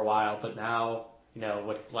FF for a while, but now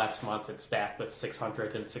with last month it's back with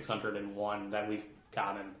 600 and 601 that we've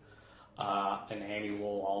gotten an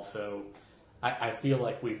annual also. I feel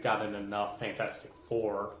like we've gotten enough Fantastic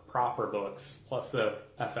Four proper books, plus the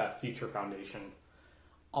FF Future Foundation.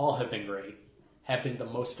 All have been great, have been the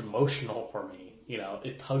most emotional for me.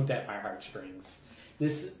 It tugged at my heartstrings.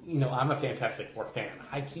 I'm a Fantastic Four fan.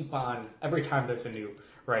 I keep on, every time there's a new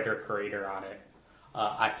writer-creator on it,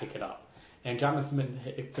 I pick it up. And Jonathan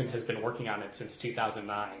Hickman has been working on it since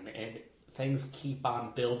 2009, and things keep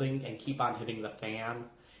on building and keep on hitting the fan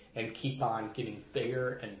and keep on getting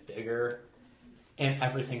bigger and bigger. And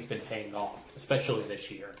everything's been paying off, especially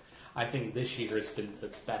this year. I think this year has been the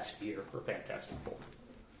best year for Fantastic Four.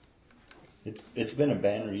 It's been a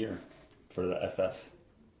banner year for the FF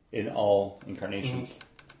in all incarnations.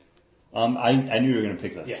 Mm-hmm. I knew you were going to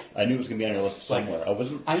pick this. Yeah. I knew it was going to be on your list somewhere.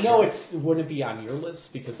 I know it wouldn't be on your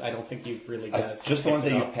list because I don't think you've really guys just the ones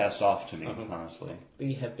that you've passed off to me, honestly.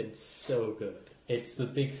 They have been so good. It's the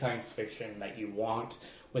big science fiction that you want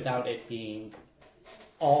without it being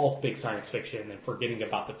all big science fiction and forgetting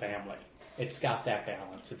about the family. It's got that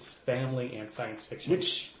balance. It's family and science fiction.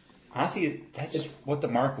 Which, honestly, that's what the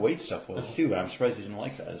Mark Waid stuff was, too. But I'm surprised he didn't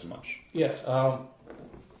like that as much. Yeah.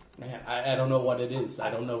 Man, I don't know what it is.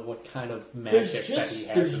 I don't know what kind of magic that he has.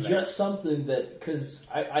 There's just something that, because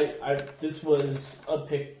this was a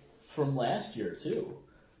pick from last year, too.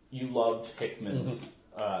 You loved Hickman's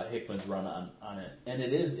run on it. And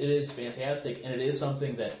it is fantastic, and it is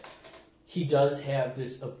something that he does have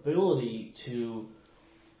this ability to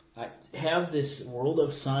have this world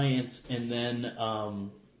of science and then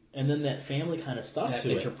that family kind of stuff that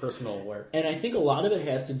to it. Interpersonal work. And I think a lot of it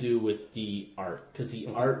has to do with the art. Because the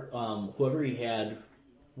art, whoever he had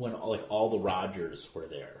when all the Rogers were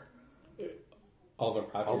there. All the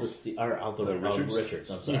Rogers? All the Richards,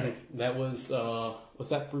 I'm sorry. Mm-hmm. That was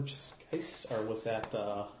that Bruce Geist? Or was that...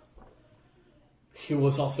 He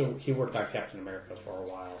worked on Captain America for a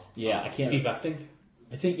while. Yeah, I can't... Steve Epting?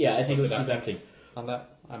 I think it was Steve Epting. On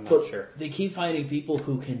that? I'm not sure. They keep finding people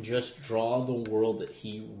who can just draw the world that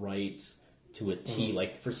he writes to a T. Mm-hmm.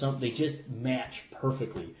 Like, for some, they just match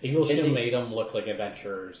perfectly. Eaglesham made them look like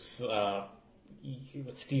adventurers.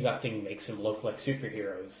 Steve Epting makes them look like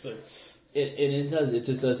superheroes. It does. It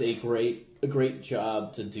just does a great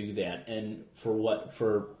job to do that. And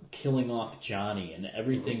for killing off Johnny and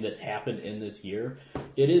everything that's happened in this year,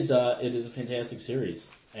 it is a fantastic series.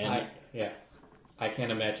 And I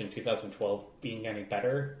can't imagine 2012 being any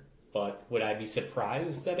better, but would I be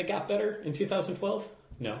surprised that it got better in 2012?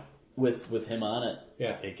 No. With him on it,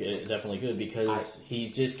 yeah, it definitely could because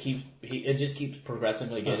it just keeps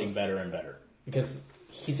progressively getting better and better. Because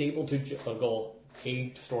he's able to juggle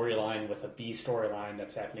A storyline with a B storyline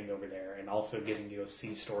that's happening over there, and also giving you a C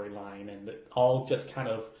storyline, and it all just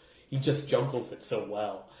he just juggles it so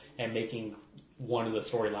well, and making one of the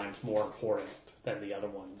storylines more important than the other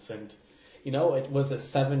ones, and. It was an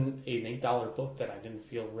 $8 book that I didn't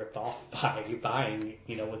feel ripped off by buying,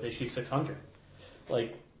 with issue 600.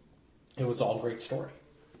 Like, it was all great story.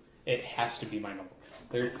 It has to be my number.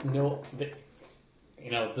 There's no,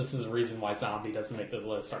 this is the reason why Zombie doesn't make the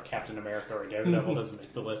list, or Captain America or Daredevil doesn't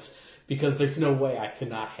make the list, because there's no way I could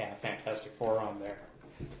not have Fantastic Four on there.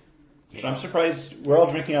 So I'm surprised, we're all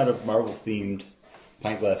drinking out of Marvel-themed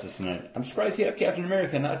pint glasses tonight. I'm surprised you have Captain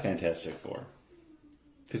America, not Fantastic Four.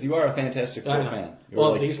 Because you are a Fantastic Four fan.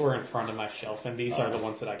 These were in front of my shelf, and these are the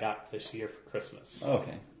ones that I got this year for Christmas.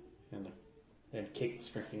 Okay. And Kate was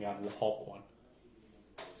drinking out of the Hulk one.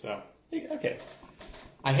 So. Okay.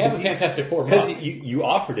 I have a Fantastic Four. Because you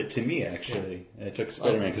offered it to me, actually. And it took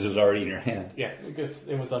Spider-Man because it was already in your hand. Yeah, because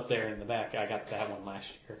it was up there in the back. I got that one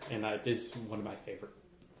last year, and it is one of my favorite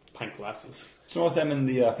pint glasses. It's one with them in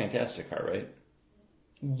the Fantastic car, right?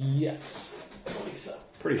 Yes. I believe so.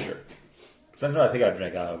 Pretty sure. Because I think I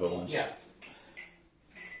drank out of it once. Yes.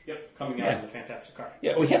 Yep, coming out in the Fantastic car.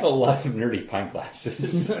 Yeah, we have a lot of nerdy pint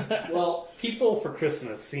glasses. Well, people for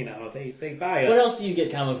Christmas, they buy us. What else do you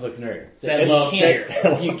get comic book nerds? That love beer.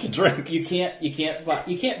 You can drink. You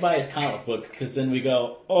can't buy his comic book because then we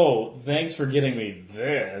go, oh, thanks for getting me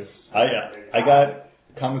this. I got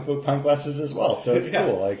comic book pint glasses as well, so it's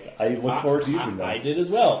cool. Like I look forward to using them. I did as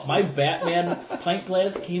well. My Batman pint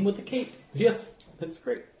glass came with a cape. Yes, that's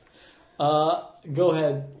great. Go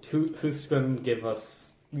ahead. Who's going to give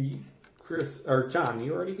us Chris or John?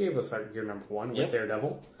 You already gave us your number one with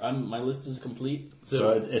Daredevil. My list is complete.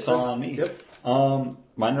 So it's all on me. Yep.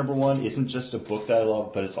 My number one isn't just a book that I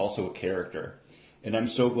love, but it's also a character, and I'm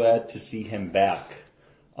so glad to see him back.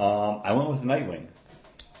 I went with Nightwing.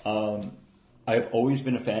 I have always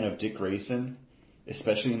been a fan of Dick Grayson,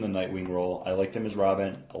 especially in the Nightwing role. I liked him as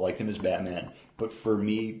Robin. I liked him as Batman. But for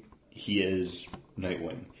me, he is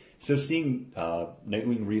Nightwing. So seeing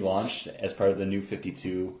Nightwing relaunched as part of the New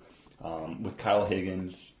 52 with Kyle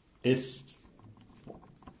Higgins,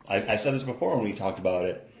 I've said this before when we talked about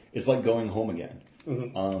it, it's like going home again.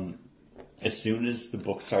 Mm-hmm. As soon as the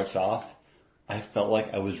book starts off, I felt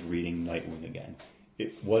like I was reading Nightwing again.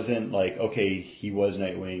 It wasn't like, okay, he was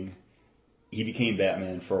Nightwing, he became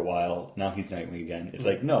Batman for a while, now he's Nightwing again. It's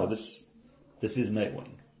like, no, this is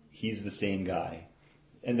Nightwing. He's the same guy.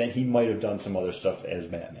 And then he might have done some other stuff as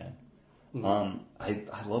Batman. Mm-hmm.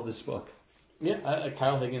 I love this book. Yeah,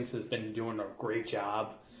 Kyle Higgins has been doing a great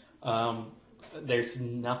job. There's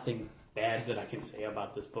nothing bad that I can say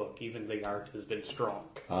about this book. Even the art has been strong.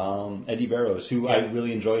 Eddie Barrows, who I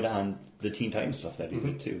really enjoyed on the Teen Titans stuff that he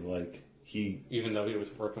did too. Like even though he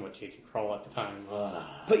was working with J.T. Kroll at the time.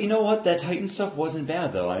 But you know what? That Titans stuff wasn't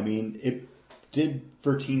bad though. I mean, it did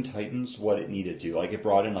for Teen Titans what it needed to. Like it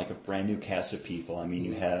brought in like a brand new cast of people. I mean,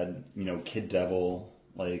 you had Kid Devil,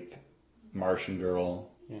 like Martian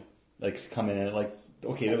Girl, like coming in. Like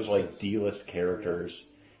okay, those like D-list characters.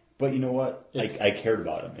 But you know what? I cared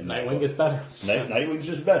about him. Nightwing is better. Nightwing's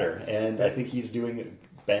just better, and I think he's doing a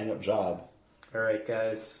bang-up job. All right,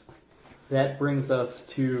 guys. That brings us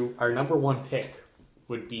to our number one pick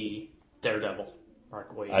would be Daredevil,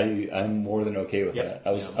 Mark Waid. I'm more than okay with that.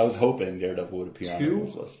 I was hoping Daredevil would appear on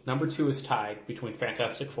this list. Number 2 is tied between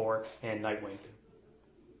Fantastic Four and Nightwing.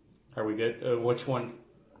 Are we good? Which one?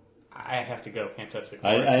 I have to go Fantastic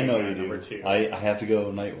Four. I know you do. Number 2. I have to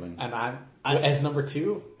go Nightwing. And I as number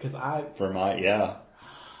 2 because I read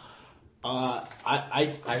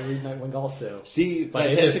Nightwing also. See, but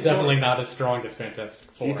it is definitely not as strong as Fantastic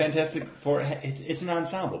Four. See, Fantastic Four, it's an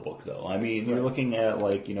ensemble book though. I mean, you're looking at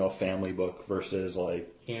like a family book versus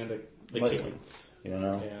like and the kids,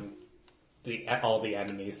 and all the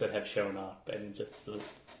enemies that have shown up and just.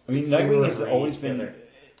 Nightwing has always been.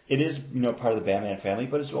 It is part of the Batman family,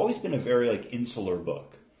 but it's always been a very like insular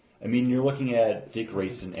book. I mean, you're looking at Dick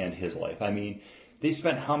Grayson and his life. I mean, they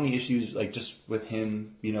spent how many issues like just with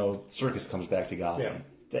him? Circus comes back to Gotham.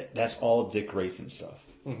 Yeah. That's all Dick Grayson stuff.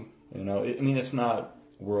 Mm-hmm. It's not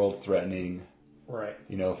world threatening. Right.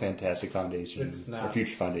 Fantastic Foundation or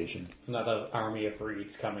Future Foundation. It's not an army of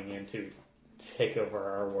Reeds coming in to take over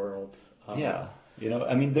our world.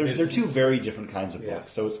 They're two very different kinds of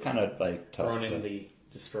books, so it's kind of like tough. Ronan the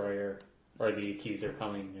Destroyer or the Accuser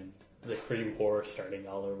coming and the Kree War starting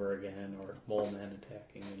all over again, or Mole Man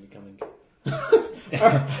attacking and becoming.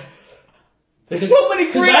 There's so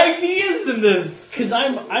many great ideas in this. Because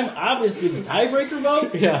I'm obviously the tiebreaker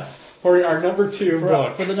vote. Yeah, for our number 2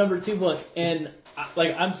 book. For the number 2 book, and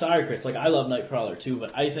I'm sorry, Chris. I love Nightcrawler too,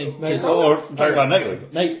 but I think we're talking about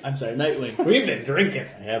Nightwing. I'm sorry, Nightwing. We've been drinking.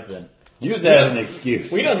 I have been. Use that as an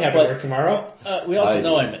excuse. We don't have to work tomorrow. We also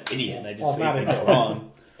know I'm an idiot. I just say things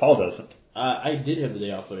wrong. Paul doesn't. I did have the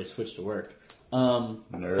day off, but I switched to work.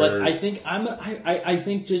 Nerd. But I think I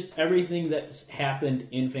think just everything that's happened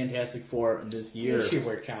in Fantastic Four this year. The issue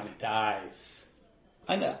where Johnny dies.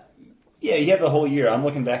 I know. Yeah, you have the whole year. I'm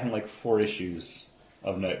looking back in like 4 issues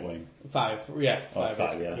of Nightwing. 5, yeah. 5,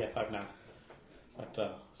 yeah. Yeah, 5 now.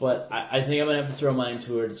 But I think I'm going to have to throw mine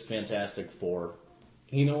towards Fantastic Four.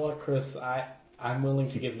 You know what, Chris? I'm willing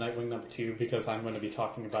to give Nightwing number 2 because I'm going to be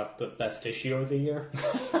talking about the best issue of the year.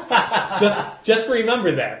 just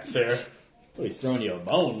remember that, sir. Oh, he's throwing you a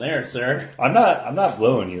bone there, sir. I'm not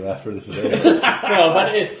blowing you after this is over.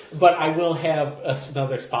 No, but I will have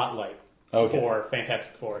another spotlight for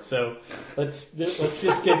Fantastic Four. So let's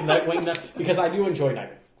just give Nightwing because I do enjoy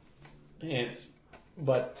Nightwing.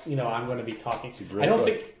 But I'm going to be talking. I don't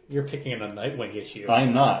think you're picking a Nightwing issue.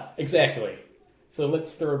 I'm not. Exactly. So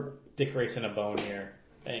let's throw Dick Grayson a bone here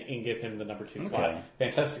and give him the number 2 slot.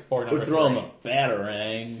 Fantastic Four number 3. We'll throw him a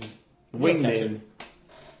batarang. Wingman.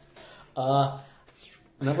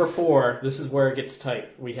 Number 4, this is where it gets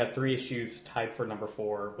tight. We have 3 issues tied for number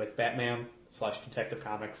 4 with Batman / Detective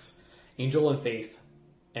Comics, Angel and Faith,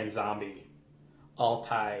 and Zombie, all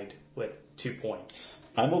tied with 2 points.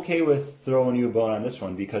 I'm okay with throwing you a bone on this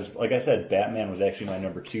one because, like I said, Batman was actually my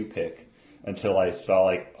number 2 pick until I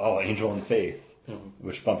saw Angel and Faith,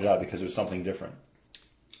 which bumped it out because it was something different.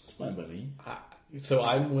 It's fine by me. So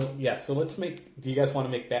so let's make. Do you guys want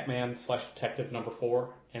to make Batman / Detective number 4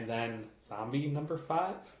 and then Zombie number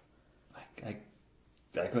 5? I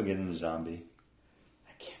couldn't get into Zombie.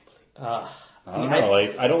 I can't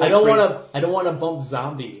believe. I don't know. I don't want to bump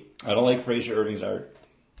Zombie. I don't like Fraser Irving's art.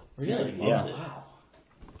 Really? Yeah. Wow.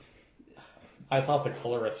 I thought the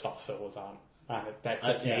colorist also was on it. That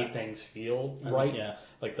just made things feel right. Yeah.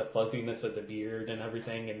 Like the fuzziness of the beard and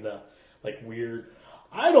everything, and the weird.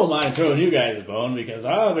 I don't mind throwing you guys a bone because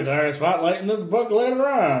I'll be tired of spotlighting this book later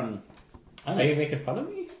on. Are you making fun of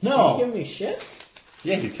me? No. Are you giving me shit?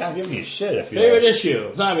 Yeah, he's kind of giving me a shit. I feel Favorite like.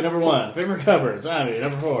 issue, Zombie number 1. Favorite cover, Zombie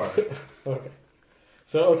number 4.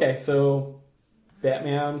 Okay. So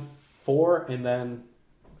Batman 4, and then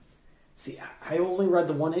see, I only read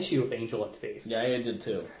the one issue of Angel of Faith. Yeah, I did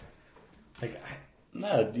too. Like,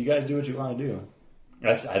 No, you guys do what you want to do.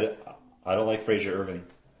 I don't like Fraser Irving.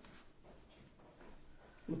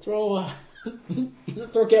 Throw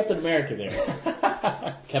Captain America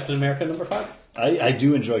there. Captain America number 5. I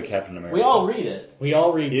do enjoy Captain America. We all read it. We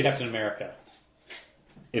all read If- Captain America.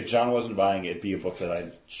 If John wasn't buying it, it'd be a book that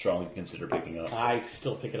I'd strongly consider picking up. I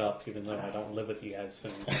still pick it up, even though I don't live with you guys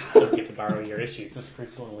and don't get to borrow your issues as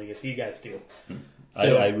frequently as you guys do.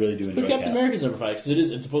 So, I really do enjoy Put Captain Cap. America's number 5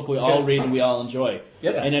 because it's a book we all read and we all enjoy.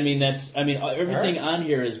 Yep. And everything on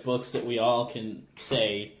here is books that we all can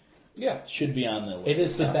say Yeah. should be on the list. It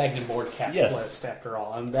is the Bagged and Board cast Yes. list, after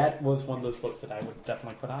all, and that was one of those books that I would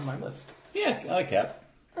definitely put on my list. Yeah, I like Cap.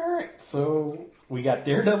 Alright, so we got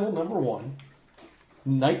Daredevil number 1,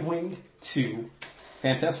 Nightwing 2,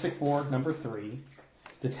 Fantastic Four number 3,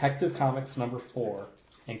 Detective Comics number 4,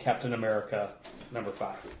 and Captain America number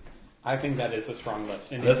 5. I think that is a strong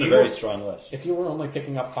list. And That's if a you very were- strong list. If you were only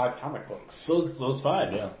picking up 5 comic books, Those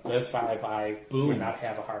 5. Yeah. those 5, I Boom. would not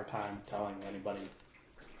have a hard time telling anybody.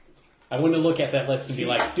 I wouldn't look at that list and be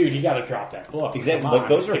like, dude, you gotta drop that book. Exactly. Come Like on,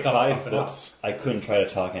 those are pick up 5 something books else." I couldn't try to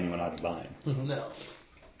talk anyone out of buying. No.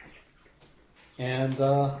 And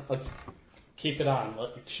let's keep it on.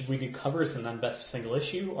 Should we do covers and then best single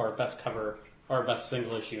issue, or best cover, or best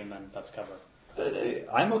single issue and then best cover?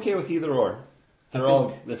 I'm okay with either or.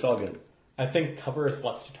 It's all good. I think cover is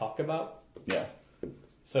less to talk about, Yeah.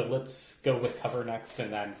 so let's go with cover next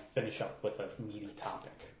and then finish up with a meaty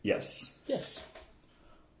topic. Yes. Yes.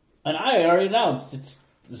 And I already announced it's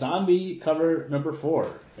Zombie cover number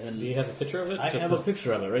 4. And Do you have a picture of it? I Just have a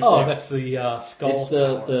picture of it right Oh, there. that's the skull. It's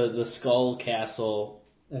tower. the skull castle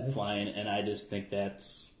flying, and I just think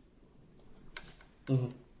that's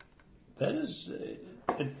That is.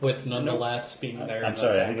 with nonetheless being there. I'm in the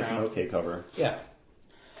sorry. I think it's an background. okay cover. Yeah.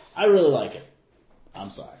 I really like it.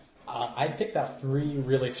 I'm sorry. I picked out 3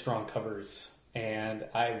 really strong covers, and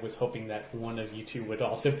I was hoping that one of you two would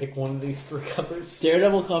also pick one of these 3 covers.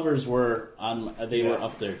 Daredevil covers were on. They were Yeah.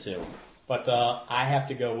 up there too. But I have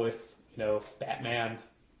to go with, Batman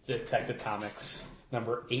Detective Comics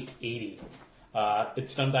number 880.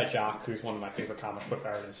 It's done by Jock, who's one of my favorite comic book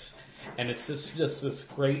artists, and it's just this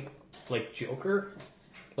great Joker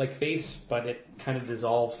face, but it kind of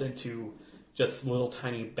dissolves into just little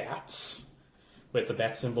tiny bats, with the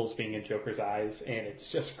bat symbols being in Joker's eyes, and it's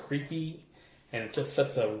just creepy, and it just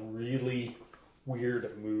sets a really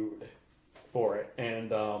weird mood for it. And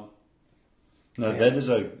No, that is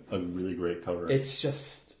a really great cover. it's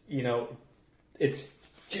just, it's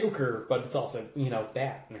Joker, but it's also,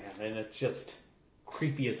 Batman, and it's just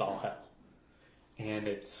creepy as all hell. And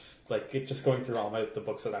it's just going through all the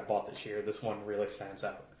books that I bought this year, this one really stands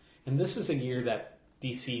out. And this is a year that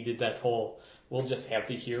DC did that whole, we'll just have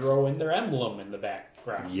the hero and their emblem in the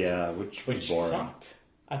background. Yeah, which was boring. Sucked.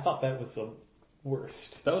 I thought that was the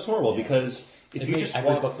worst. That was horrible because if It you made just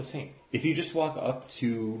every walk, book the same. if you just walk up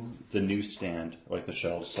to the newsstand, like the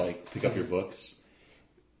shelves, to pick up your books.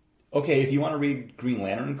 Okay, if you want to read Green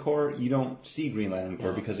Lantern Corps, you don't see Green Lantern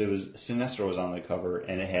Corps because Sinestro was on the cover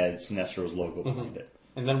and it had Sinestro's logo behind it.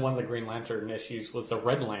 And then one of the Green Lantern issues was the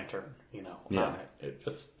Red Lantern, Yeah. on it. It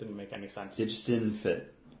just didn't make any sense. It just didn't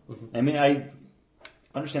fit. I mean, I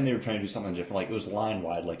understand they were trying to do something different. Like, it was line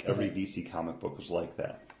wide, like every DC comic book was like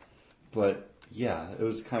that. But, yeah, it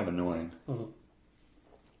was kind of annoying.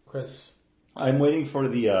 Chris? I'm waiting for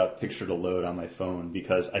the picture to load on my phone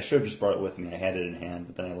because I should have just brought it with me. I had it in hand,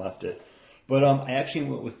 but then I left it. But I actually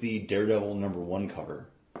went with the Daredevil number 1 cover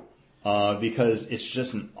because it's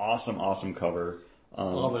just an awesome cover.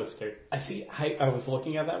 All those two. I was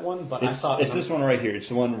looking at that one, but I It's thought... this one right here. It's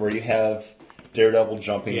the one where you have Daredevil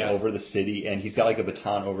jumping Yeah. over the city, and he's got like a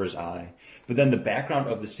baton over his eye. But then the background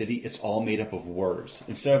of the city, it's all made up of words.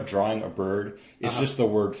 Instead of drawing a bird, it's just the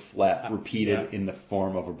word flat repeated in the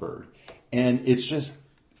form of a bird. And it's just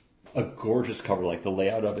a gorgeous cover. Like, the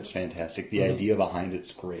layout of it's fantastic. The idea behind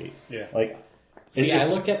it's great. Yeah. Like, See, it's-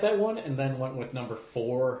 I looked at that one and then went with number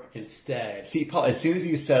 4 instead. See, Paul, as soon as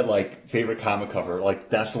you said, favorite comic cover,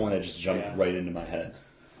 that's the one that just jumped Yeah. right into my head.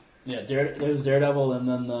 Yeah, there's Daredevil, and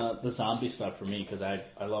then the zombie stuff for me because I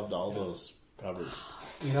loved all those covers.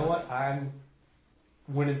 You know what? I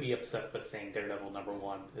wouldn't be upset with saying Daredevil number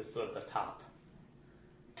 1 is the top.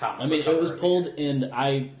 comic. I mean, it was pulled in.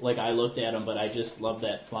 I looked at them, but I just love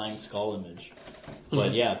that flying skull image.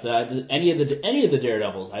 But yeah, any of the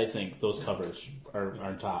Daredevils, I think those covers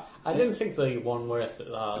are top. I didn't think the one with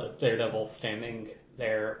Daredevil standing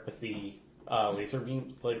there with the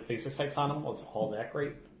laser sights on him was all that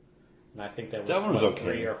great. And I think that one was okay.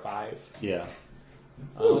 3 or 5. Yeah.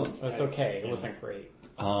 It was okay. It wasn't great.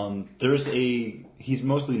 He's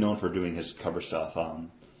mostly known for doing his cover stuff.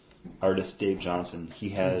 Artist Dave Johnson, he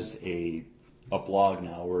has a blog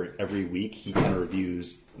now where every week he kind of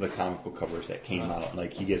reviews the comic book covers that came out.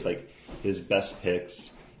 Like he gives like his best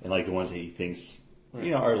picks and like the ones that he thinks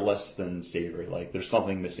are less than savory. Like there's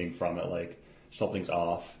something missing from it. Like something's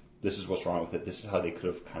off. This is what's wrong with it. This is how they could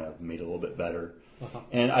have kind of made it a little bit better.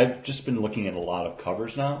 And I've just been looking at a lot of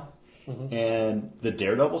covers now. And the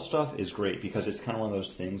Daredevil stuff is great because it's kind of one of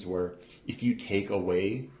those things where if you take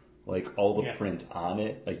away like all the print on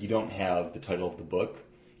it, like you don't have the title of the book,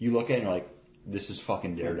 you look at it and you're like, this is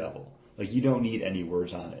fucking Daredevil. Like you don't need any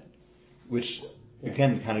words on it. Which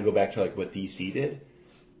again kind of go back to like what DC did.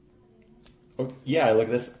 Oh, yeah, I look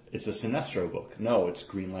at this, it's a Sinestro book. No, it's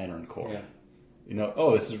Green Lantern Corps. Yeah.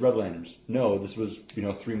 This is Red Lanterns. No, this was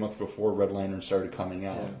 3 months before Red Lantern started coming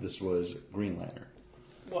out. Yeah. This was Green Lantern.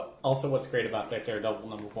 What's great about that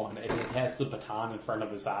Daredevil #1, it has the baton in front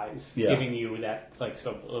of his eyes, giving you that like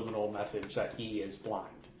subliminal message that he is blind.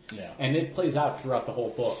 Yeah. And it plays out throughout the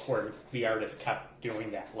whole book where the artist kept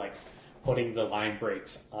doing that, like putting the line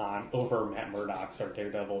breaks on over Matt Murdock's or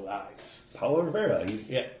Daredevil's eyes. Paulo Rivera,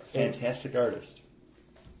 he's a fantastic artist.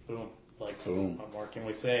 Boom. Boom. What more can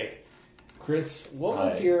we say? Chris, what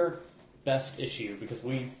was your best issue? Because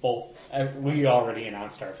we already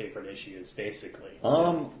announced our favorite issues, basically.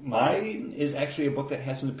 Mine is actually a book that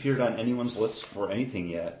hasn't appeared on anyone's list for anything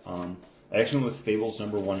yet. I actually went with Fables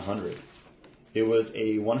number 100. It was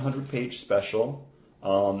a 100-page special.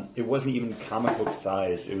 It wasn't even comic book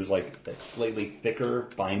sized. It was like that slightly thicker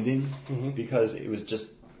binding because it was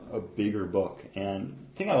just a bigger book. And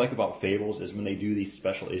the thing I like about Fables is when they do these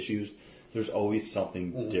special issues, there's always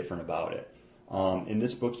something different about it. In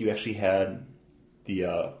this book, you actually had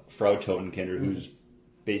the Frau Totenkinder, who's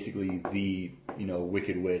basically the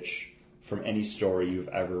Wicked Witch from any story you've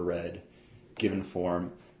ever read, given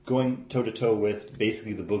form, going toe-to-toe with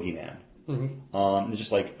basically the Boogeyman.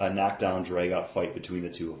 Just like a knockdown, drag-out fight between the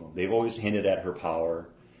two of them. They've always hinted at her power.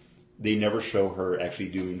 They never show her actually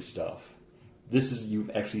doing stuff. You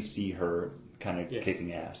actually see her kind of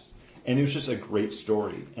kicking ass. And it was just a great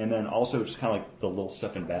story. And then also just kind of like the little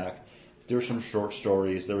stuff in back. There were some short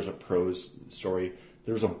stories. There was a prose story.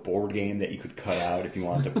 There was a board game that you could cut out if you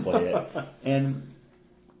wanted to play it. And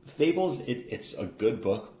Fables, it's a good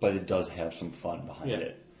book, but it does have some fun behind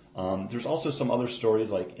it. There's also some other stories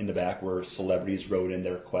like in the back where celebrities wrote in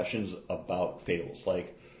their questions about Fables,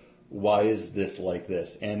 like why is this like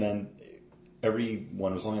this? And then every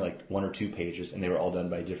one was only like 1 or 2 pages, and they were all done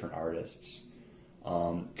by different artists.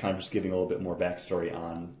 Kind of just giving a little bit more backstory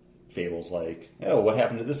on Fables, like what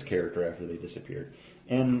happened to this character after they disappeared.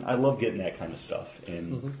 And I love getting that kind of stuff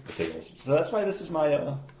in the Fables. So that's why this is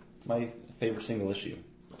my my favorite single issue.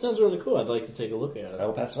 That sounds really cool. I'd like to take a look at it. I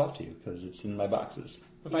will pass it off to you because it's in my boxes.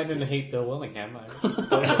 If I didn't hate Bill Willingham,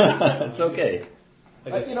 it's okay.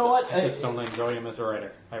 You know what? I just don't enjoy him as a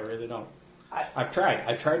writer. I really don't. I've tried.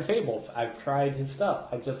 I've tried Fables. I've tried his stuff.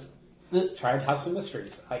 I've just tried House of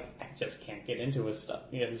Mysteries. I just can't get into his stuff.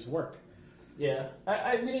 His work. Yeah.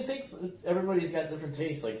 I mean, everybody's got different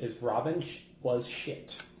tastes. Like his Robin was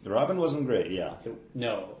shit. The Robin wasn't great, yeah. It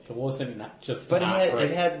wasn't not just. But not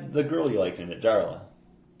it had the girl you liked in it, Darla.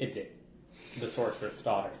 It did. The sorceress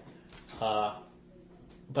daughter.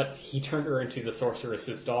 But he turned her into the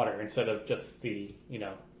sorceress's daughter instead of just the,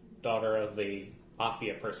 daughter of the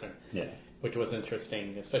mafia person. Yeah. Which was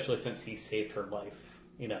interesting, especially since he saved her life,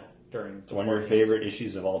 during It's one of your favorite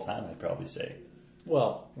issues of all time, I'd probably say.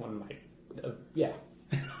 Well, one of my... yeah.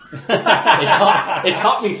 it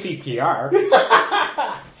taught me CPR.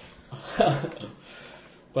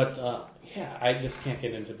 But, I just can't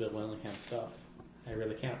get into Bill Willingham stuff. I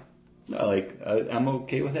really can't. No, I'm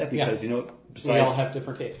okay with that because, besides... We all have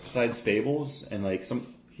different tastes. Besides Fables and,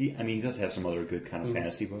 he does have some other good kind of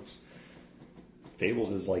fantasy books.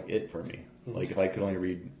 Fables is, it for me. If I could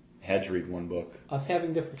only had to read one book. Us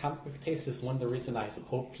having different comic book tastes is one of the reasons I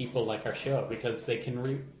hope people like our show, because they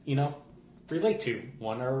can, relate to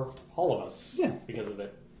one or all of us because of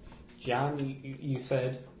it. John, you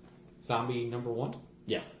said Zombie #1?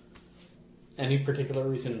 Yeah. Any particular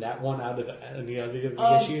reason that one out of any other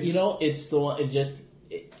issues? It's the one.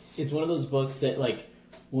 It's one of those books that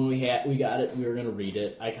when we got it, we were going to read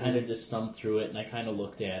it. I kind of just thumbed through it and I kind of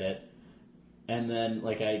looked at it, And then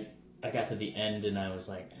like I got to the end and I was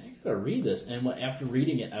like, I gotta read this. And after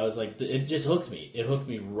reading it, I was like, it just hooked me. It hooked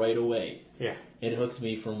me right away. Yeah. It hooks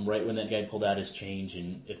me from right when that guy pulled out his change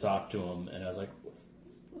and it talked to him, and I was like,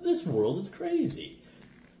 this world is crazy.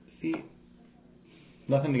 See,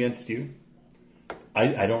 nothing against you.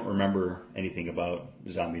 I don't remember anything about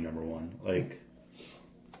Zombie number 1. Like,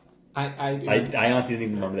 I honestly didn't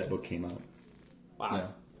even remember that book came out. Wow.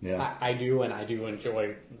 Yeah. I do, and I do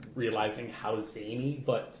enjoy realizing how zany,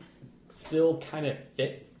 but still kind of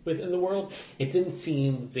fit within the world. It didn't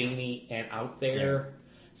seem zany and out there,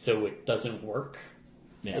 so it doesn't work.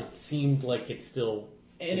 Yeah. It seemed like it's still...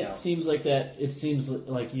 And it seems like that. It seems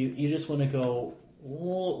like you just want to go,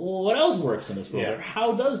 well, what else works in this world? Yeah. Or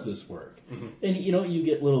how does this work? Mm-hmm. And you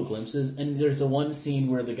get little glimpses. And there's a one scene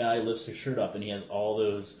where the guy lifts his shirt up and he has all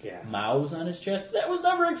those mouths on his chest. That was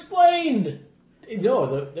never explained.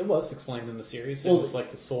 No, it was explained in the series. It was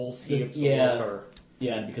like the souls he absorbed.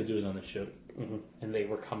 Yeah, and because it was on the ship. Mm-hmm. And they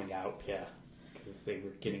were coming out, because they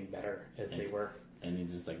were getting better as they were. And you're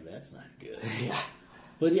just like, that's not good. Yeah.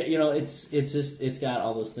 But yeah, it's got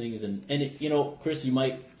all those things, and Chris, it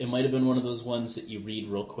might have been one of those ones that you read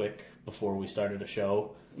real quick before we started a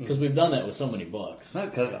show, because we've done that with so many books.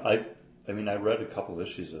 Not because I read a couple of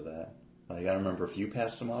issues of that. Like, I don't remember if you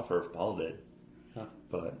passed them off or if Paul did. Huh.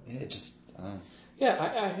 But it just. Yeah,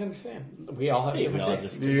 I understand. We all have different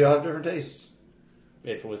tastes. You have different tastes.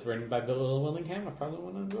 If it was written by Bill Willingham, I probably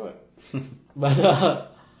wouldn't enjoy it.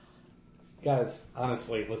 But guys,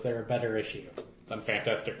 honestly, was there a better issue than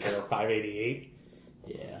Fantastic Four 588?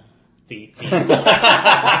 Yeah. The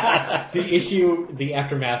issue, the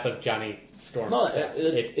aftermath of Johnny Storm's death.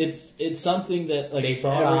 It's something that like they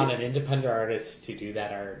brought on an independent artist to do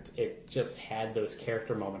that art. It just had those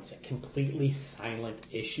character moments. A completely silent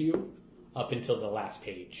issue up until the last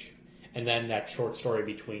page, and then that short story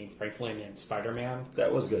between Franklin and Spider-Man.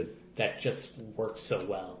 That was good. That just worked so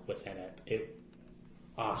well within it.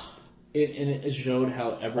 It showed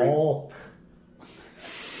how every Hulk,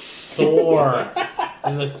 Thor,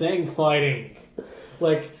 and the Thing fighting,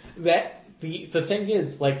 like that. The thing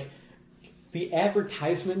is, like, the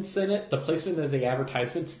advertisements in it, the placement of the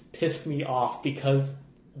advertisements pissed me off because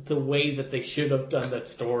the way that they should have done that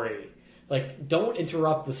story. Like, don't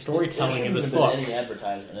interrupt the storytelling in this book. Any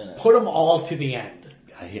advertisement in it. Put them all to the end.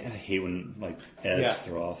 I hate when ads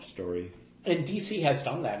throw off story. And DC has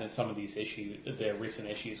done that in some of these issues, the recent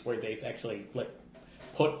issues, where they've actually put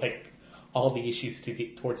all the issues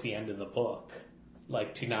towards the end of the book,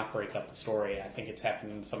 to not break up the story. I think it's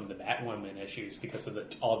happened in some of the Batwoman issues because of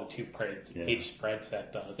all the two-page spreads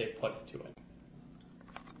that they put into it.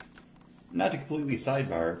 Not to completely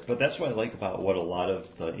sidebar, but that's what I like about what a lot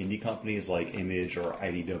of the indie companies like Image or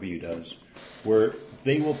IDW does, where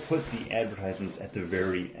they will put the advertisements at the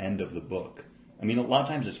very end of the book. I mean, a lot of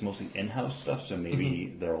times it's mostly in-house stuff, so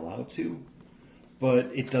maybe they're allowed to, but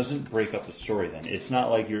it doesn't break up the story then. It's not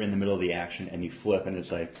like you're in the middle of the action and you flip and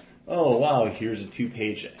it's like, oh, wow, here's a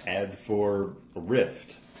 2-page ad for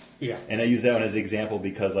Rift. Yeah. And I use that one as an example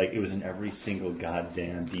because it was in every single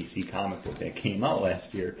goddamn DC comic book that came out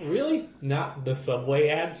last year. Really? Not the Subway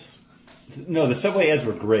ads? No, the Subway ads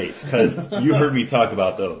were great because you heard me talk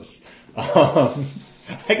about those. I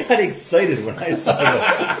got excited when I saw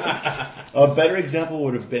those. A better example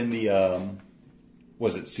would have been the,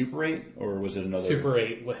 was it Super 8 or was it another? Super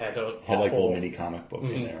 8 had a little mini comic book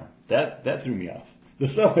in there. That threw me off. The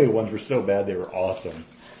Subway ones were so bad they were awesome.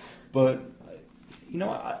 But,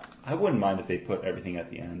 I wouldn't mind if they put everything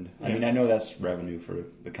at the end. I mean, I know that's revenue for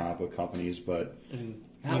the comic book companies, but... And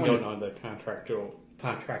you don't know the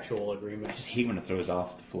contractual agreement. I just hate when it throws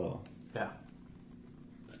off the flow. Yeah.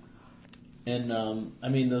 And, I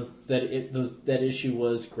mean, that issue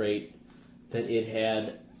was great, that it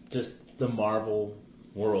had just the Marvel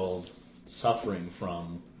world suffering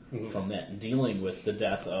from that, and dealing with the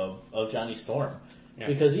death of Johnny Storm. Yeah.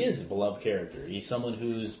 Because he is a beloved character. He's someone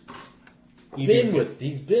who's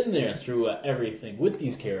he's been there through everything with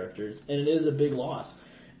these characters, and it is a big loss.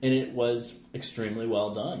 And it was extremely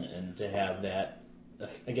well done, and to have that,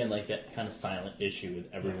 again, that kind of silent issue with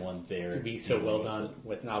everyone there. To be so well done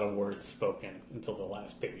with not a word spoken until the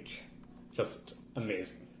last page. Just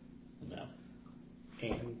amazing. Yeah.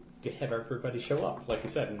 And to have everybody show up, like you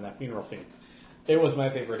said, in that funeral scene. It was my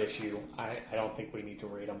favorite issue. I don't think we need to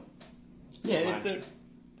rate them. Yeah,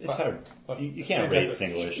 it's hard. You can't rate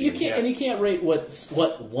single issues. You can't, and you can't rate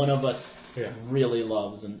what one of us really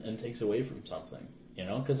loves and takes away from something.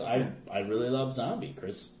 Because I really love Zombie.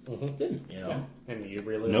 Chris didn't. Yeah. And you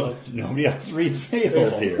really loved. Nobody else reads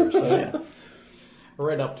Fables here. So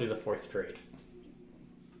right up to the 4th trade.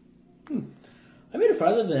 I made it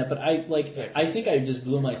farther than that, but I think I just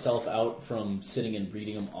blew myself out from sitting and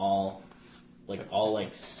reading them all, I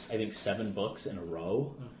think 7 books in a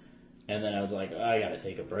row. And then I was like, I gotta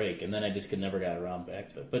take a break. And then I just never got around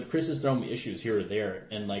back to it. But Chris has thrown me issues here or there.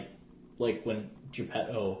 And like when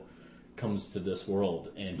Geppetto comes to this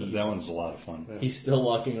world and that one's a lot of fun. He's still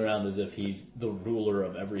walking around as if he's the ruler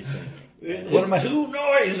of everything. It's too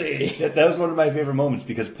noisy! That was one of my favorite moments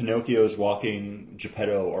because Pinocchio's walking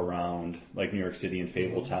Geppetto around like New York City and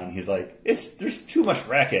Fabletown. He's like, there's too much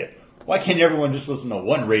racket. Why can't everyone just listen to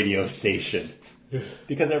one radio station?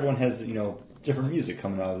 Because everyone has, different music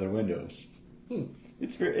coming out of their windows.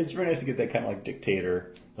 It's very nice to get that kind of like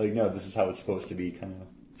dictator, like, no, this is how it's supposed to be, kind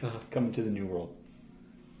of coming to the new world.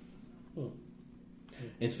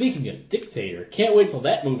 And speaking of dictator, can't wait till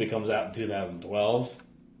that movie comes out in 2012.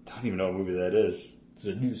 I don't even know what movie that is. It's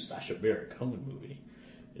a new Sacha Baron Cohen movie.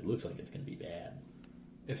 It looks like it's going to be bad.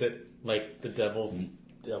 Is it like the Devil's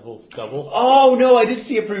Double? Oh no, I did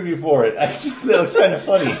see a preview for it. I think that looks kind of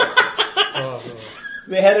funny.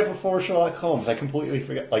 They had it before Sherlock Holmes. I completely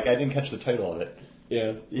forgot. Like, I didn't catch the title of it.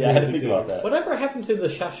 Yeah, I had to think about that. Whatever happened to the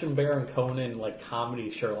Sacha Baron Cohen comedy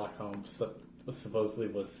Sherlock Holmes that supposedly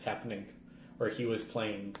was happening, where he was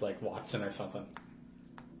playing Watson or something?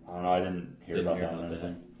 I don't know. I didn't hear about that or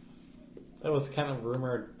anything. That was kind of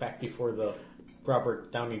rumored back before the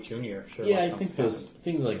Robert Downey Jr. Sherlock Yeah, I Holmes think happened.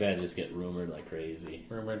 things like that just get rumored like crazy.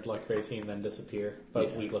 Rumored like crazy and then disappear.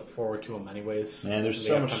 But we look forward to them anyways. Man, there's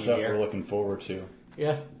so much stuff we're looking forward to.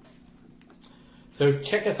 Yeah. So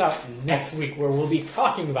check us out next week where we'll be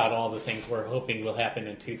talking about all the things we're hoping will happen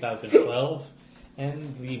in 2012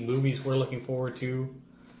 and the movies we're looking forward to,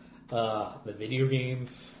 the video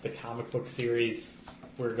games, the comic book series.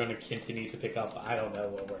 We're going to continue to pick up. I don't know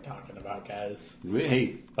what we're talking about, guys.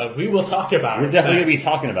 But we will talk about it. We're definitely going to be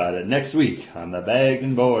talking about it next week on the Bagged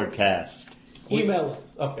and Board cast. Email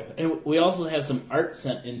us. Okay. And we also have some art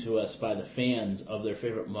sent into us by the fans of their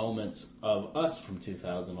favorite moments of us from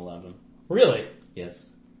 2011. Really? Yes.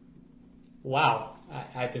 Wow.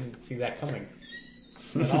 I didn't see that coming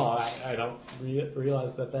at all. I don't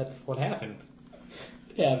realize that that's what happened.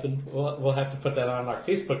 It happened. We'll have to put that on our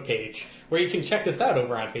Facebook page, where you can check us out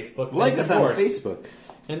over on Facebook. Like us on Facebook.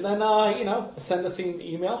 And then, send us an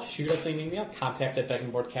email, shoot us an email,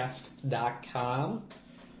 contact@baggedandboardcast.com.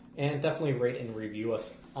 And definitely rate and review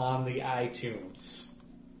us on the iTunes.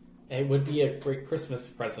 It would be a great Christmas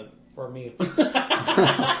present for me.